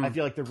 I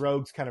feel like the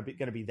rogue's kind of going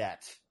to be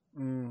that.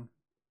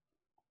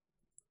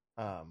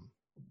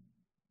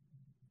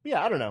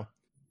 Yeah, I don't know.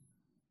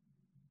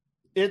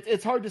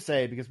 It's hard to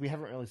say because we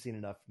haven't really seen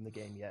enough from the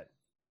game yet.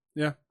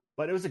 Yeah.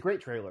 But it was a great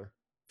trailer.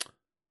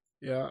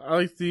 Yeah, I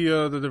like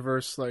the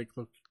diverse like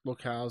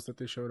locales that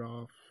they showed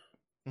off.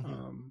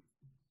 Mm-hmm.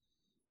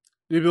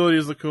 The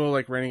abilities look cool,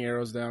 like raining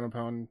arrows down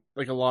upon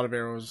like a lot of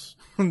arrows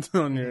on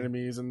your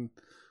enemies, and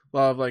a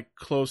lot of like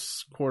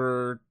close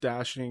quarter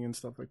dashing and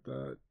stuff like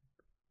that.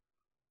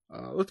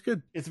 Looked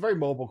good. It's a very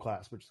mobile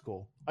class, which is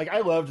cool. Like I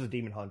loved the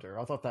Demon Hunter.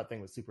 I thought that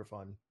thing was super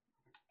fun.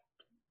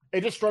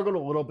 It just struggled a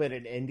little bit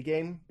in end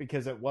game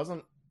because it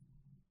wasn't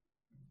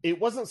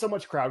so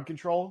much crowd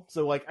control.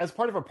 So like as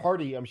part of a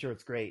party, I'm sure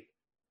it's great.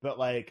 But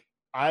like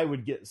I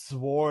would get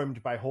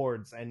swarmed by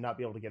hordes and not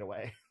be able to get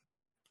away.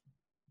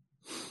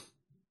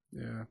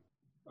 Yeah.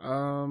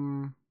 I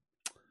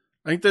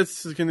think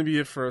that's going to be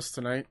it for us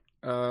tonight.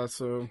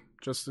 So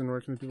Justin, where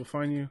can people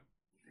find you?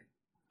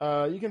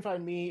 You can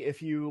find me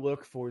if you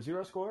look for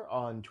Zero Score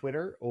on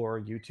Twitter or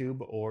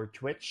YouTube or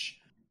Twitch.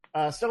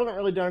 Still haven't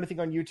really done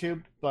anything on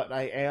YouTube, but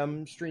I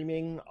am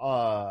streaming,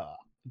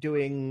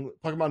 doing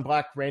Pokemon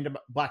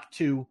Black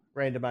 2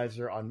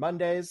 randomizer on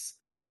Mondays,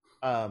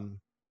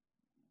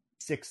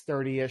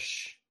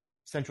 6:30ish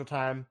Central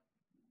Time,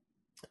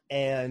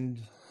 and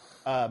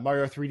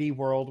Mario 3D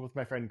World with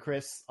my friend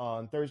Chris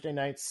on Thursday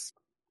nights,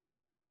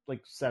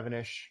 like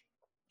 7ish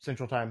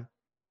Central Time.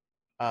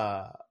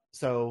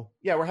 So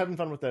yeah, we're having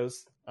fun with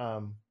those. I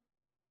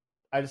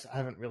just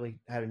haven't really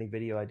had any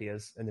video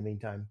ideas in the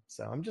meantime,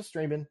 so I'm just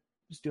streaming,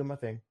 just doing my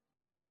thing.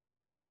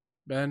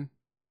 Ben?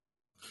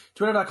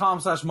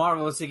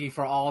 Twitter.com/MarvelousIggy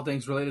for all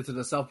things related to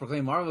the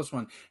self-proclaimed Marvelous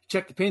One.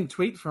 Check the pinned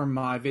tweet for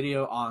my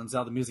video on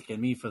Zelda Music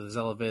and Me for the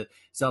Zelda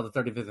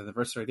 35th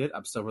anniversary I did.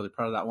 I'm still really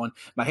proud of that one.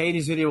 My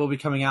Hades video will be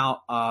coming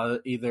out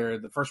either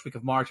the first week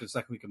of March or the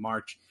second week of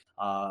March.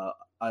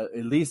 At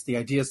least the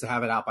idea is to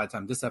have it out by the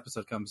time this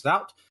episode comes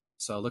out.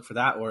 So look for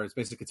that, where it's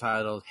basically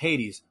titled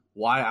Hades,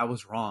 Why I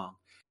Was Wrong.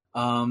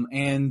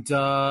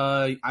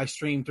 I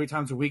stream 3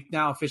 times a week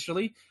now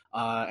officially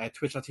at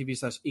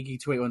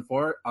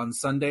twitch.tv/Iggy2814 on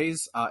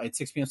Sundays at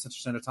 6 p.m. Central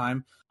Standard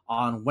Time.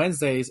 On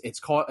Wednesdays, it's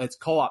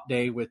co-op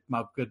day with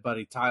my good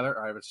buddy Tyler,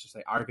 or I would just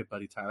say our good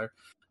buddy Tyler.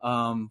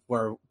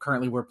 Where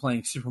currently we're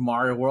playing Super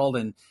Mario World,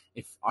 and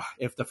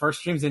if the first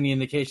stream's any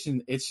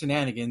indication, it's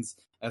shenanigans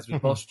as we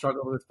both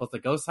struggle with both the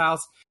ghost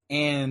house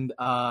and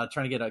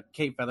trying to get a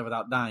cape feather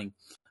without dying.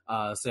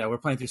 So yeah, we're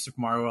playing through Super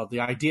Mario World. The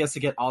idea is to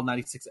get all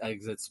 96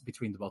 exits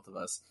between the both of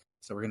us,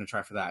 so we're gonna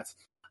try for that.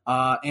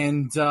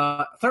 And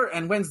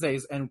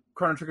Wednesdays, and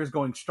Chrono Trigger is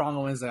going strong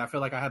on Wednesday. I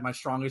feel like I had my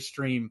strongest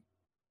stream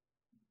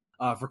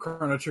for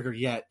Chrono Trigger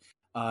yet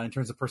in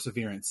terms of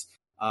perseverance.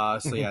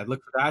 So yeah,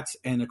 look for that,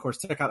 and of course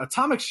check out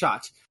Atomic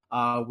Shot.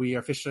 We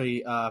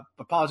officially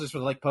apologize for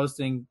the late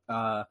posting,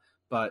 but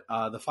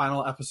the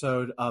final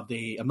episode of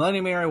the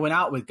Millennium Era went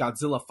out with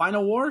Godzilla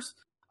Final Wars.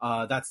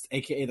 That's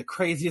aka the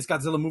craziest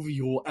Godzilla movie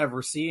you will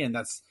ever see, and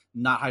that's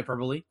not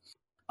hyperbole.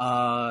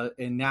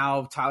 And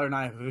now Tyler and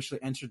I have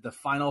officially entered the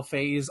final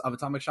phase of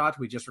Atomic Shot.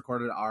 We just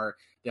recorded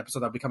the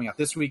episode that'll be coming out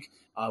this week.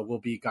 Will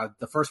be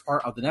the first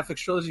part of the Netflix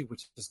trilogy,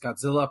 which is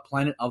Godzilla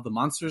Planet of the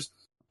Monsters.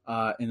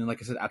 And then,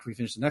 like I said, after we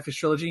finish the Netflix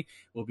trilogy,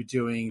 we'll be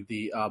doing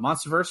the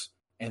MonsterVerse,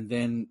 and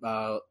then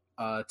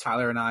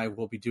Tyler and I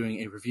will be doing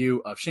a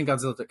review of Shin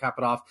Godzilla to cap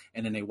it off,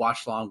 and then a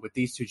watch along with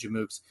these two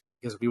Jamooks,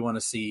 because we want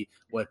to see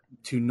what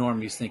two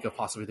normies think of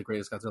possibly the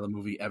greatest Godzilla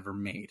movie ever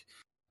made.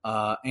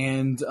 Yeah,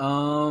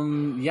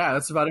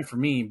 that's about it for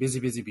me. Busy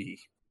bee.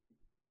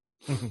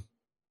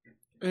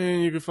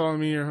 And you can follow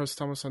me, your host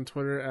Thomas, on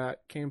Twitter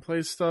at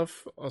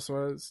CanePlaysStuff,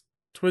 also as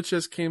Twitch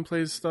as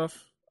CanePlaysStuff.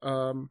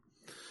 You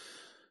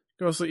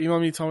can also email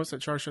me,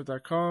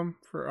 thomas@charshot.com.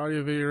 For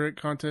audio, video, written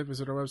content,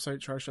 visit our website,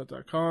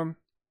 charshot.com.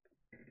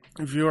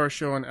 View our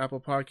show on Apple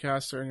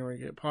Podcasts or anywhere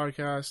you get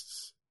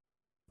podcasts.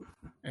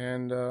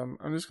 And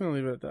I'm just going to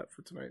leave it at that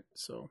for tonight.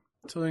 So,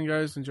 until then,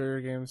 guys, enjoy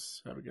your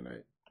games. Have a good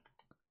night.